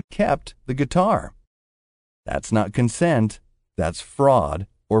but kept the guitar. That's not consent, that's fraud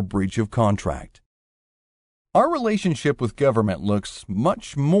or breach of contract. Our relationship with government looks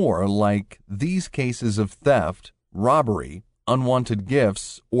much more like these cases of theft robbery, unwanted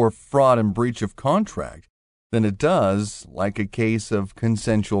gifts, or fraud and breach of contract than it does like a case of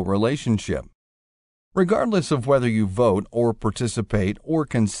consensual relationship. Regardless of whether you vote or participate or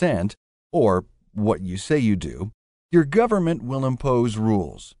consent, or what you say you do, your government will impose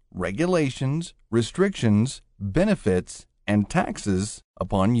rules, regulations, restrictions, benefits, and taxes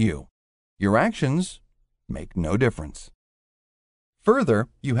upon you. Your actions make no difference. Further,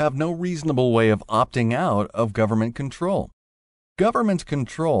 you have no reasonable way of opting out of government control. Governments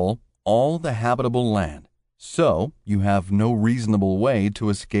control all the habitable land, so you have no reasonable way to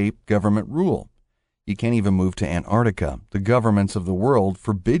escape government rule. You can't even move to Antarctica. The governments of the world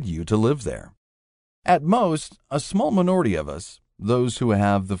forbid you to live there. At most, a small minority of us, those who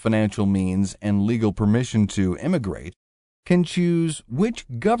have the financial means and legal permission to immigrate, can choose which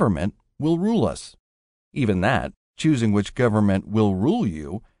government will rule us. Even that, choosing which government will rule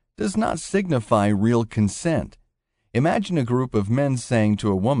you, does not signify real consent. Imagine a group of men saying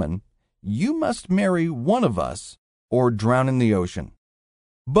to a woman, "You must marry one of us or drown in the ocean.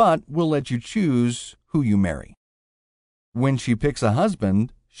 But we'll let you choose who you marry." When she picks a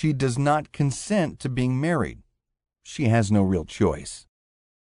husband, she does not consent to being married. She has no real choice.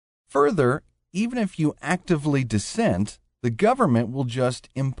 Further, even if you actively dissent, the government will just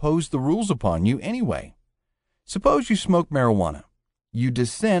impose the rules upon you anyway. Suppose you smoke marijuana. You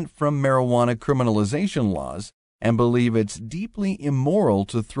dissent from marijuana criminalization laws and believe it's deeply immoral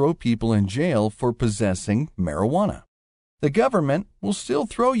to throw people in jail for possessing marijuana. The government will still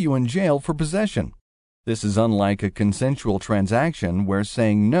throw you in jail for possession. This is unlike a consensual transaction where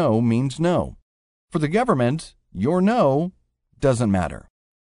saying no means no. For the government, your no doesn't matter.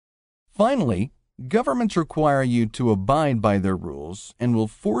 Finally, governments require you to abide by their rules and will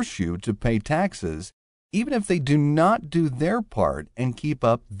force you to pay taxes even if they do not do their part and keep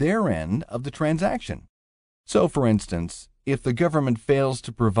up their end of the transaction. So, for instance, if the government fails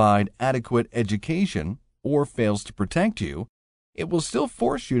to provide adequate education or fails to protect you, it will still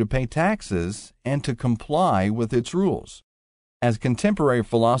force you to pay taxes and to comply with its rules. As contemporary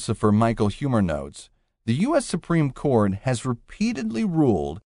philosopher Michael Huemer notes, the U.S. Supreme Court has repeatedly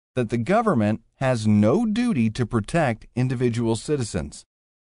ruled that the government has no duty to protect individual citizens.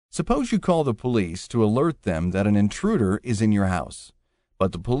 Suppose you call the police to alert them that an intruder is in your house,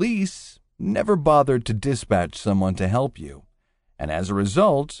 but the police never bothered to dispatch someone to help you, and as a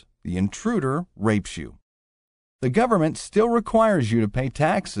result, the intruder rapes you. The government still requires you to pay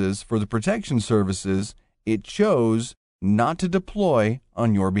taxes for the protection services it chose not to deploy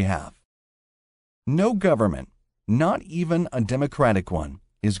on your behalf. No government, not even a democratic one,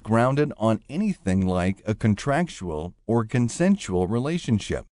 is grounded on anything like a contractual or consensual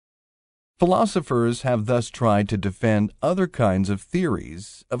relationship. Philosophers have thus tried to defend other kinds of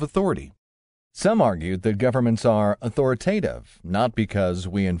theories of authority. Some argued that governments are authoritative, not because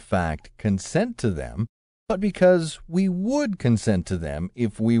we in fact consent to them, but because we would consent to them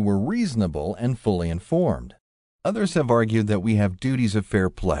if we were reasonable and fully informed. Others have argued that we have duties of fair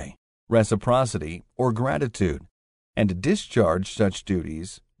play, reciprocity, or gratitude, and to discharge such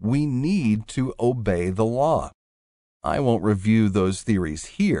duties, we need to obey the law. I won't review those theories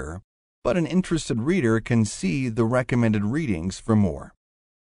here, but an interested reader can see the recommended readings for more.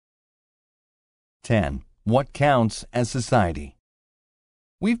 10. What counts as society?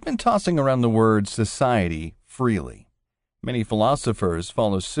 We've been tossing around the word society freely. Many philosophers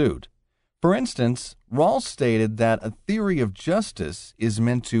follow suit. For instance, Rawls stated that a theory of justice is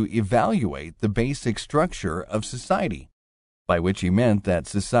meant to evaluate the basic structure of society, by which he meant that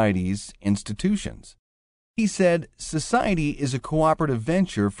society's institutions. He said, society is a cooperative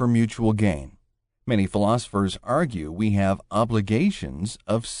venture for mutual gain. Many philosophers argue we have obligations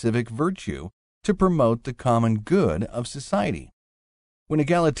of civic virtue to promote the common good of society. When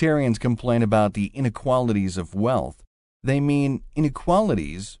egalitarians complain about the inequalities of wealth, they mean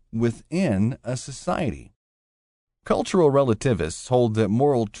inequalities within a society. Cultural relativists hold that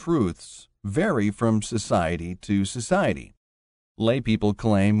moral truths vary from society to society. Lay people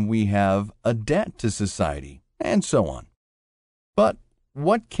claim we have a debt to society, and so on. But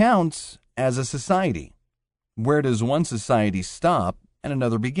what counts as a society? Where does one society stop and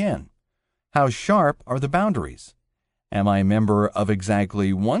another begin? How sharp are the boundaries? Am I a member of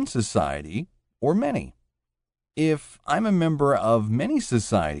exactly one society or many? If I'm a member of many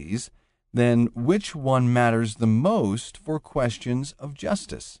societies, then which one matters the most for questions of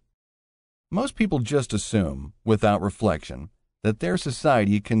justice? Most people just assume, without reflection, that their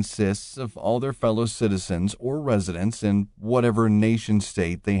society consists of all their fellow citizens or residents in whatever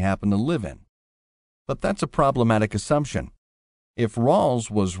nation-state they happen to live in. But that's a problematic assumption. If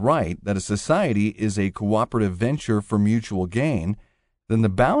Rawls was right that a society is a cooperative venture for mutual gain, then the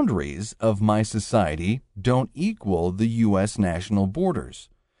boundaries of my society don't equal the U.S. national borders.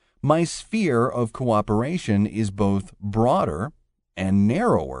 My sphere of cooperation is both broader and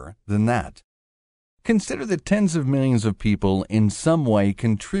narrower than that. Consider that tens of millions of people in some way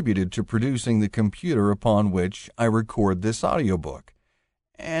contributed to producing the computer upon which I record this audiobook,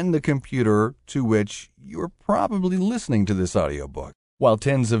 and the computer to which you're probably listening to this audiobook, while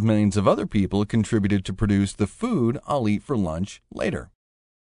tens of millions of other people contributed to produce the food I'll eat for lunch later.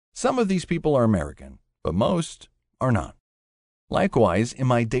 Some of these people are American, but most are not. Likewise, in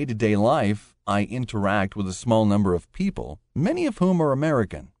my day-to-day life, I interact with a small number of people, many of whom are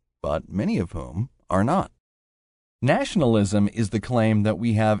American, but many of whom are not. Nationalism is the claim that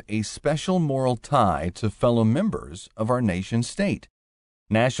we have a special moral tie to fellow members of our nation state.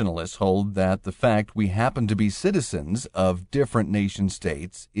 Nationalists hold that the fact we happen to be citizens of different nation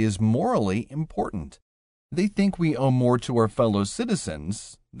states is morally important. They think we owe more to our fellow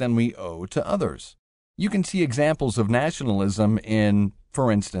citizens than we owe to others. You can see examples of nationalism in,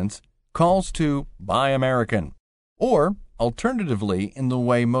 for instance, calls to buy American, or alternatively in the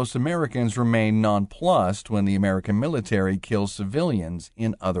way most Americans remain nonplussed when the American military kills civilians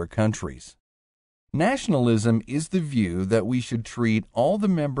in other countries. Nationalism is the view that we should treat all the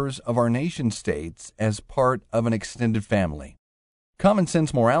members of our nation states as part of an extended family. Common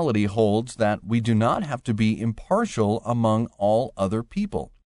sense morality holds that we do not have to be impartial among all other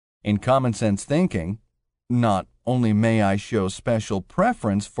people. In common sense thinking, not only may I show special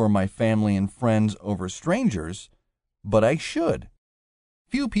preference for my family and friends over strangers, but I should.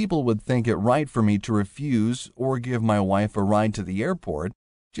 Few people would think it right for me to refuse or give my wife a ride to the airport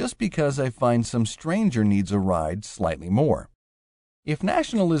just because I find some stranger needs a ride slightly more. If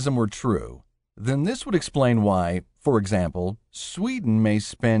nationalism were true, then this would explain why, for example, Sweden may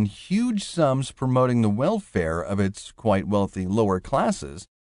spend huge sums promoting the welfare of its quite wealthy lower classes,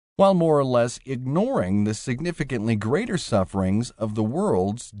 while more or less ignoring the significantly greater sufferings of the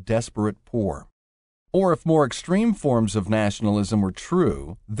world's desperate poor. Or if more extreme forms of nationalism were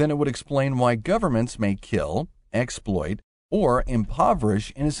true, then it would explain why governments may kill, exploit, or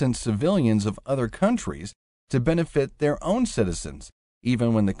impoverish innocent civilians of other countries to benefit their own citizens,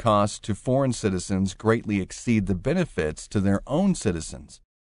 even when the costs to foreign citizens greatly exceed the benefits to their own citizens.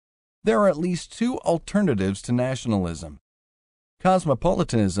 There are at least two alternatives to nationalism.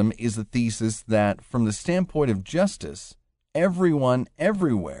 Cosmopolitanism is the thesis that, from the standpoint of justice, everyone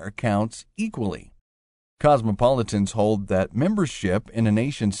everywhere counts equally. Cosmopolitans hold that membership in a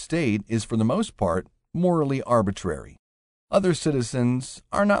nation-state is for the most part morally arbitrary. Other citizens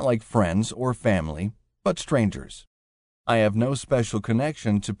are not like friends or family, but strangers. I have no special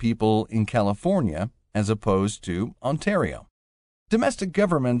connection to people in California as opposed to Ontario. Domestic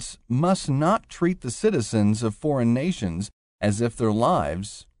governments must not treat the citizens of foreign nations as if their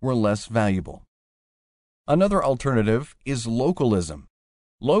lives were less valuable. Another alternative is localism.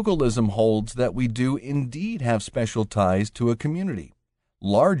 Localism holds that we do indeed have special ties to a community,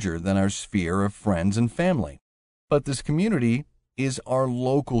 larger than our sphere of friends and family. But this community is our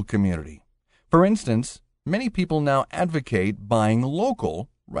local community. For instance, many people now advocate buying local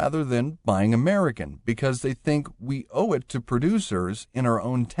rather than buying American because they think we owe it to producers in our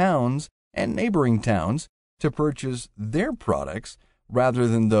own towns and neighboring towns to purchase their products rather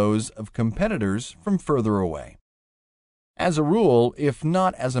than those of competitors from further away. As a rule, if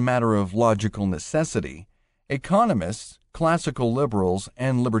not as a matter of logical necessity, economists, classical liberals,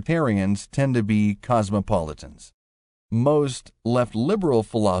 and libertarians tend to be cosmopolitans. Most left-liberal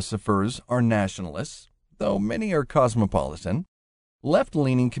philosophers are nationalists, though many are cosmopolitan.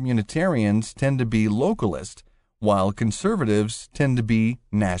 Left-leaning communitarians tend to be localist, while conservatives tend to be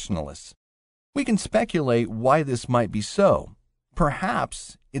nationalists. We can speculate why this might be so.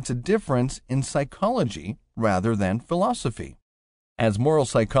 Perhaps it's a difference in psychology rather than philosophy. As moral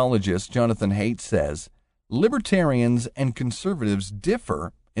psychologist Jonathan Haidt says, libertarians and conservatives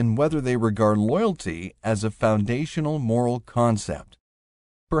differ in whether they regard loyalty as a foundational moral concept.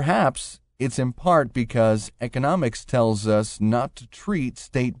 Perhaps it's in part because economics tells us not to treat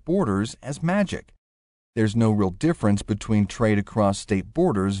state borders as magic. There's no real difference between trade across state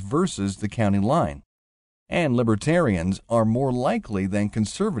borders versus the county line. And libertarians are more likely than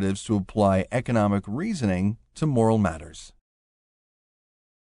conservatives to apply economic reasoning to moral matters.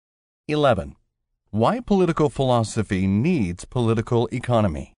 11. Why political philosophy needs political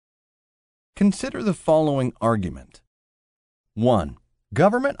economy. Consider the following argument. 1.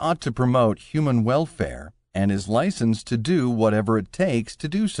 Government ought to promote human welfare and is licensed to do whatever it takes to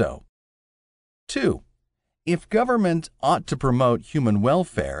do so. 2. If government ought to promote human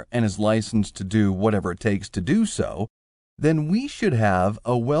welfare and is licensed to do whatever it takes to do so, then we should have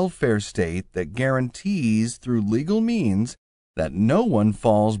a welfare state that guarantees through legal means that no one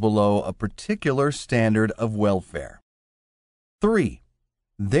falls below a particular standard of welfare. 3.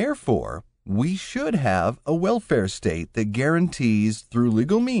 Therefore, we should have a welfare state that guarantees through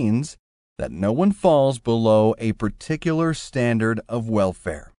legal means that no one falls below a particular standard of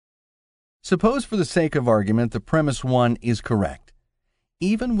welfare. Suppose for the sake of argument that premise 1 is correct.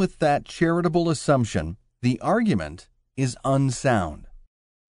 Even with that charitable assumption, the argument is unsound.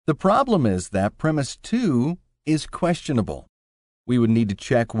 The problem is that premise 2 is questionable. We would need to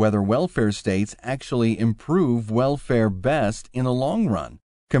check whether welfare states actually improve welfare best in the long run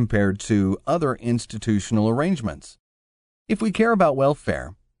compared to other institutional arrangements. If we care about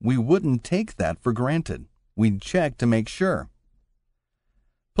welfare, we wouldn't take that for granted. We'd check to make sure.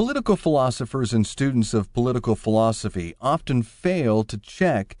 Political philosophers and students of political philosophy often fail to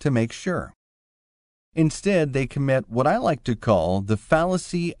check to make sure. Instead, they commit what I like to call the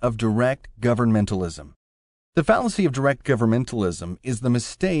fallacy of direct governmentalism. The fallacy of direct governmentalism is the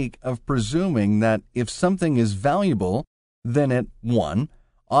mistake of presuming that if something is valuable, then it, 1,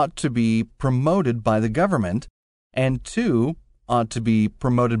 ought to be promoted by the government, and 2, ought to be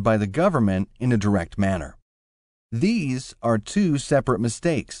promoted by the government in a direct manner. These are two separate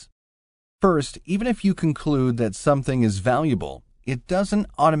mistakes. First, even if you conclude that something is valuable, it doesn't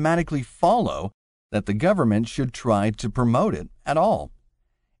automatically follow that the government should try to promote it at all.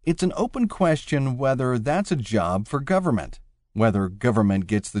 It's an open question whether that's a job for government. Whether government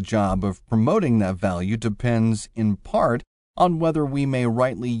gets the job of promoting that value depends in part on whether we may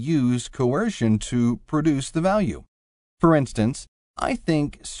rightly use coercion to produce the value. For instance, I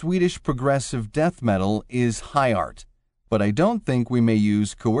think Swedish progressive death metal is high art, but I don't think we may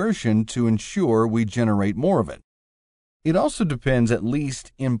use coercion to ensure we generate more of it. It also depends, at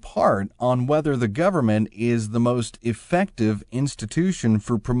least in part, on whether the government is the most effective institution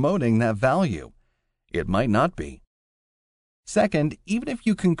for promoting that value. It might not be. Second, even if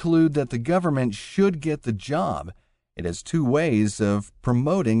you conclude that the government should get the job, it has two ways of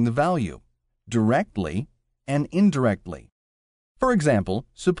promoting the value: directly and indirectly. For example,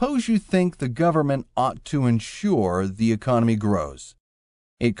 suppose you think the government ought to ensure the economy grows.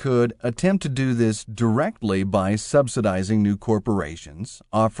 It could attempt to do this directly by subsidizing new corporations,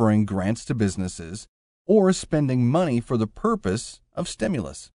 offering grants to businesses, or spending money for the purpose of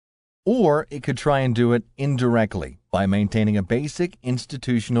stimulus. Or it could try and do it indirectly by maintaining a basic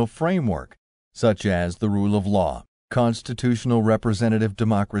institutional framework, such as the rule of law, constitutional representative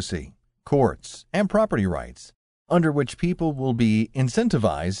democracy, courts, and property rights, under which people will be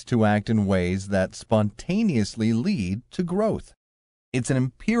incentivized to act in ways that spontaneously lead to growth. It's an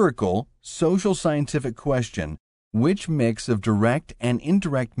empirical, social scientific question: which mix of direct and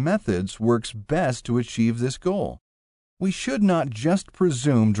indirect methods works best to achieve this goal? We should not just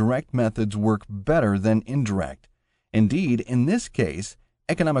presume direct methods work better than indirect. Indeed, in this case,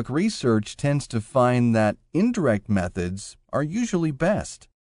 economic research tends to find that indirect methods are usually best.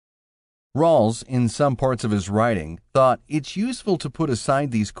 Rawls, in some parts of his writing, thought it's useful to put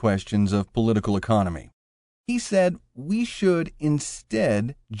aside these questions of political economy. He said we should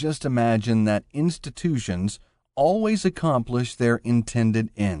instead just imagine that institutions always accomplish their intended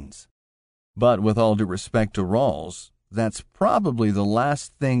ends. But with all due respect to Rawls, that's probably the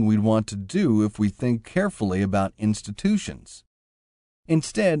last thing we'd want to do if we think carefully about institutions.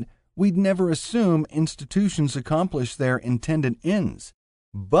 Instead, we'd never assume institutions accomplish their intended ends,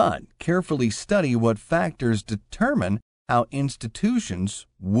 but carefully study what factors determine how institutions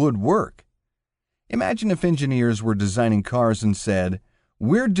would work. Imagine if engineers were designing cars and said,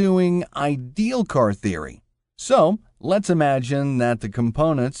 "We're doing ideal car theory, so let's imagine that the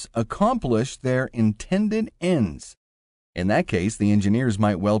components accomplish their intended ends." In that case, the engineers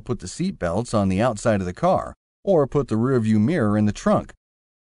might well put the seat belts on the outside of the car, or put the rearview mirror in the trunk.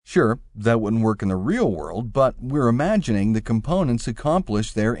 Sure, that wouldn't work in the real world, but we're imagining the components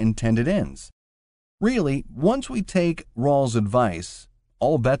accomplish their intended ends. Really, once we take Rawls' advice,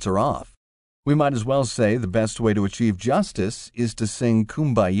 all bets are off. We might as well say the best way to achieve justice is to sing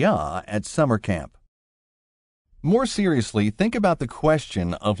Kumbaya at summer camp. More seriously, think about the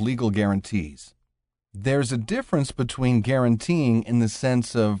question of legal guarantees. There's a difference between guaranteeing in the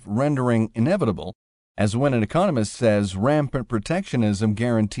sense of rendering inevitable, as when an economist says rampant protectionism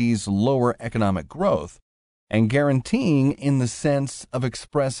guarantees lower economic growth, and guaranteeing in the sense of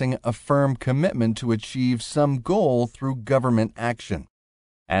expressing a firm commitment to achieve some goal through government action,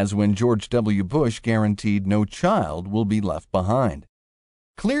 as when George W. Bush guaranteed no child will be left behind.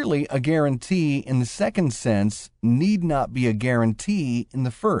 Clearly, a guarantee in the second sense need not be a guarantee in the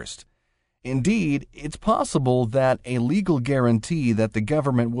first. Indeed, it's possible that a legal guarantee that the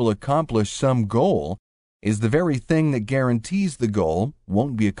government will accomplish some goal is the very thing that guarantees the goal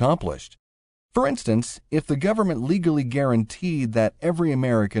won't be accomplished. For instance, if the government legally guaranteed that every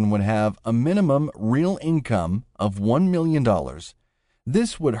American would have a minimum real income of $1 million,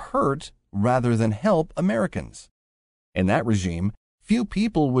 this would hurt rather than help Americans. In that regime, few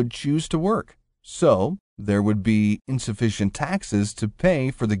people would choose to work, so there would be insufficient taxes to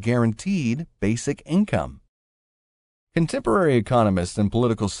pay for the guaranteed basic income. Contemporary economist and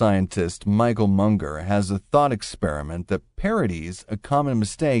political scientist Michael Munger has a thought experiment that parodies a common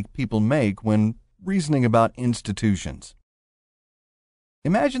mistake people make when reasoning about institutions.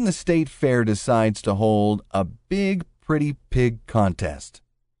 Imagine the state fair decides to hold a big, pretty pig contest.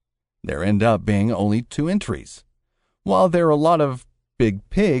 There end up being only 2 entries. While there are a lot of big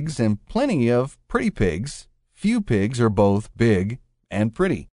pigs and plenty of pretty pigs, few pigs are both big and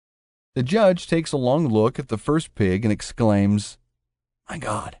pretty. The judge takes a long look at the first pig and exclaims, "My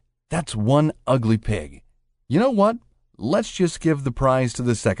God, that's one ugly pig. You know what? Let's just give the prize to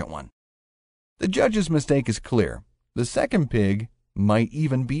the second one." The judge's mistake is clear. The second pig might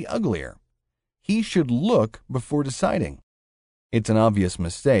even be uglier. He should look before deciding. It's an obvious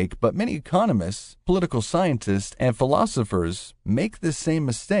mistake, but many economists, political scientists, and philosophers make this same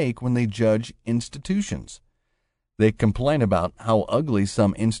mistake when they judge institutions. They complain about how ugly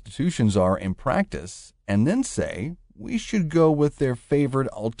some institutions are in practice and then say we should go with their favored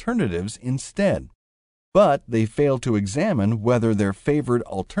alternatives instead. But they fail to examine whether their favored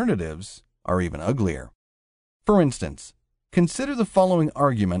alternatives are even uglier. For instance, consider the following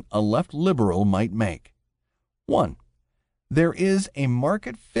argument a left liberal might make. 1. There is a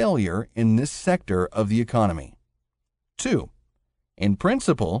market failure in this sector of the economy. 2. In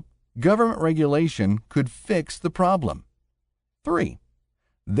principle, government regulation could fix the problem. 3.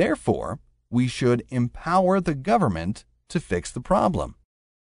 Therefore, we should empower the government to fix the problem.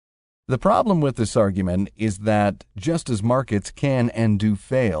 The problem with this argument is that just as markets can and do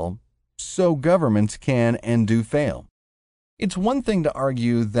fail, so governments can and do fail. It's one thing to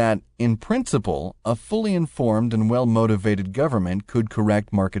argue that, in principle, a fully informed and well-motivated government could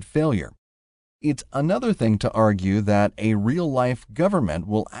correct market failure. It's another thing to argue that a real-life government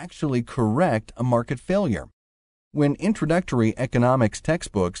will actually correct a market failure. When introductory economics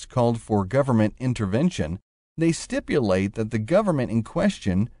textbooks called for government intervention, they stipulate that the government in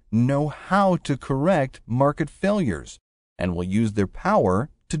question know how to correct market failures and will use their power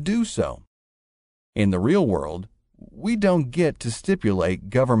to do so. In the real world, we don't get to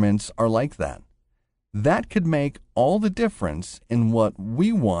stipulate governments are like that. That could make all the difference in what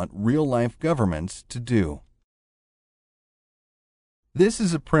we want real-life governments to do. This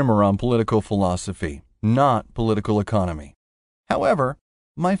is a primer on political philosophy, not political economy. However,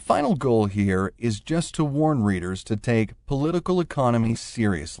 my final goal here is just to warn readers to take political economy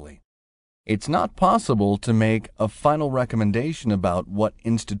seriously. It's not possible to make a final recommendation about what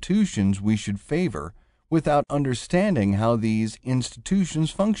institutions we should favor without understanding how these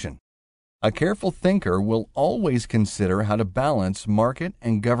institutions function. A careful thinker will always consider how to balance market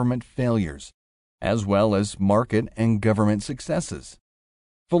and government failures, as well as market and government successes.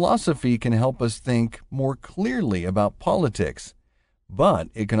 Philosophy can help us think more clearly about politics, but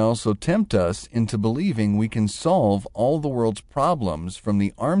it can also tempt us into believing we can solve all the world's problems from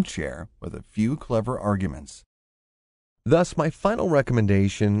the armchair with a few clever arguments. Thus, my final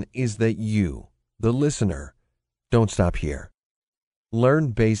recommendation is that you, the listener, don't stop here.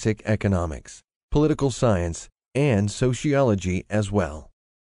 Learn basic economics, political science, and sociology as well.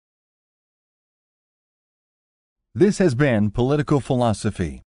 This has been Political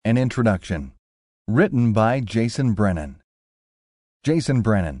Philosophy, an Introduction, written by Jason Brennan. Jason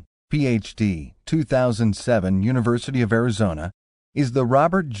Brennan, Ph.D., 2007, University of Arizona, is the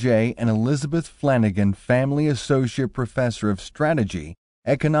Robert J. and Elizabeth Flanagan Family Associate Professor of Strategy,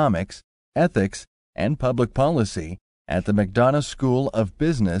 Economics, Ethics, and Public Policy at the McDonough School of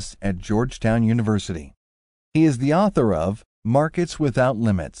Business at Georgetown University. He is the author of Markets Without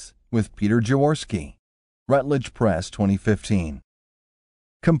Limits with Peter Jaworski, Routledge Press, 2015.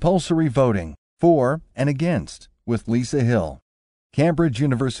 Compulsory Voting, For and Against with Lisa Hill, Cambridge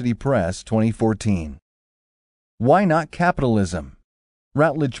University Press, 2014. Why Not Capitalism?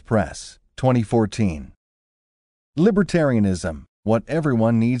 Routledge Press, 2014. Libertarianism, What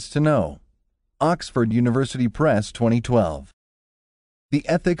Everyone Needs to Know. Oxford University Press, 2012. The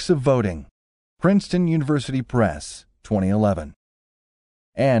Ethics of Voting, Princeton University Press, 2011.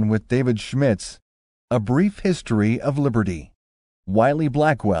 And with David Schmitz, A Brief History of Liberty, Wiley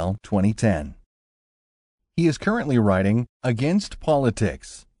Blackwell, 2010. He is currently writing Against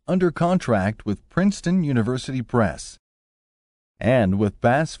Politics, under contract with Princeton University Press. And with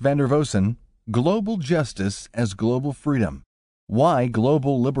Bas van der Vossen, Global Justice as Global Freedom, Why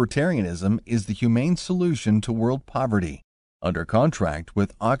Global Libertarianism is the Humane Solution to World Poverty, under contract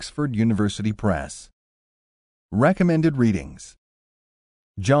with Oxford University Press. Recommended readings: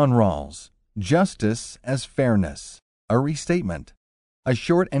 John Rawls, Justice as Fairness, a Restatement, a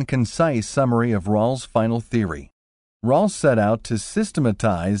short and concise summary of Rawls' final theory. Rawls set out to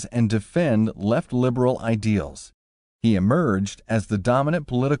systematize and defend left liberal ideals. He emerged as the dominant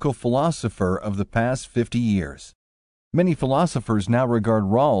political philosopher of the past 50 years. Many philosophers now regard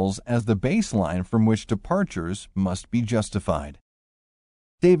Rawls as the baseline from which departures must be justified.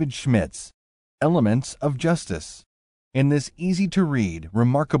 David Schmitz, Elements of Justice. In this easy-to-read,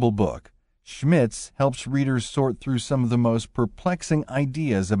 remarkable book, Schmitz helps readers sort through some of the most perplexing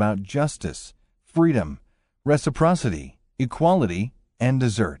ideas about justice, freedom, reciprocity, equality, and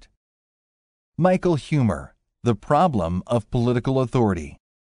desert. Michael Huemer, The Problem of Political Authority.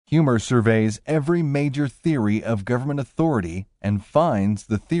 Huemer surveys every major theory of government authority and finds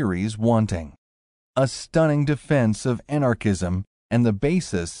the theories wanting. A stunning defense of anarchism and the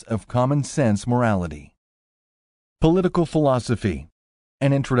basis of common sense morality. Political Philosophy,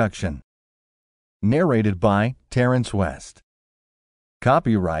 An Introduction. Narrated by Terence West.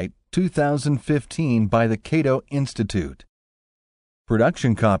 Copyright 2015 by the Cato Institute.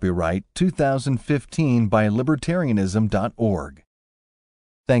 Production copyright 2015 by libertarianism.org.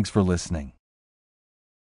 Thanks for listening.